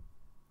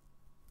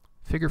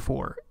 Figure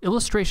 4,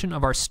 illustration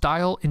of our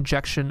style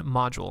injection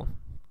module,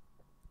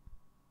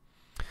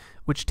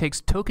 which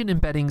takes token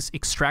embeddings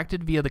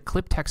extracted via the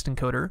clip text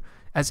encoder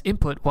as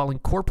input while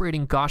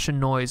incorporating Gaussian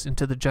noise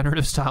into the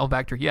generative style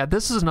vector. Yeah,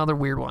 this is another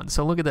weird one.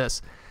 So look at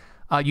this.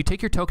 You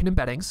take your token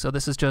embeddings. So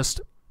this is just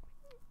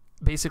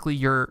basically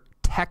your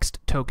text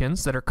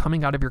tokens that are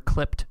coming out of your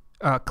clip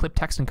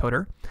text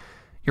encoder.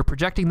 You're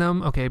projecting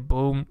them. Okay,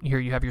 boom. Here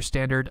you have your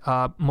standard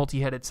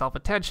multi-headed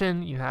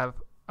self-attention. You have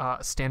a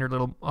standard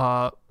little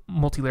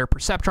multi-layer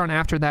perceptron.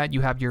 After that,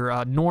 you have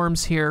your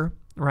norms here,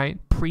 right?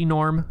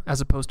 Pre-norm as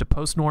opposed to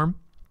post-norm.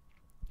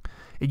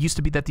 It used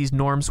to be that these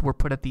norms were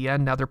put at the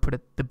end. Now they're put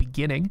at the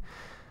beginning.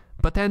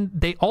 But then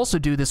they also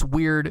do this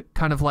weird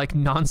kind of like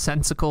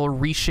nonsensical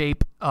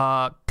reshape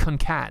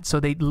concat. So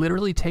they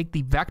literally take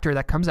the vector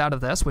that comes out of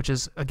this, which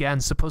is,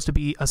 again, supposed to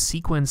be a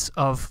sequence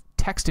of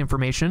text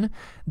information.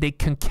 They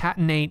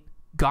concatenate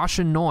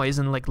Gaussian noise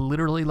and like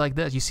literally like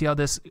this. You see how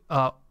this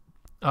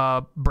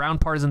brown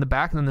part is in the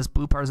back and then this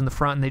blue part is in the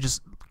front, and they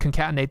just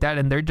concatenate that,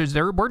 and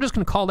we're just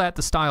going to call that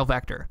the style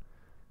vector.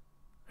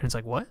 And it's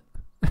like, what?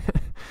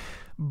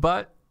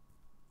 But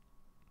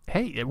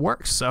hey, it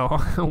works. So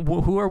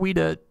who are we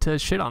to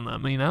shit on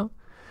them, you know?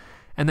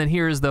 And then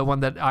here's the one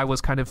that I was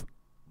kind of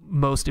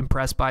most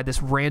impressed by,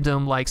 this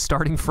random, like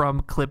starting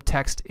from clip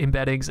text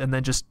embeddings and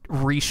then just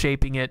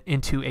reshaping it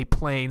into a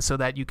plane so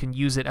that you can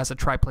use it as a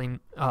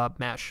triplane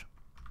mesh,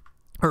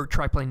 or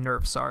triplane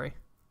nerf, sorry.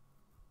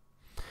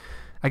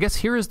 I guess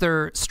here is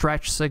their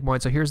stretch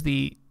sigmoid. So here's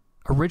the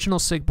original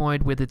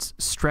sigmoid with its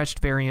stretched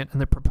variant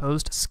and the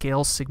proposed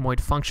scale sigmoid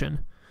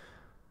function.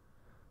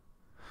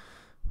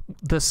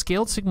 The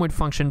scaled sigmoid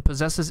function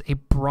possesses a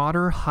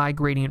broader high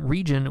gradient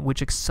region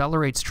which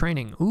accelerates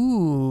training.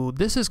 Ooh,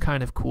 this is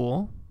kind of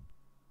cool.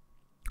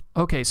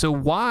 Okay, so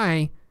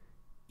why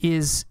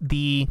is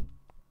the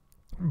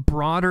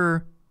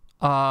broader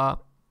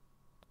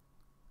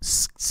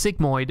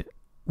sigmoid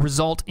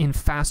result in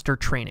faster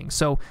training?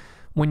 So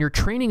when you're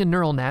training a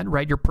neural net,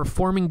 right, you're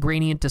performing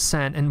gradient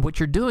descent, and what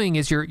you're doing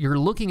is you're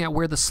looking at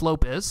where the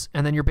slope is,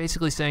 and then you're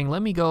basically saying,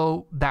 let me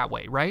go that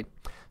way, right?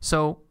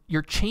 So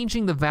you're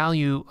changing the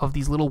value of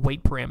these little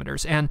weight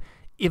parameters, and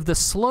if the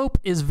slope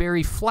is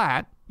very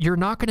flat, you're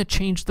not going to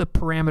change the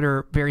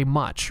parameter very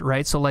much,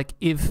 right? So like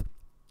if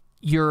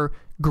your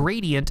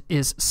gradient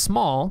is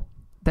small,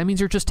 that means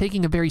you're just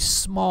taking a very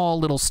small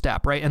little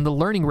step, right? And the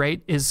learning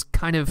rate is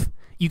kind of,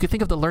 you could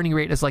think of the learning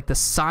rate as like the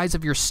size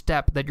of your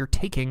step that you're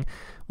taking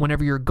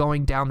whenever you're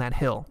going down that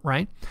hill,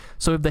 right?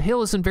 So if the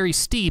hill isn't very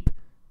steep,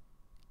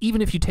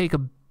 even if you take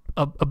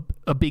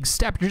a big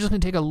step, you're just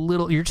going to take a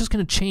little, you're just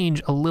going to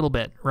change a little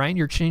bit, right?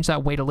 You're change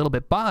that weight a little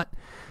bit. But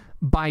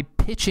by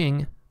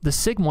pitching the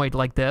sigmoid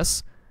like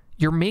this,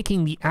 you're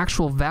making the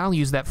actual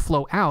values that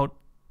flow out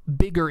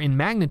bigger in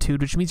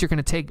magnitude, which means you're going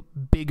to take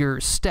bigger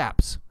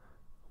steps,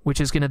 which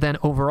is going to then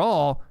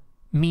overall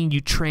mean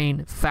you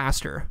train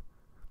faster.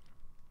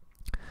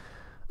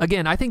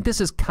 Again, I think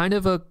this is kind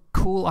of a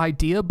cool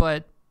idea,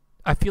 but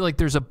I feel like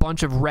there's a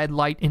bunch of red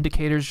light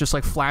indicators just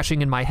like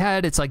flashing in my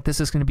head. It's like this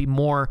is going to be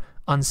more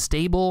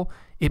unstable.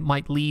 It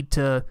might lead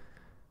to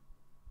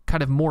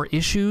kind of more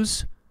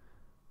issues.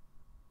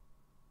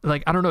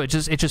 Like, I don't know, it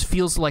just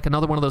feels like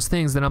another one of those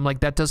things that I'm like,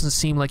 that doesn't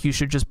seem like you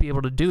should just be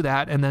able to do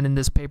that. And then in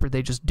this paper,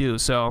 they just do.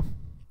 So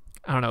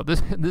I don't know,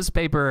 this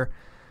paper,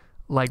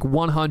 like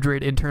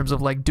 100 in terms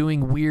of like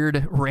doing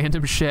weird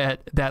random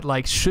shit that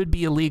like should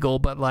be illegal,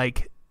 but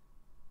like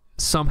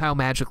somehow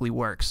magically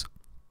works.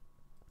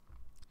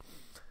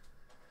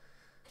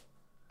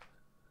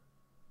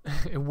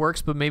 It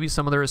works, but maybe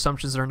some of their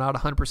assumptions are not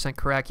 100%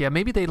 correct. Yeah,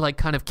 maybe they like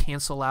kind of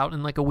cancel out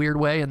in like a weird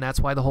way, and that's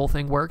why the whole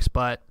thing works,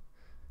 but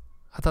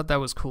I thought that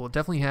was cool. It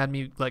definitely had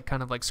me like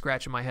kind of like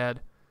scratching my head.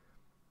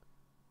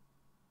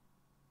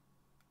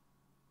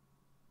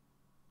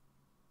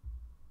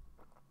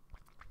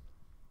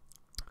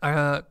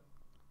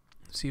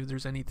 See if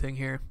there's anything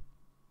here.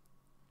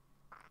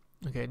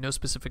 Okay, no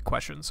specific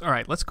questions. All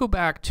right, let's go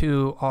back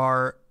to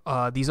our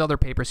these other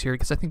papers here,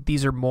 because I think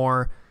these are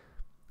more...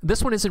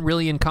 This one isn't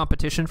really in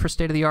competition for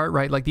state-of-the-art,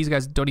 right? Like, these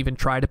guys don't even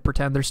try to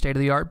pretend they're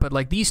state-of-the-art, but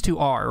like these two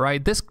are,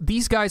 right?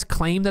 These guys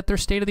claim that they're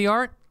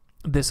state-of-the-art,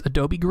 this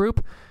Adobe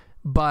group,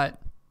 but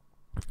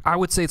I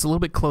would say it's a little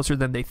bit closer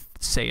than they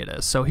say it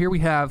is. So here we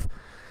have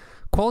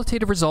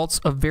qualitative results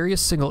of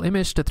various single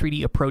image to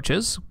 3D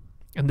approaches.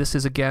 And this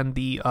is, again,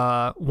 the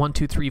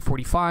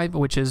 1-2-3-45,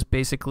 which is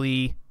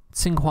basically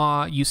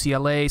Tsinghua,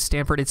 UCLA,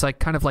 Stanford. It's like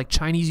kind of like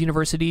Chinese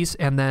universities,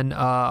 and then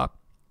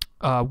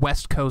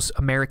West Coast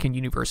American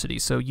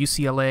universities. So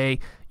UCLA,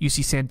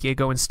 UC San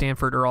Diego, and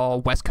Stanford are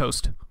all West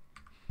Coast.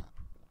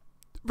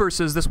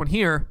 Versus this one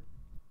here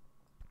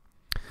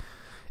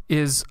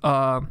is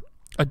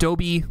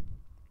Adobe,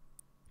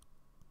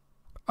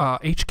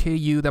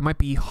 HKU, that might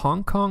be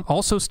Hong Kong,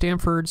 also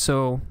Stanford.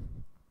 So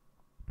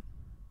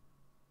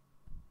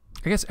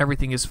I guess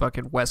everything is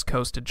fucking West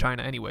Coast in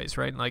China anyways,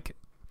 right? Like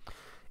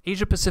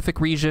Asia Pacific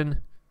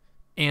region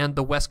and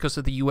the West Coast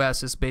of the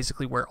US is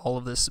basically where all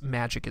of this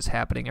magic is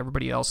happening.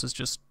 Everybody else is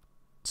just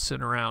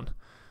sitting around.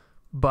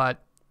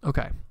 But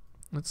okay,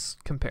 let's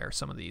compare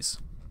some of these.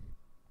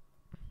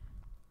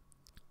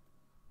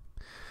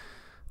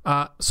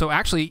 So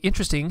actually,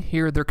 interesting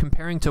here, they're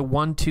comparing to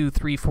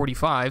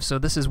 1-2-3-45. So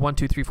this is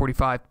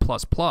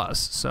 1-2-3-45++.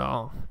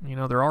 So, you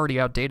know, they're already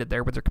outdated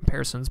there with their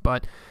comparisons.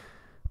 But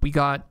we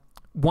got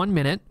 1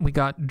 minute. We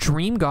got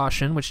Dream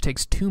Gaussian, which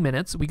takes 2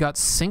 minutes. We got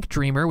Sync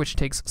Dreamer, which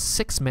takes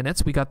 6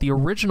 minutes. We got the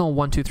original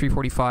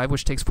 1-2-3-45,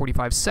 which takes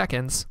 45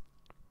 seconds.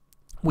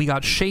 We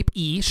got Shape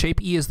E.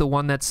 Shape E is the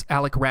one that's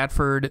Alec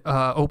Radford,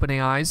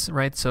 OpenAI's,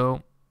 right?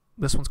 So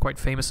this one's quite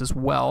famous as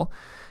well.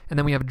 And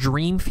then we have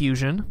Dream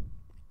Fusion.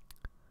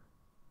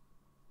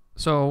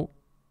 So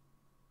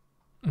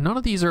none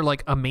of these are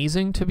like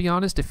amazing, to be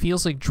honest. It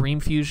feels like Dream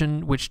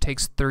Fusion, which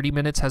takes 30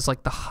 minutes, has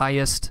like the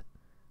highest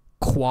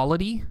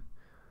quality,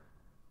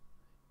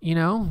 you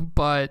know,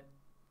 but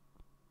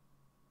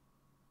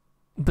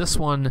this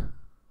one,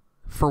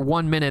 for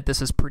 1 minute,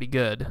 this is pretty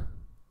good.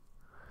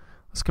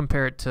 Let's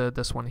compare it to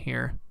this one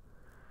here.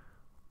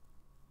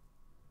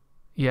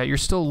 Yeah, you're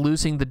still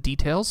losing the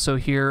details. So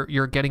here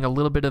you're getting a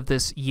little bit of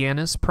this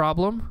Yanis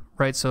problem,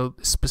 right? So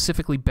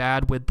specifically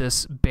bad with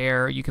this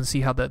bear. You can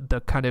see how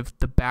the kind of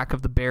the back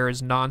of the bear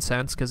is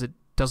nonsense because it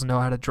doesn't know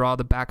how to draw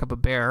the back of a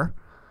bear.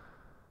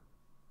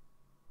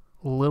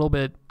 A little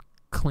bit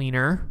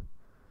cleaner,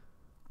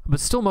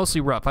 but still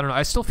mostly rough. I don't know.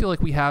 I still feel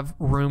like we have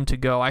room to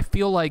go. I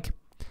feel like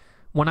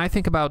when I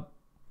think about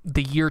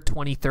the year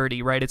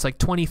 2030, right? It's like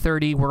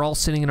 2030, we're all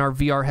sitting in our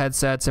VR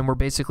headsets and we're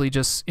basically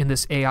just in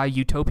this AI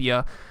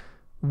utopia.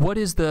 What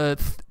is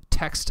the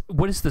text,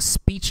 what is the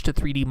speech to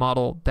 3D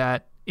model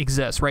that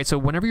exists, right? So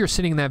whenever you're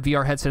sitting in that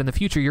VR headset in the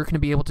future, you're going to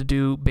be able to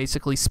do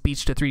basically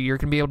speech to 3D. You're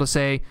going to be able to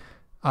say,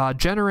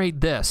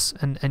 generate this,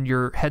 and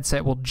your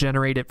headset will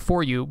generate it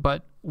for you.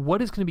 But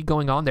what is going to be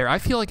going on there? I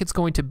feel like it's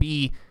going to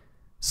be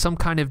some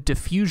kind of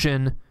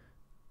diffusion,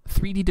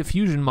 3D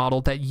diffusion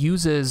model that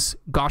uses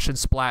Gaussian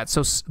splats.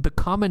 So the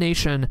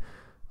combination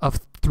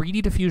of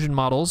 3D diffusion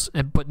models,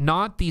 but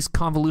not these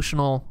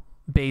convolutional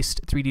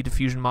based 3D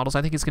diffusion models.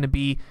 I think it's going to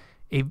be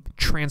a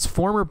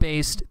transformer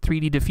based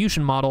 3D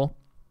diffusion model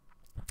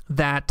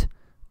that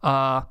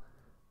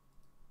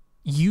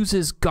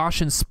uses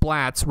Gaussian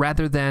splats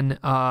rather than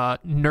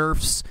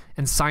NeRFs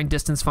and sign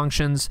distance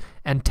functions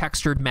and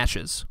textured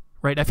meshes,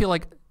 right? I feel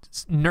like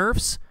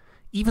NeRFs,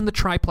 even the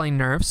triplane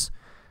NeRFs,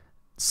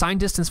 sign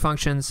distance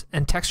functions,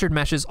 and textured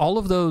meshes, all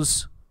of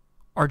those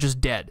are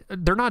just dead.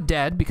 They're not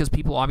dead because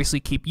people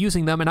obviously keep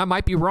using them, and I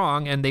might be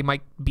wrong, and they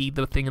might be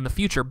the thing in the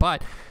future,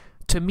 but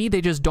to me,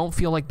 they just don't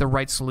feel like the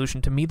right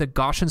solution. To me, the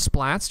Gaussian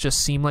splats just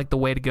seem like the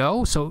way to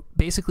go. So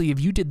basically, if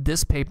you did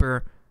this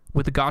paper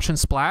with the Gaussian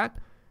splat,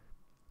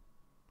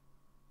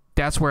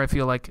 that's where I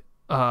feel like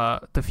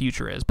the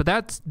future is. But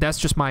that's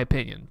just my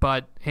opinion.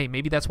 But hey,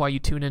 maybe that's why you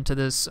tune into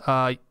this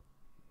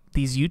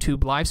these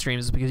YouTube live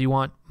streams, is because you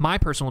want my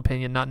personal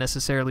opinion, not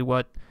necessarily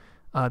what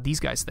these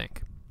guys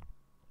think.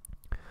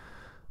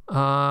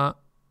 Okay,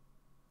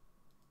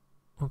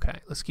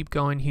 let's keep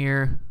going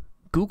here.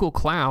 Google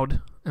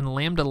Cloud and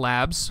Lambda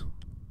Labs.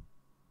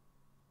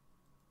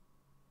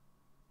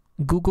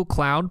 Google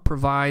Cloud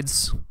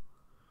provides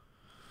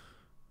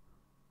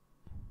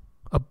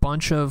a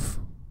bunch of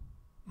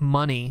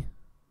money.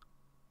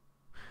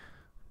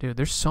 Dude,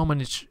 there's so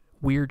much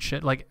weird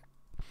shit. Like,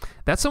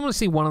 that's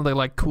honestly one of the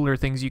like cooler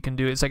things you can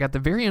do. It's like at the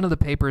very end of the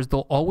papers,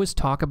 they'll always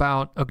talk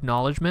about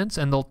acknowledgments,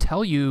 and they'll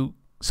tell you,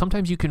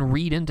 sometimes you can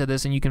read into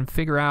this and you can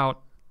figure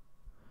out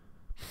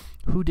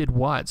who did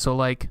what. So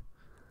like,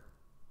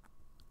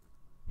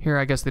 here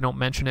I guess they don't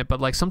mention it,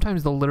 but like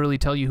sometimes they'll literally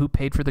tell you who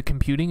paid for the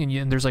computing,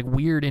 and there's like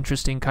weird,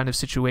 interesting kind of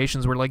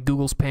situations where like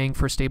Google's paying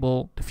for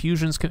Stable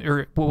Diffusion's,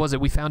 or what was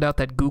it? We found out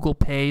that Google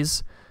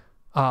pays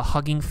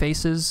Hugging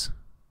Face's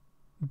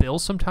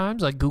bills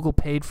sometimes. Like Google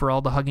paid for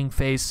all the Hugging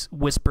Face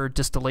Whisper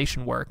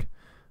distillation work,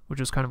 which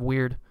was kind of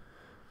weird.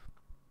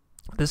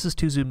 This is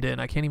too zoomed in.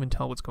 I can't even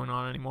tell what's going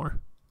on anymore.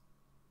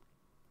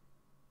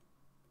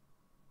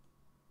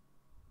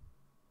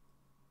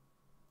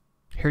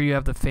 Here you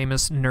have the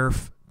famous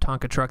Nerf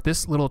Tonka truck.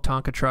 This little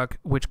Tonka truck,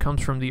 which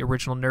comes from the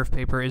original Nerf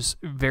paper, is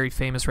very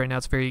famous right now.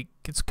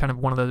 It's kind of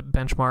one of the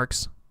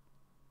benchmarks.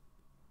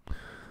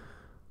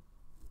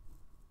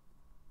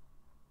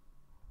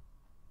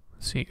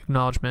 Let's see,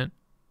 acknowledgement.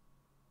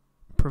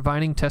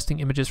 Providing testing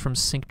images from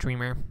Sync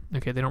Dreamer.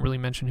 Okay, they don't really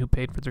mention who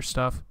paid for their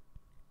stuff.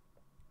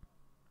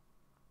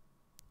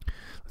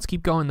 Let's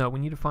keep going though. We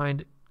need to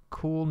find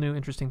cool, new,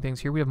 interesting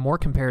things. Here we have more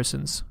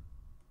comparisons.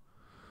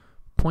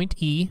 Point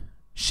E,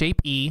 shape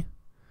E.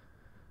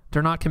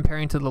 They're not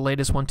comparing to the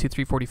latest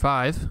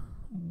 1-2-3-45,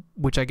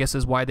 which I guess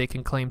is why they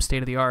can claim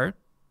state of the art.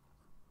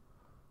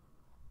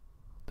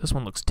 This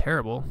one looks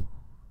terrible.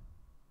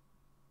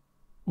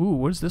 Ooh,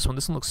 what is this one?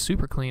 This one looks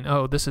super clean.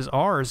 Oh, this is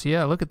ours.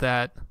 Yeah, look at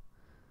that.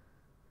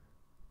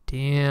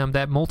 Damn,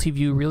 that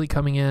multi-view really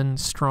coming in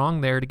strong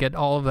there to get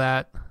all of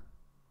that.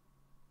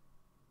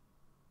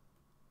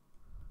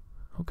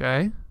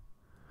 Okay.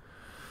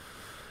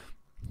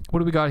 What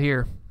do we got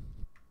here?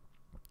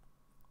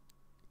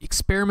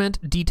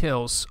 Experiment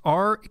details.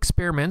 Our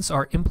experiments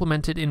are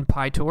implemented in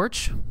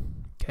PyTorch.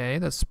 Okay,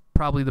 that's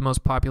probably the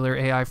most popular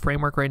AI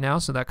framework right now,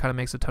 so that kind of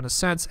makes a ton of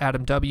sense.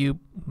 Atom W,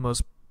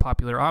 most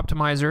popular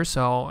optimizer,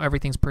 so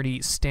everything's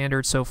pretty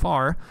standard so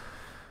far.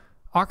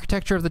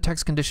 Architecture of the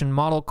text condition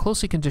model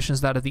closely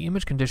conditions that of the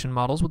image condition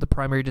models, with the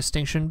primary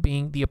distinction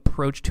being the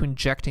approach to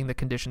injecting the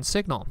condition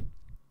signal.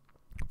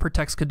 For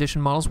text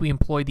condition models, we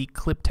employ the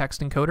clip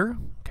text encoder.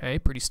 Okay,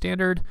 pretty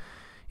standard.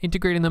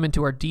 Integrating them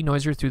into our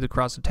denoiser through the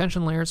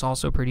cross-attention layers,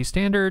 also pretty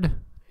standard.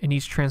 In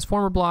each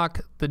transformer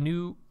block, the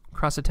new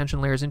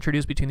cross-attention layer is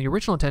introduced between the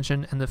original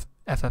attention and the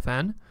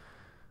FFN.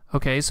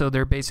 Okay, so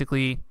they're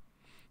basically...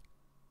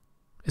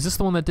 Is this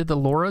the one that did the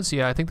LoRa's?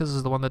 Yeah, I think this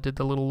is the one that did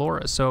the little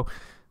LoRa's. So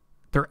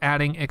they're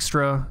adding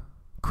extra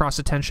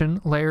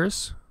cross-attention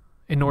layers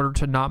in order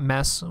to not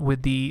mess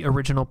with the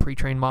original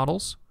pre-trained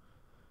models.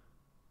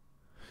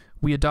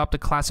 We adopt a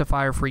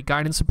classifier-free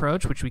guidance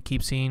approach, which we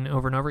keep seeing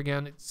over and over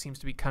again. It seems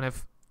to be kind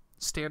of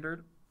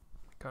standard.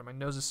 God, my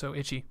nose is so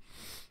itchy.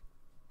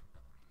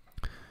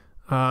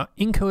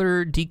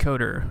 Encoder,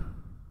 decoder.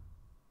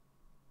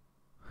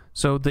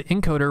 So the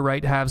encoder,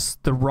 right, has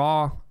the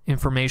raw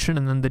information,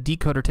 and then the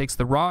decoder takes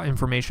the raw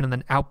information and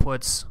then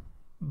outputs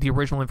the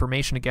original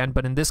information again.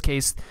 But in this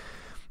case,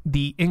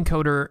 the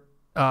encoder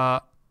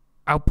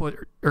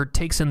output or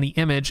takes in the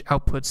image,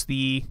 outputs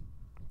the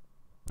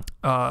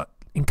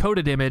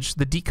encoded image.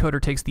 The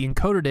decoder takes the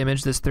encoded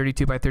image, this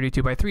 32 by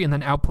 32 by 3, and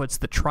then outputs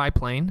the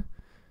triplane.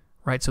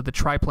 Right, so the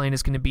triplane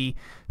is going to be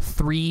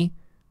 3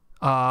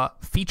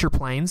 feature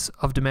planes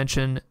of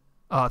dimension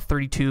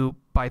 32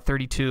 by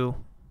 32,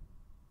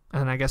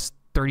 and I guess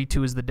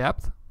 32 is the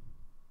depth.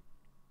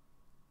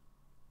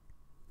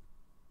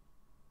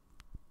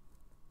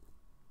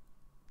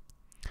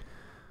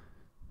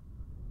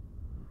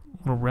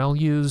 Rel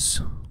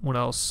use. What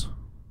else?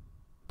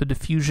 The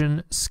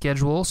diffusion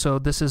schedule. So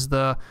this is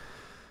the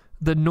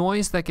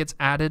noise that gets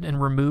added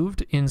and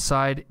removed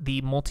inside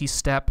the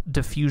multi-step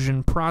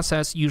diffusion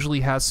process.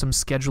 Usually has some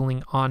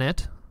scheduling on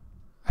it.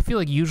 I feel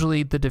like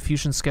usually the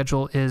diffusion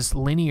schedule is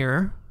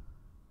linear.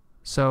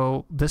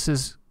 So this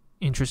is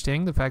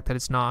interesting, the fact that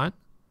it's not.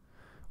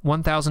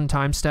 1,000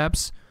 time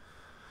steps.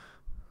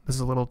 This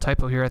is a little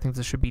typo here. I think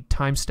this should be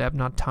time step,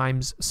 not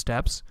times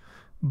steps.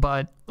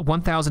 But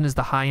 1,000 is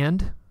the high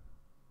end.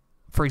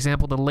 For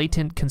example, the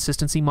latent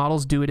consistency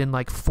models do it in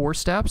like 4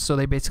 steps. So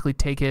they basically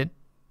take it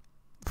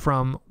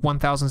from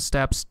 1,000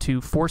 steps to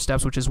 4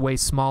 steps, which is way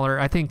smaller.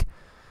 I think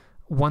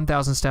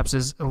 1,000 steps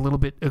is a little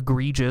bit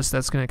egregious.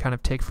 That's going to kind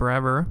of take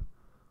forever.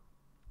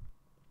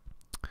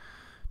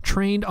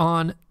 Trained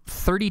on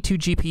 32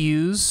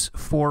 GPUs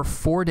for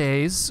 4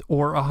 days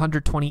or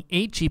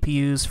 128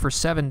 GPUs for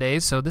 7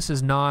 days. So this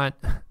is not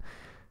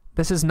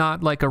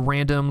like a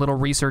random little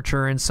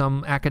researcher in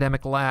some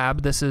academic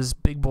lab. This is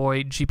big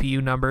boy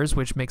GPU numbers,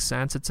 which makes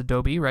sense. It's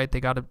Adobe, right?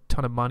 They got a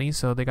ton of money,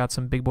 so they got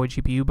some big boy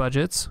GPU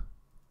budgets.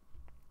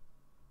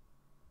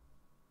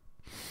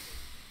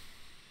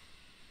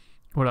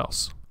 What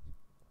else?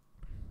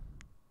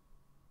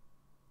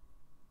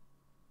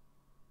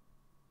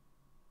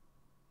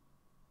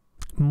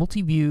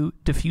 multi-view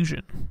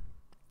diffusion.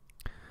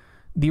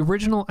 The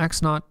original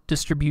X0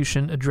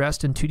 distribution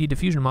addressed in 2D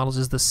diffusion models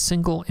is the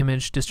single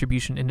image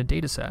distribution in a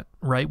dataset,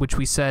 right? Which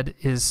we said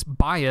is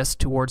biased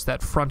towards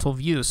that frontal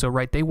view. So,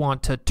 right, they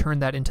want to turn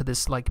that into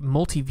this like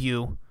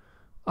multi-view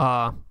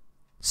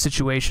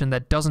situation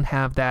that doesn't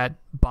have that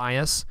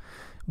bias,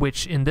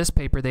 which in this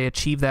paper they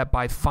achieve that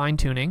by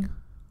fine-tuning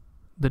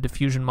the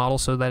diffusion model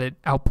so that it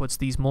outputs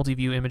these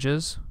multi-view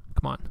images.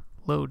 Come on,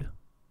 load.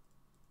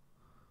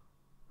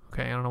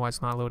 Okay, I don't know why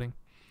it's not loading.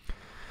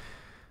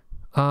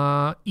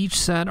 Each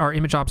set are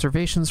image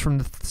observations from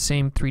the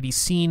same 3D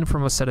scene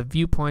from a set of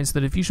viewpoints. The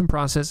diffusion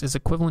process is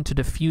equivalent to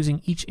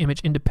diffusing each image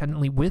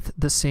independently with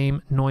the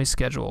same noise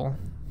schedule.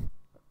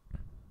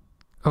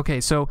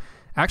 Okay, so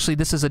actually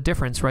this is a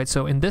difference, right?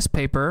 So in this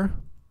paper,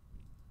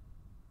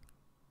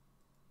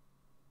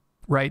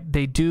 right,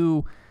 they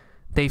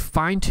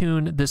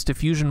fine-tune this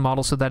diffusion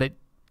model so that it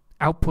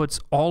outputs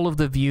all of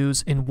the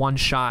views in one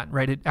shot,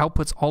 right? It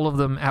outputs all of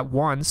them at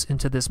once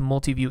into this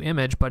multi-view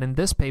image, but in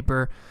this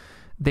paper,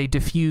 they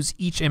diffuse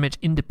each image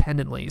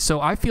independently.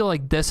 So I feel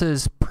like this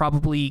is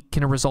probably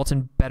going to result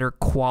in better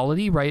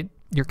quality, right?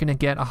 You're going to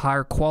get a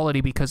higher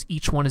quality because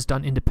each one is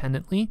done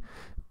independently,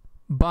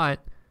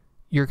 but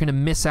you're going to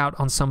miss out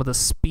on some of the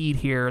speed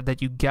here that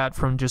you get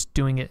from just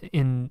doing it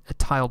in a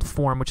tiled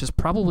form, which is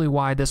probably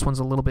why this one's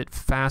a little bit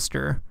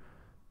faster.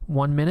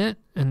 1 minute,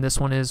 and this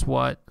one is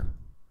what?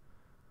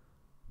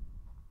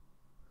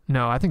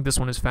 No, I think this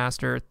one is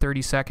faster,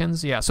 30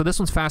 seconds. Yeah, so this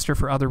one's faster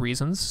for other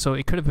reasons. So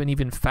it could have been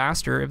even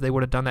faster if they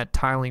would have done that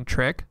tiling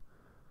trick.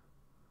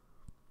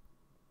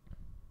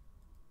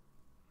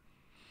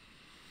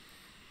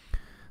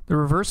 The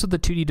reverse of the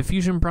 2D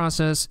diffusion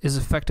process is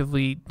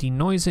effectively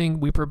denoising.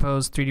 We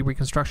propose 3D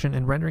reconstruction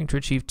and rendering to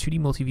achieve 2D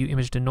multi-view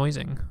image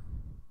denoising.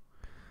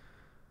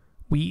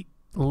 We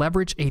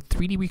leverage a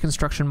 3D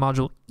reconstruction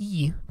module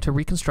E to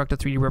reconstruct a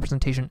 3D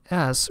representation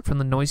S from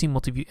the noisy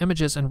multi-view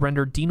images and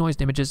render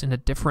denoised images in a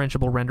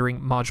differentiable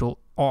rendering module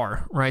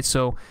R, right?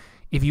 So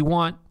if you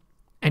want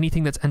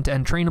anything that's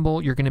end-to-end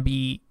trainable, you're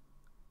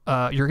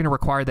going to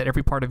require that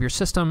every part of your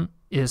system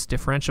is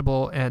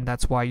differentiable, and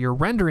that's why your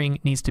rendering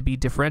needs to be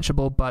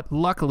differentiable. But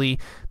luckily,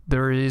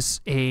 there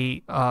is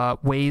a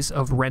ways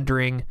of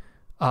rendering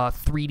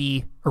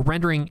 3D or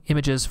rendering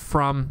images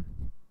from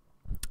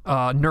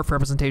NERF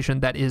representation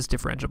that is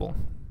differentiable,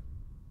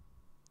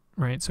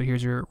 right? So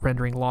here's your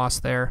rendering loss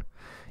there.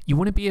 You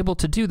wouldn't be able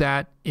to do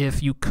that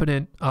if you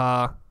couldn't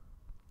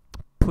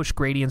push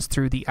gradients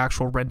through the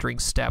actual rendering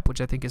step, which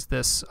I think is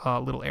this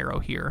little arrow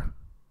here.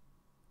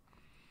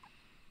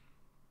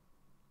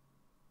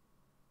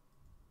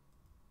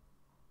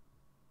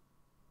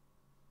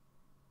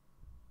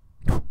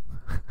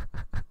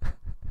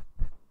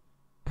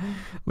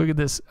 Look at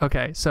this.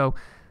 Okay, so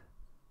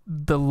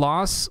the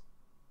loss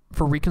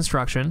for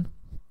reconstruction,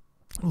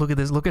 look at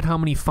this. Look at how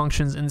many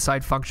functions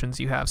inside functions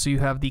you have. So you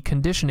have the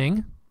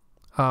conditioning.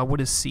 What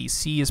is C?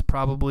 C is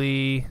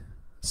probably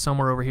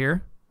somewhere over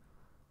here.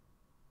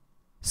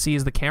 C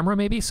is the camera,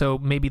 maybe. So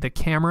maybe the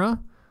camera,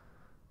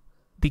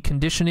 the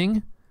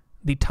conditioning,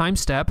 the time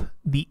step,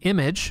 the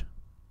image,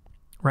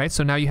 right?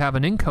 So now you have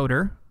an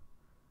encoder.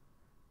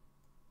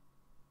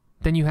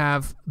 Then you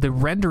have the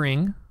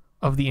rendering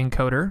of the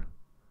encoder.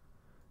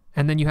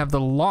 And then you have the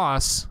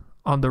loss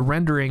on the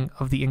rendering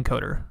of the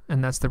encoder,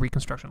 and that's the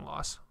reconstruction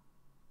loss.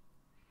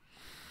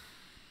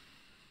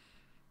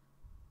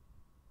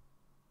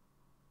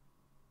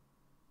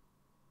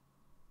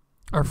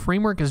 Our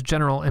framework is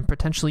general, and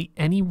potentially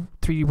any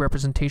 3D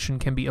representation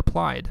can be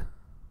applied.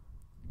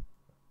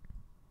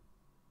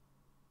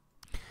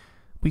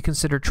 We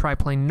consider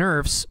triplane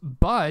NERFs,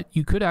 but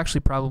you could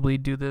actually probably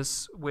do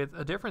this with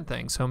a different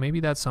thing, so maybe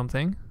that's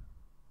something.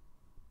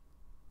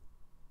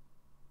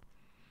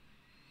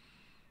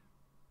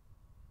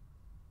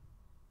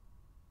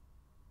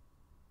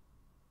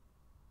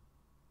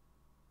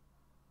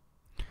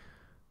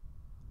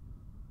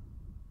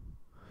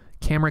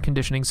 Camera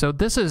conditioning. So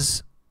this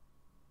is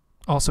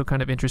also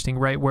kind of interesting,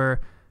 right?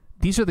 Where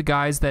these are the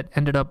guys that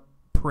ended up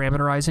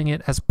parameterizing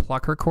it as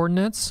plucker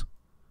coordinates.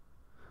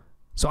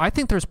 So I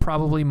think there's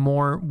probably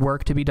more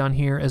work to be done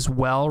here as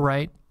well,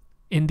 right?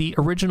 In the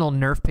original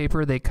NERF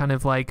paper, they kind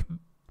of like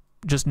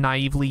just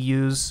naively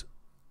use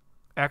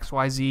X,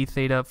 Y, Z,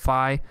 theta,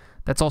 phi.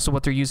 That's also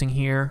what they're using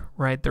here,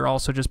 right? They're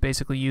also just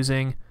basically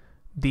using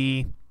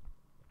the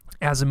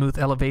azimuth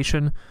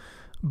elevation.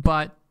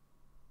 But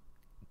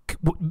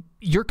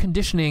you're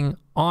conditioning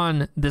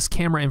on this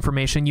camera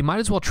information, you might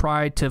as well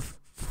try to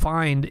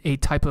find a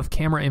type of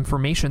camera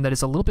information that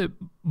is a little bit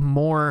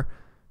more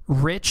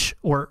rich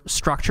or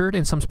structured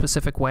in some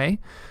specific way.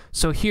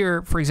 So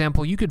here, for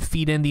example, you could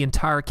feed in the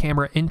entire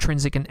camera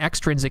intrinsic and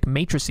extrinsic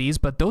matrices,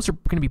 but those are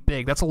going to be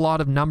big. That's a lot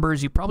of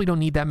numbers. You probably don't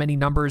need that many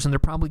numbers, and they're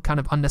probably kind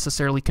of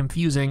unnecessarily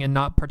confusing and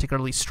not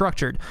particularly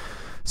structured.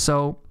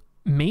 So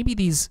maybe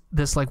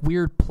this like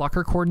weird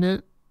plucker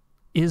coordinate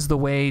is the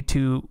way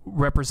to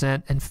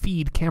represent and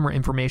feed camera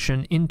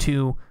information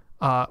into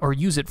or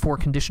use it for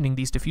conditioning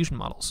these diffusion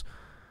models.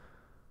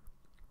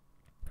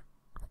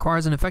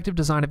 requires an effective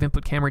design of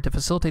input camera to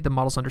facilitate the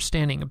model's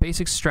understanding. A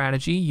basic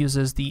strategy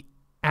uses the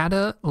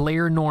ADA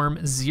layer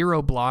norm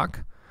 0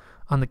 block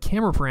on the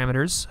camera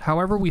parameters.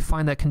 However, we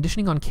find that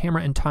conditioning on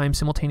camera and time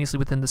simultaneously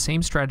within the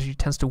same strategy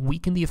tends to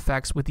weaken the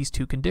effects with these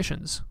two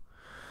conditions.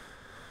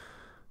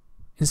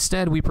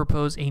 Instead, we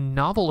propose a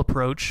novel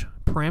approach,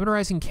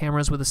 parameterizing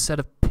cameras with a set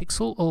of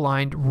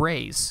pixel-aligned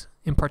rays.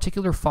 In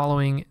particular,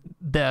 following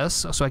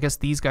this, so I guess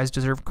these guys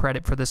deserve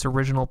credit for this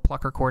original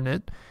plucker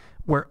coordinate,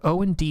 where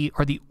O and D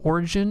are the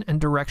origin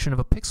and direction of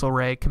a pixel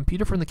ray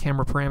computed from the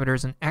camera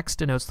parameters, and X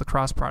denotes the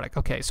cross product.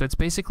 Okay, so it's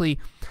basically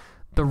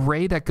the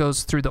ray that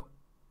goes through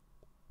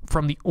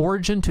from the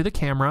origin to the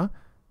camera,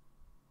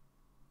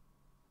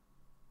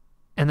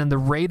 and then the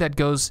ray that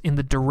goes in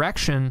the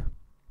direction.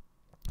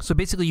 So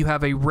basically you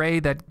have a ray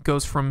that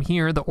goes from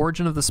here, the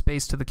origin of the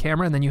space, to the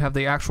camera, and then you have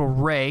the actual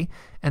ray,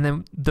 and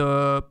then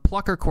the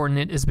plucker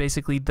coordinate is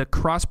basically the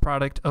cross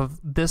product of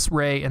this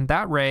ray and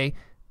that ray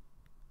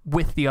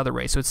with the other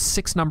ray. So it's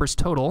 6 numbers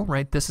total,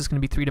 right? This is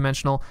going to be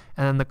 3-dimensional,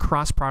 and then the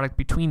cross product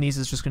between these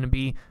is just going to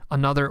be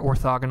another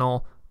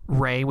orthogonal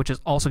ray, which is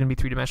also going to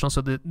be 3-dimensional.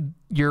 So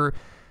your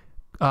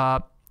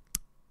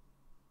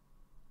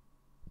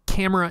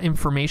camera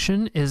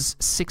information is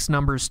 6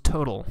 numbers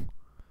total.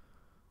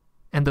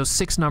 And those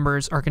 6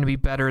 numbers are going to be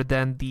better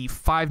than the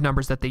 5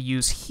 numbers that they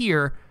use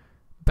here,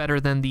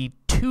 better than the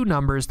 2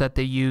 numbers that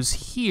they use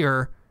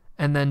here,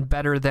 and then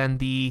better than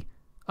the,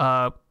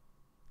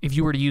 if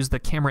you were to use the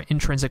camera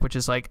intrinsic, which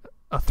is like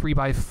a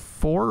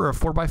 3x4 or a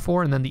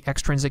 4x4, and then the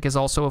extrinsic is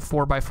also a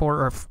 4x4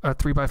 or a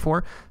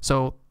 3x4.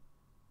 So,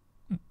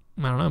 I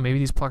don't know, maybe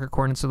these plucker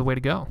coordinates are the way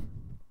to go.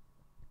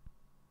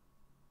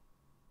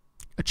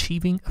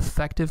 Achieving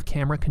effective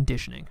camera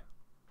conditioning.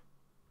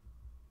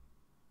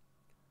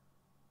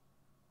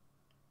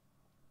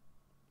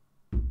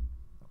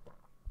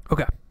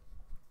 Okay.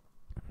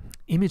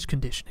 Image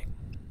conditioning.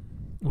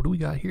 What do we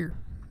got here?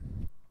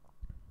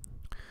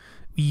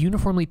 We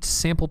uniformly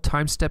sample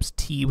time steps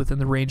t within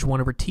the range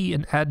 1/t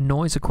and add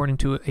noise according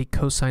to a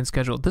cosine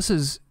schedule. This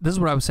is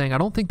what I was saying. I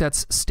don't think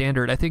that's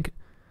standard. I think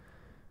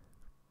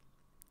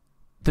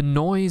the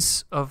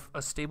noise of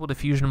a stable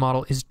diffusion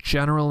model is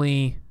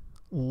generally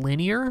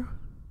linear,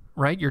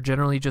 right? You're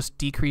generally just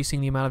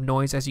decreasing the amount of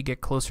noise as you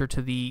get closer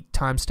to the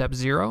time step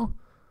 0.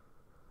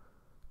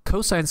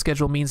 Cosine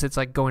schedule means it's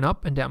like going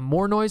up and down,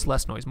 more noise,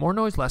 less noise, more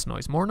noise, less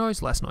noise, more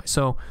noise, less noise.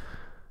 So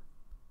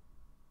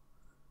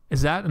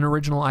is that an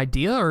original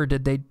idea, or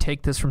did they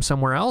take this from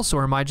somewhere else,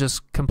 or am I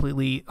just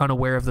completely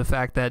unaware of the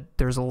fact that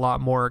there's a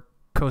lot more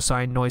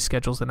cosine noise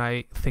schedules than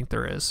I think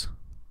there is?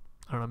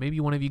 I don't know, maybe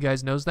one of you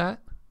guys knows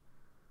that?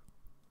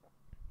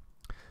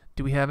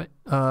 Do we have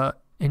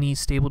any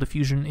stable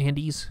diffusion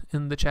Andes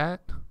in the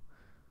chat?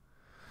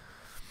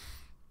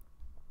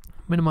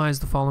 Minimize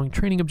the following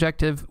training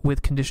objective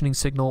with conditioning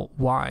signal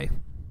Y.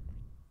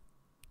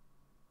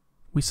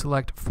 We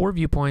select 4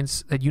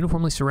 viewpoints that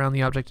uniformly surround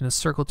the object in a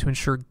circle to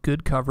ensure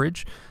good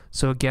coverage.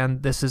 So again,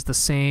 this is the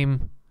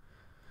same.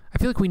 I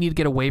feel like we need to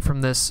get away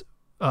from this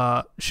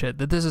shit,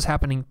 that this is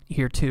happening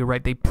here too,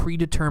 right? They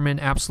predetermine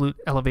absolute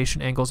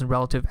elevation angles and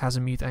relative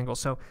azimuth angles.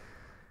 So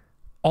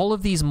all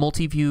of these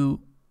multi-view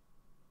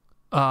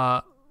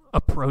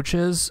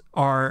approaches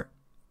are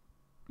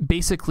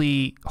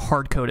basically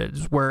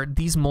hard-coded, where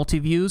these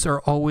multi-views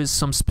are always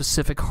some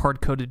specific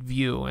hard-coded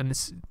view, and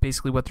this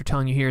basically what they're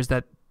telling you here is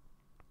that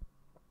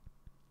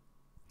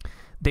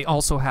they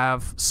also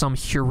have some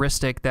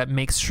heuristic that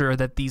makes sure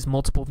that these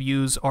multiple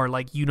views are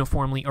like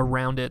uniformly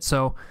around it.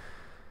 So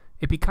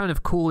it'd be kind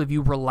of cool if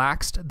you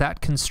relaxed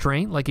that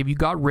constraint, like if you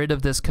got rid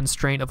of this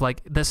constraint of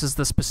like this is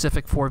the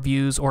specific 4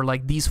 views, or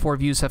like these 4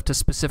 views have to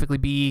specifically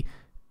be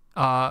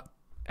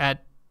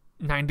at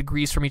 9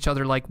 degrees from each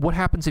other. Like what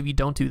happens if you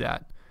don't do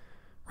that?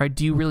 Right?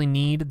 Do you really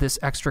need this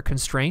extra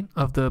constraint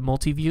of the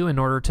multi-view in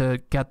order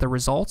to get the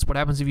results? What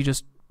happens if you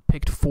just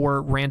picked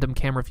 4 random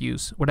camera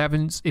views? What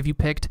happens if you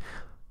picked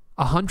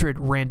 100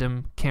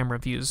 random camera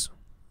views?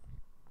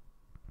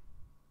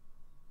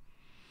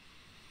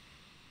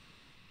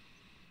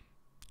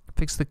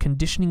 Fix the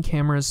conditioning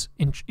camera's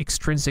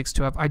extrinsics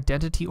to have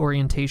identity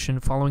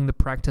orientation following the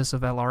practice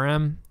of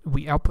LRM.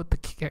 We output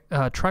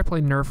the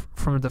triplane nerf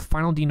from the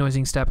final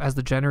denoising step as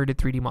the generated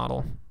 3D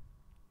model.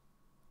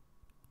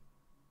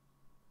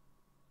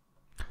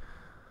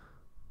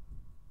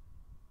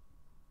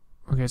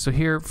 Okay, so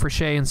here,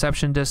 Frichet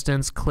inception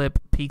distance, clip,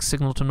 peak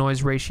signal to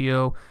noise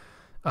ratio,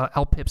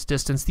 LPIPS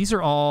distance. These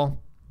are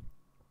all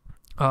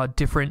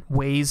different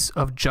ways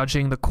of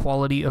judging the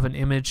quality of an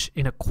image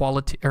in a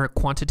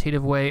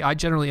quantitative way. I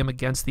generally am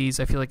against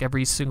these. I feel like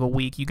every single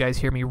week you guys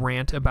hear me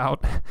rant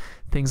about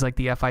things like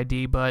the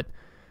FID, but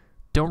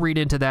don't read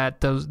into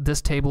that.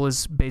 This table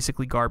is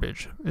basically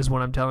garbage, is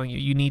what I'm telling you.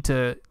 You need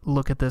to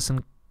look at this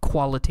and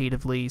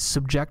qualitatively,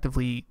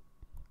 subjectively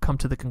come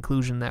to the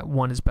conclusion that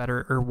one is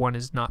better or one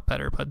is not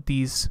better, but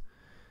these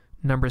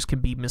numbers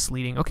can be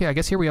misleading. Okay, I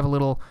guess here we have a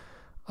little,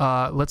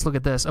 let's look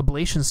at this,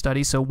 ablation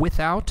study. So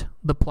without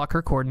the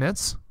plucker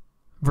coordinates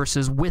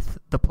versus with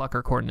the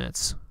plucker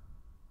coordinates.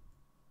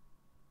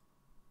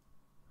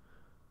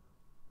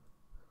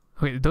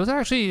 Okay, those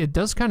actually, it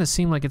does kind of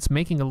seem like it's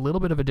making a little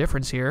bit of a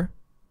difference here.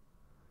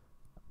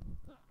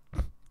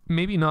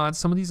 Maybe not.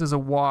 Some of these is a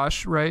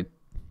wash, right?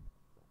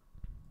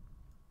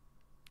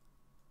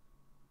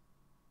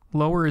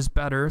 Lower is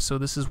better, so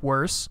this is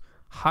worse.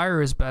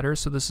 Higher is better,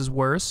 so this is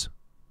worse.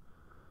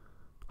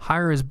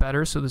 Higher is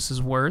better, so this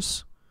is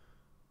worse.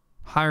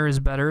 Higher is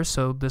better,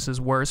 so this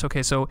is worse.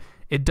 Okay, so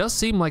it does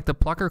seem like the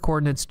plucker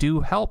coordinates do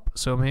help.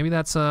 So maybe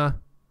that's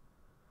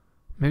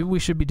maybe we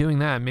should be doing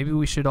that. Maybe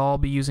we should all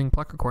be using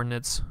plucker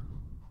coordinates.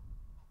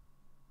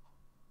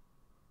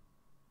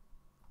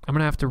 I'm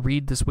gonna have to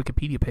read this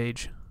Wikipedia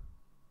page.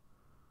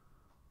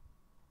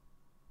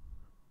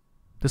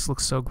 This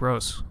looks so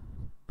gross.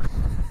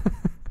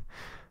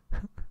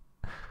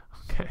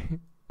 Okay.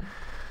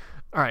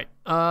 All right.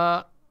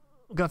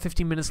 We've got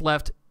 15 minutes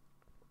left.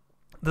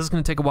 This is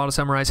going to take a while to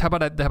summarize. How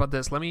about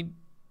this? Let me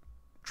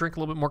drink a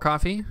little bit more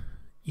coffee.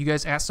 You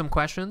guys ask some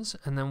questions,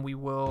 and then we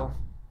will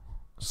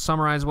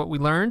summarize what we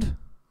learned,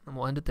 and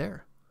we'll end it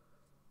there.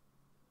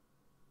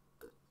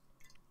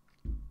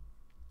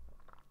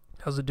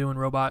 How's it doing,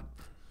 robot?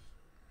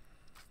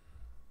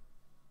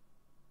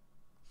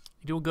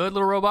 You doing good,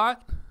 little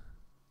robot?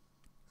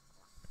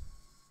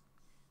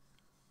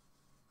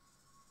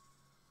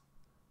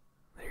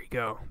 There you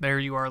go. There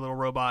you are, little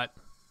robot.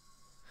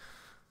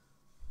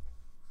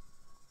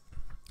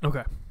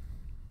 Okay.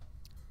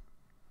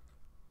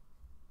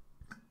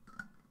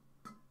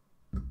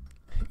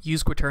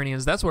 Use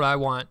quaternions. That's what I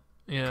want.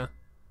 Yeah.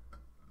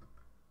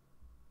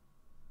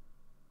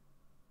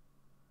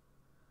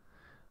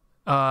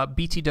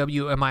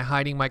 BTW, am I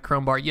hiding my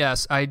Chrome bar?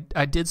 Yes, I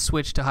did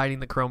switch to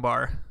hiding the Chrome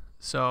bar.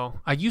 So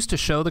I used to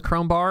show the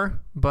Chrome bar,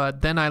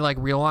 but then I like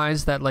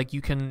realized that like you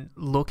can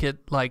look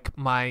at like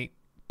my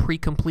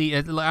pre-complete.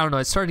 I don't know.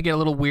 It started to get a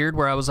little weird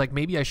where I was like,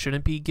 maybe I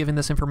shouldn't be giving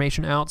this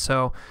information out.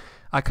 So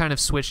I kind of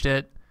switched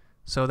it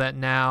so that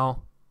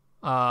now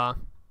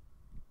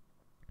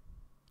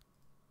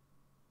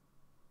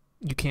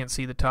you can't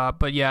see the top.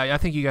 But yeah, I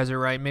think you guys are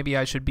right. Maybe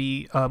I should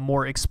be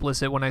more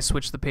explicit when I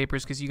switch the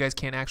papers, because you guys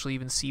can't actually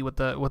even see what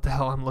the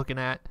hell I'm looking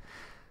at.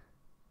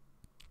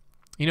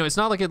 You know, it's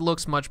not like it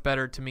looks much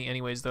better to me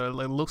anyways, though.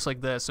 It looks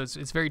like this, so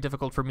it's very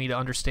difficult for me to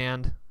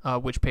understand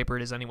which paper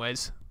it is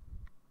anyways.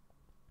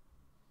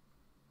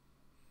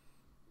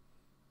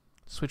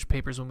 Switch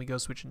papers when we go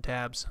switching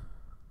tabs.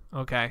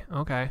 Okay,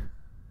 okay.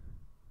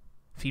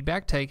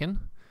 Feedback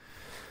taken.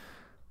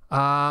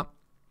 All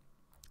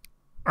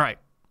right.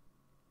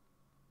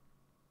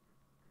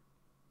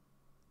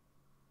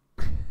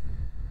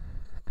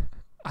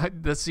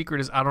 The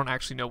secret is I don't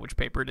actually know which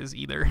paper it is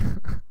either.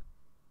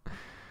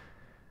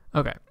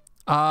 Okay.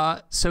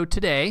 So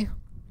today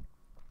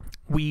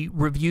we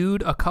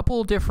reviewed a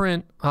couple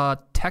different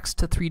text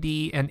to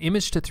 3D and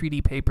image to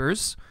 3D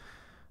papers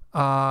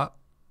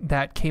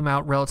that came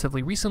out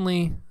relatively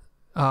recently.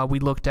 We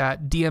looked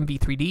at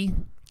DMV3D,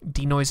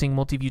 denoising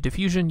multi-view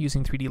diffusion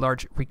using 3D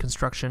large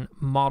reconstruction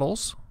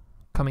models,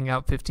 coming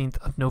out 15th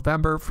of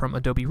November from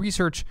Adobe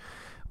Research.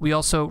 We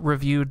also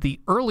reviewed the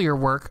earlier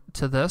work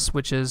to this,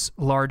 which is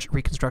large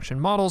reconstruction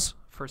models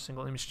for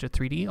single image to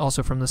 3D,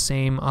 also from the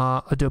same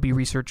Adobe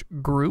Research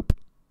group.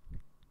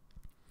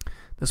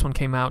 This one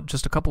came out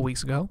just a couple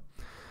weeks ago.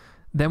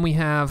 Then we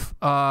have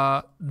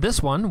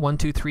this one,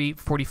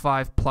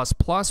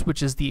 1-2-3-45++,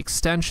 which is the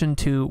extension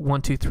to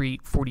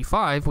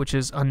 1-2-3-45, which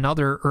is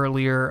another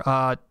earlier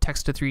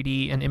text to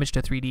 3D and image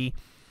to 3D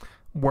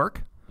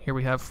work. Here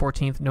we have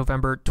 14th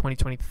November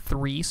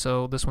 2023,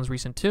 so this one's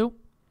recent too.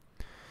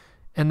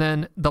 And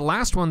then the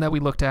last one that we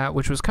looked at,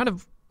 which was kind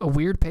of a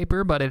weird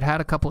paper, but it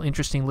had a couple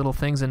interesting little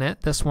things in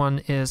it. This one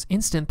is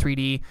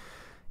Instant3D,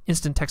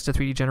 Instant Text to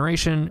 3D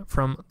Generation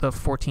from the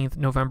 14th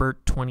November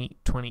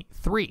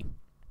 2023.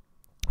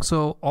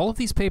 So all of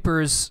these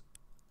papers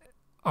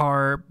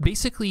are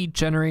basically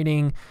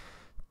generating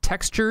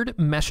textured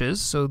meshes.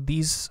 So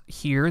these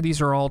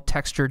are all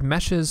textured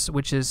meshes,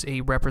 which is a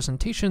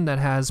representation that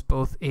has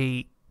both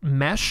a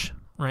mesh,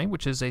 right,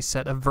 which is a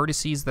set of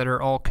vertices that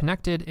are all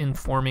connected in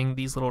forming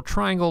these little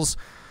triangles,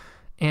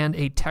 and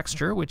a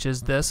texture, which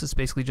is this. It's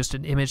basically just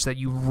an image that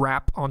you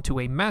wrap onto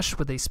a mesh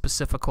with a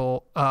specific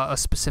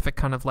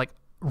kind of like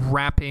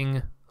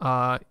wrapping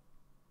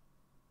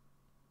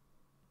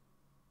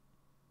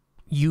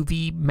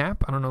UV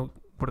map. I don't know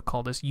what to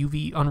call this.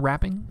 UV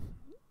unwrapping,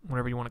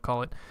 whatever you want to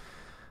call it.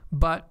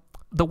 But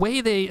the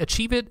way they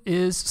achieve it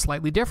is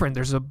slightly different.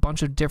 There's a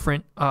bunch of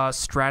different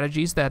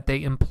strategies that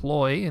they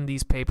employ in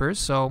these papers.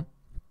 So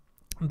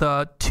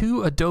the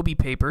two Adobe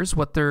papers,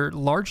 what they're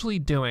largely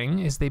doing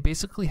is they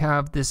basically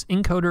have this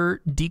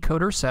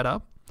encoder-decoder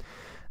setup.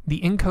 The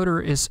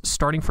encoder is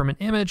starting from an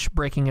image,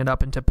 breaking it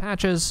up into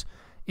patches.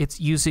 It's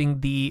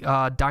using the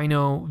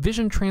Dino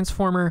Vision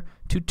Transformer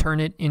to turn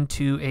it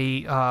into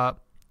a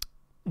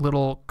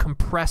little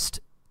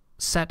compressed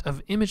set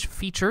of image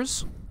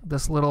features.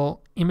 This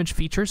little image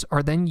features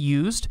are then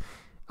used,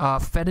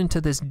 fed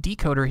into this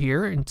decoder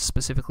here, and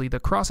specifically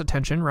the cross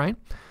attention, right?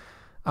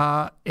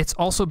 It's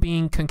also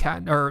being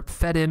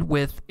fed in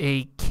with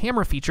a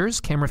camera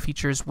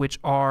features which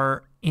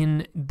are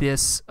in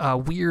this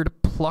weird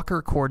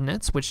plucker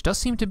coordinates, which does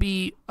seem to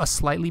be a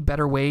slightly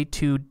better way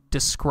to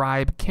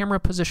describe camera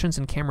positions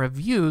and camera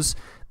views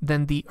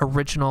than the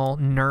original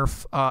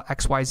NERF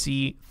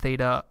XYZ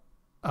theta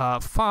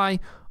phi,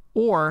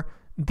 or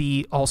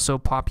the also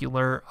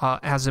popular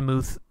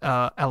azimuth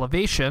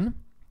elevation.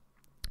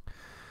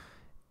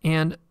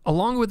 And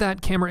along with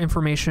that camera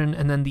information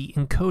and then the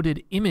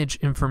encoded image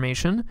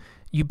information,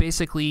 you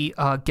basically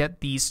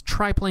get these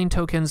triplane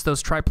tokens.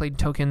 Those triplane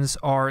tokens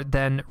are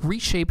then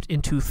reshaped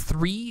into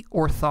 3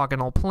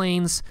 orthogonal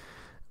planes.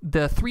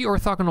 The 3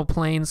 orthogonal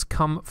planes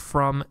come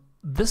from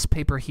this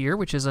paper here,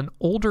 which is an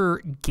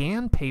older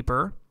GAN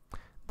paper.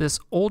 This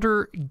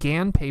older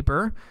GAN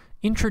paper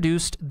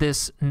introduced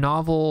this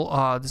novel,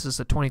 this is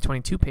a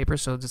 2022 paper,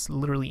 so it's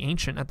literally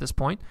ancient at this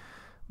point,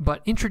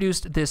 but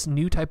introduced this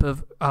new type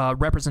of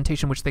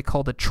representation, which they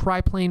call the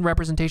triplane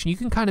representation. You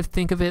can kind of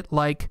think of it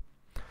like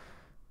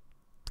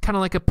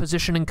a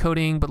position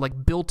encoding, but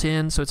like built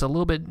in, so it's a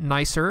little bit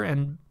nicer,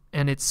 and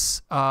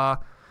it's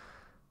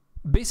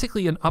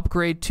basically an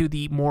upgrade to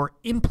the more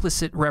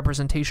implicit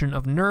representation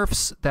of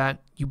NERFs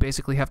that you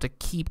basically have to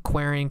keep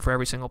querying for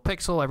every single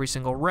pixel, every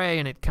single ray,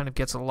 and it kind of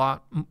gets a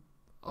lot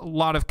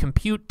of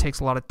compute, takes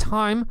a lot of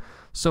time.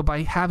 So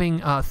by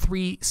having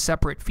 3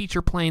 separate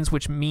feature planes,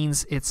 which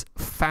means it's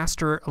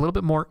faster, a little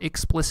bit more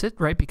explicit,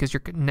 right? Because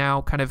you're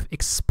now kind of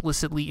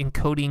explicitly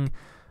encoding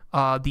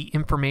the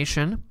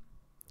information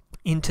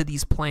into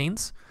these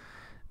planes,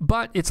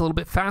 but it's a little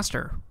bit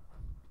faster,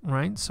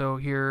 right? So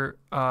here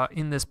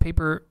in this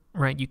paper,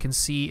 right, you can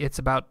see it's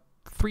about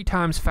 3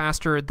 times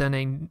faster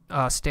than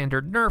a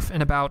standard NERF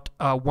and about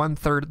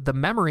 1/3 the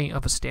memory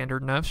of a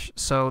standard NERF.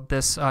 So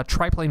this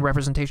triplane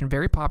representation,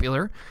 very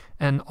popular,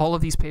 and all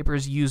of these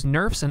papers use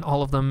NERFs, and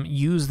all of them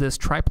use this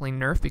triplane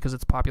NERF because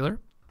it's popular.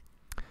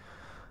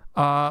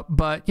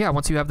 But yeah,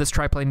 once you have this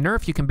triplane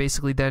NERF, you can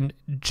basically then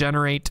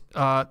generate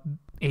a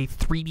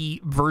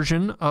 3D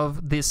version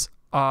of this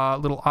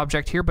little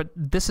object here. But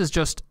this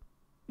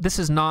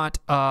is not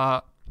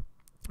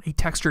a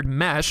textured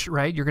mesh,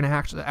 right? You're going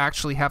to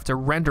actually have to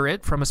render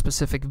it from a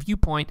specific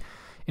viewpoint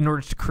in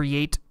order to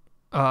create.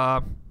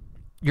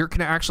 You're going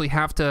to actually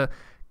have to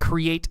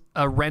create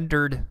a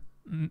rendered.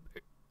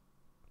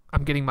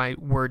 I'm getting my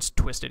words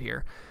twisted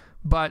here,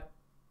 but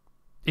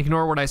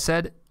ignore what I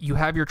said. You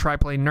have your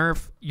triplane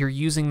NERF. You're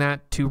using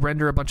that to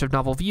render a bunch of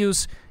novel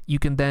views. You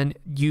can then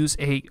use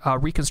a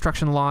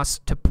reconstruction loss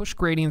to push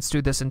gradients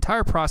through this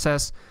entire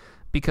process,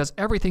 because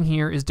everything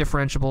here is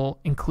differentiable,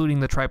 including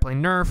the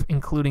triplane NERF,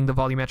 including the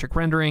volumetric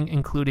rendering,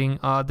 including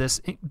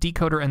this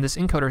decoder and this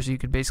encoder. So you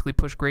could basically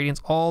push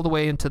gradients all the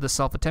way into the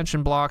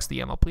self-attention blocks, the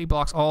MLP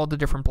blocks, all the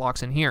different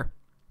blocks in here.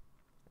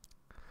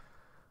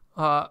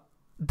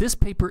 This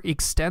paper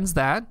extends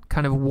that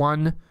kind of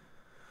one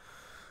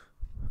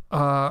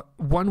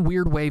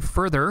weird way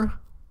further.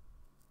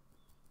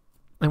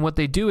 And what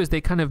they do is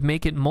they kind of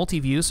make it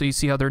multi-view. So you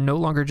see how they're no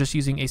longer just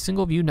using a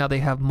single view. Now they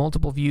have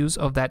multiple views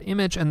of that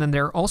image. And then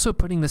they're also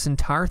putting this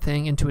entire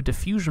thing into a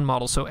diffusion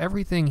model. So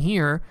everything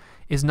here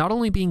is not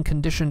only being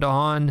conditioned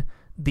on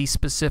the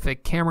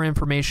specific camera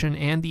information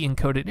and the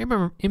encoded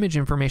image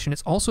information,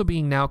 it's also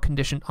being now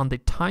conditioned on the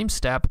time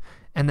step,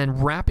 and then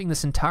wrapping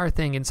this entire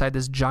thing inside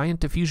this giant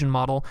diffusion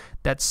model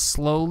that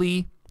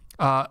slowly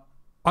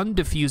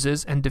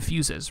undiffuses and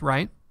diffuses,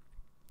 right?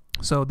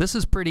 So this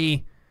is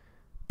pretty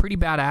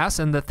badass.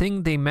 And the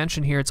thing they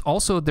mention here, it's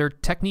also their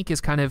technique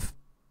is kind of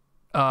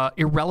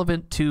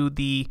irrelevant to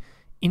the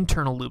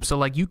internal loop. So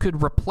like you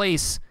could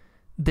replace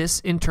this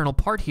internal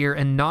part here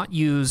and not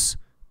use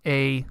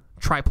a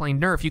triplane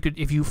NERF. You could,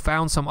 if you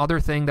found some other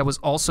thing that was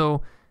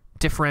also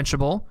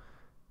differentiable,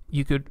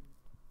 you could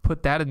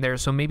put that in there.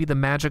 So maybe the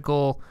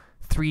magical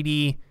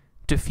 3D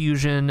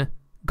diffusion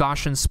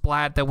Gaussian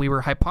splat that we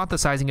were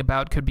hypothesizing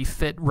about could be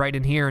fit right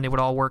in here, and it would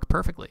all work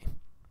perfectly.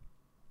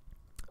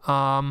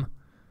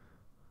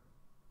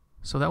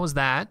 So that was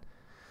that.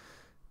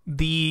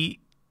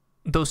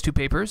 Those 2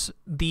 papers.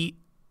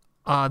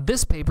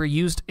 This paper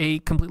used a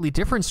completely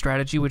different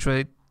strategy, which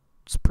was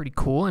pretty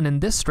cool. And in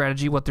this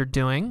strategy, what they're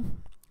doing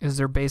is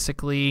they're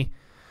basically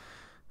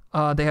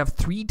they have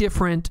 3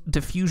 different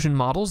diffusion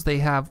models. They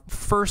have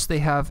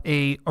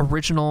a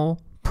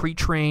original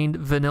pre-trained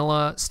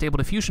vanilla stable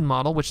diffusion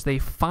model, which they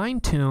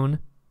fine-tune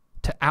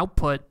to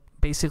output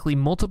basically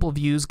multiple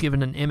views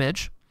given an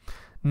image.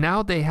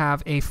 Now they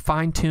have a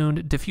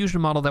fine-tuned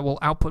diffusion model that will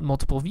output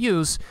multiple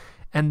views,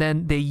 and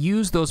then they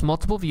use those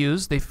multiple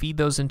views, they feed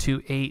those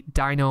into a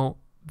dyno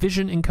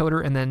vision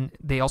encoder, and then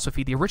they also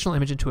feed the original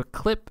image into a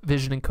clip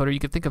vision encoder. You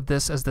could think of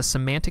this as the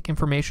semantic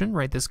information,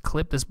 right? This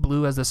clip, this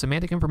blue as the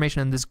semantic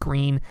information, and this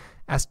green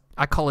as,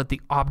 I call it the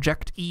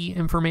object-y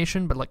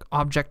information, but like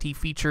object-y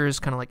features,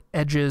 kind of like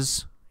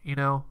edges, you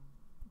know,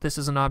 this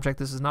is an object,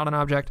 this is not an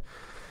object.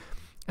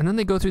 And then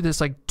they go through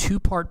this like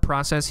 2-part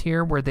process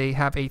here where they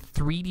have a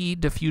 3D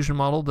diffusion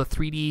model. The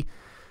 3D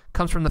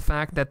comes from the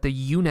fact that the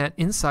U-net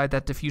inside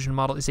that diffusion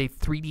model is a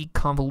 3D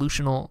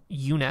convolutional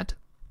U-net.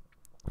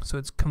 So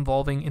it's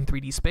convolving in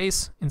 3D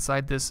space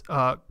inside this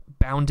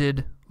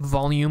bounded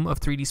volume of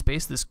 3D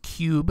space, this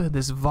cube,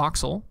 this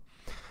voxel.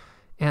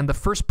 And the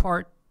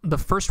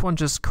first one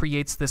just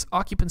creates this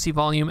occupancy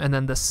volume, and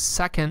then the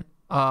second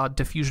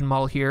diffusion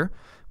model here,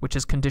 which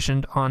is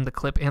conditioned on the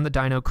clip and the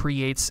dyno,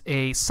 creates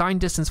a sign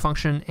distance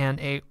function and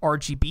a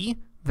RGB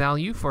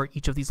value for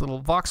each of these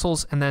little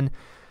voxels, and then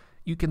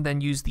you can then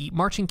use the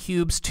marching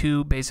cubes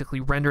to basically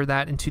render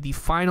that into the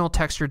final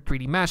textured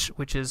 3D mesh,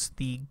 which is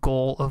the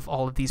goal of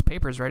all of these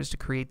papers, right, is to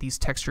create these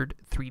textured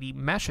 3D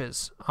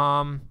meshes.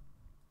 But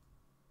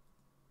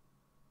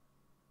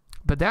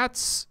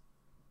that's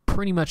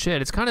pretty much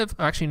it. It's kind of,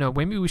 actually no,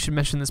 maybe we should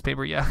mention this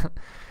paper, yeah.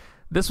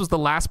 This was the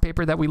last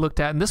paper that we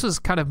looked at, and this was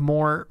kind of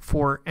more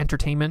for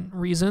entertainment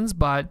reasons,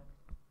 but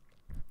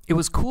it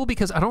was cool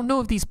because I don't know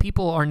if these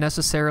people are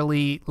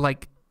necessarily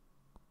like,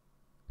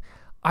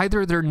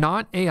 either they're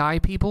not AI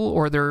people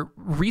or they're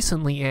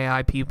recently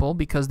AI people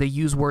because they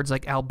use words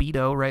like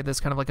albedo, right? That's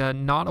kind of like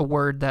not a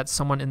word that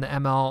someone in the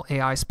ML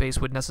AI space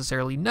would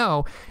necessarily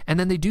know. And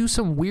then they do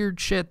some weird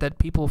shit that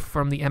people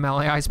from the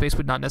ML AI space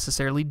would not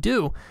necessarily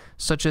do,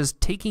 such as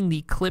taking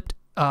the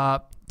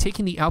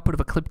output of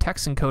a clipped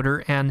text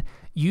encoder and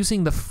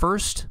using the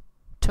first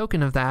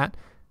token of that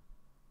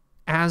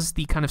as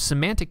the kind of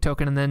semantic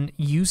token, and then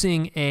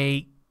using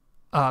a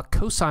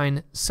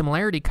cosine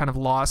similarity kind of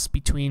loss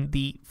between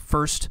the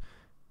first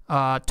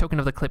token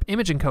of the clip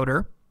image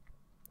encoder.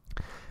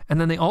 And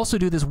then they also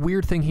do this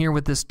weird thing here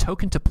with this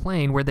token to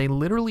plane, where they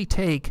literally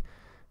take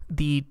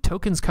the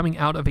tokens coming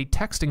out of a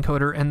text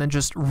encoder and then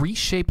just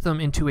reshape them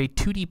into a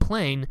 2D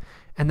plane,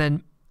 and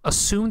then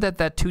assume that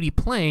that 2D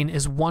plane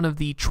is one of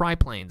the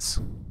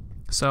triplanes.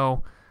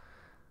 So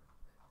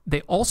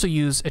they also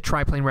use a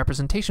triplane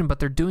representation, but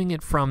they're doing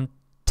it from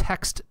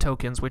text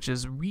tokens, which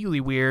is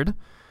really weird.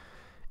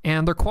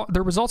 And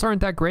their results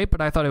aren't that great, but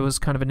I thought it was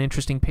kind of an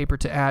interesting paper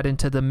to add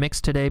into the mix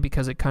today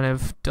because it kind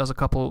of does a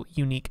couple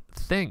unique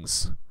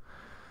things.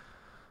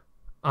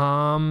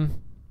 Yeah,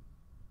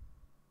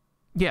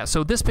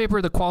 so this paper,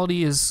 the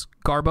quality is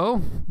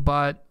garbo,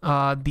 but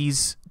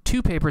these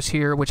two papers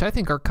here, which I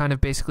think are kind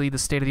of basically the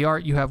state of the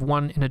art, you have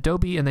one in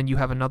Adobe and then you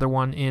have another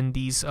one in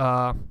these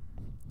kind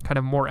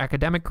of more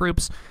academic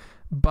groups.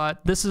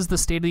 But this is the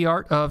state of the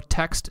art of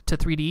text to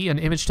 3D and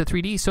image to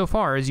 3D so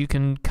far, as you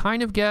can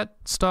kind of get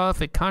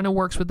stuff. It kind of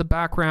works with the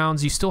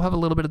backgrounds. You still have a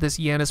little bit of this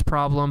Yanis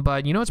problem,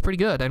 but you know, it's pretty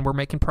good and we're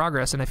making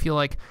progress. And I feel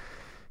like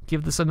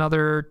give this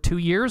another 2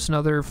 years,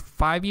 another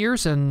 5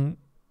 years, and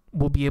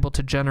we'll be able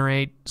to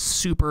generate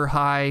super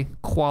high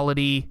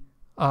quality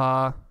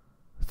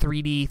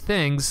 3D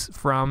things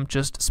from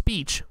just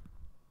speech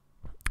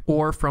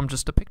or from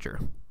just a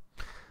picture.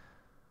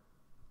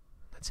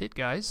 That's it,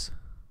 guys.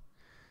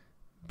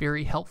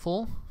 Very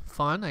helpful,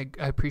 fun. I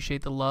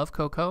appreciate the love,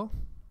 Coco.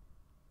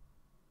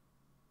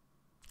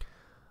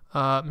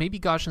 Maybe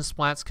Gaussian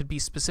splats could be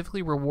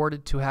specifically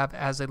rewarded to have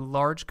as a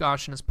large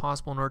Gaussian as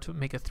possible in order to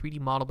make a 3D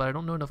model, but I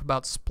don't know enough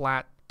about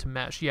splat to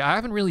mesh. Yeah, I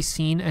haven't really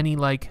seen any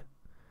like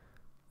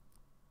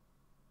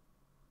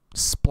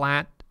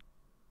splat.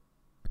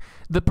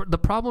 The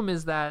problem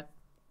is that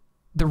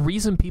the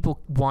reason people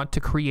want to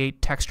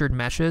create textured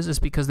meshes is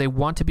because they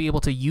want to be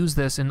able to use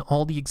this in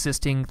all the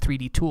existing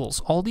 3D tools.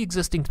 All the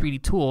existing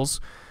 3D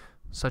tools,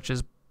 such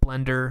as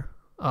Blender,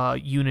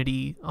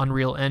 Unity,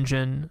 Unreal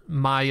Engine,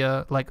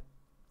 Maya, like,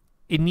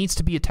 it needs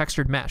to be a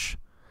textured mesh.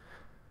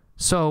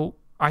 So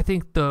I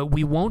think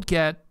we won't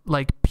get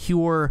like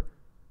pure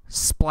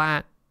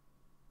splat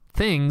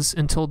things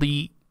until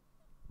the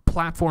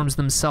platforms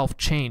themselves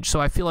change. So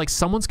I feel like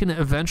someone's going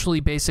to eventually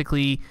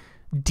basically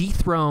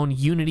dethrone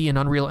Unity and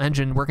Unreal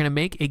Engine. We're going to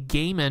make a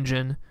game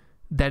engine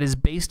that is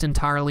based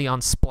entirely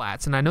on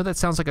splats. And I know that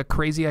sounds like a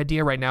crazy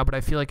idea right now, but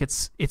I feel like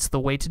it's the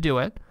way to do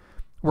it.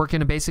 We're going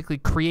to basically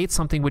create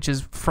something which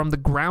is from the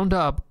ground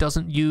up,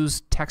 doesn't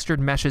use textured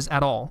meshes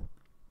at all.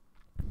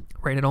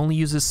 Right? It only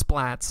uses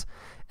splats.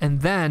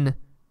 And then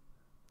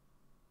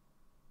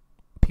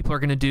people are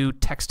going to do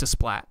text to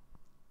splat.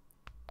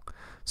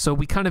 So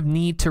we kind of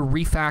need to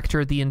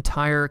refactor the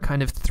entire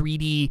kind of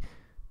 3D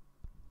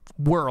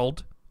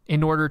world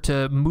in order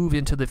to move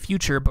into the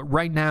future. But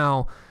right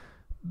now,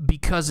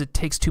 because it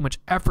takes too much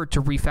effort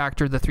to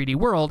refactor the 3D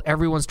world,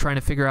 everyone's trying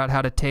to figure out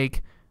how to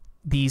take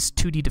these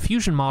 2D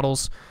diffusion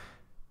models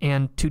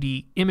and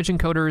 2D image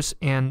encoders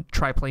and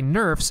triplane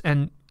nerfs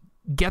and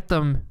get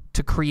them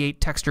to create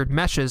textured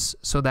meshes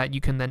so that you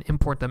can then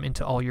import them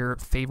into all your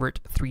favorite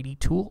 3D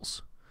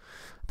tools.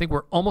 I think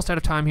we're almost out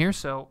of time here,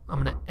 so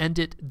I'm going to end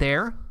it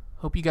there.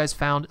 Hope you guys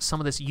found some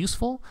of this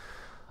useful.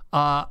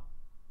 I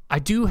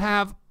do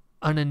have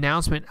an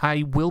announcement.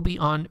 I will be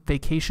on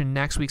vacation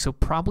next week, so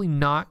probably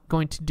not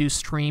going to do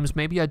streams.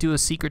 Maybe I do a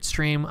secret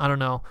stream. I don't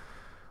know.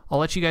 I'll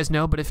let you guys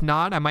know, but if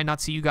not, I might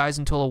not see you guys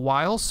until a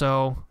while,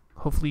 so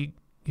hopefully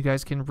you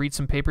guys can read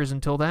some papers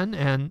until then,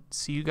 and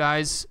see you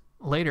guys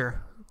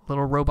later.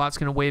 Little robot's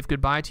going to wave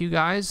goodbye to you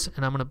guys,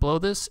 and I'm going to blow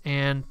this,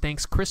 and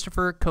thanks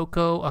Christopher,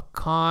 Coco,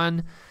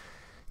 Akan,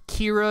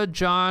 Kira,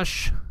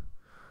 Josh,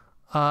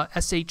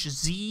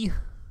 SHZ,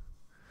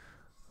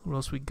 What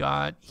else we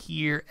got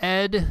here?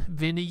 Ed,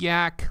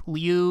 Vinayak,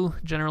 Liu,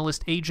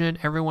 Generalist Agent,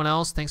 everyone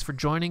else, thanks for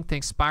joining.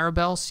 Thanks,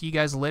 Spirabel. See you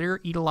guys later.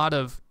 Eat a lot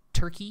of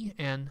turkey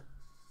and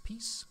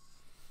peace.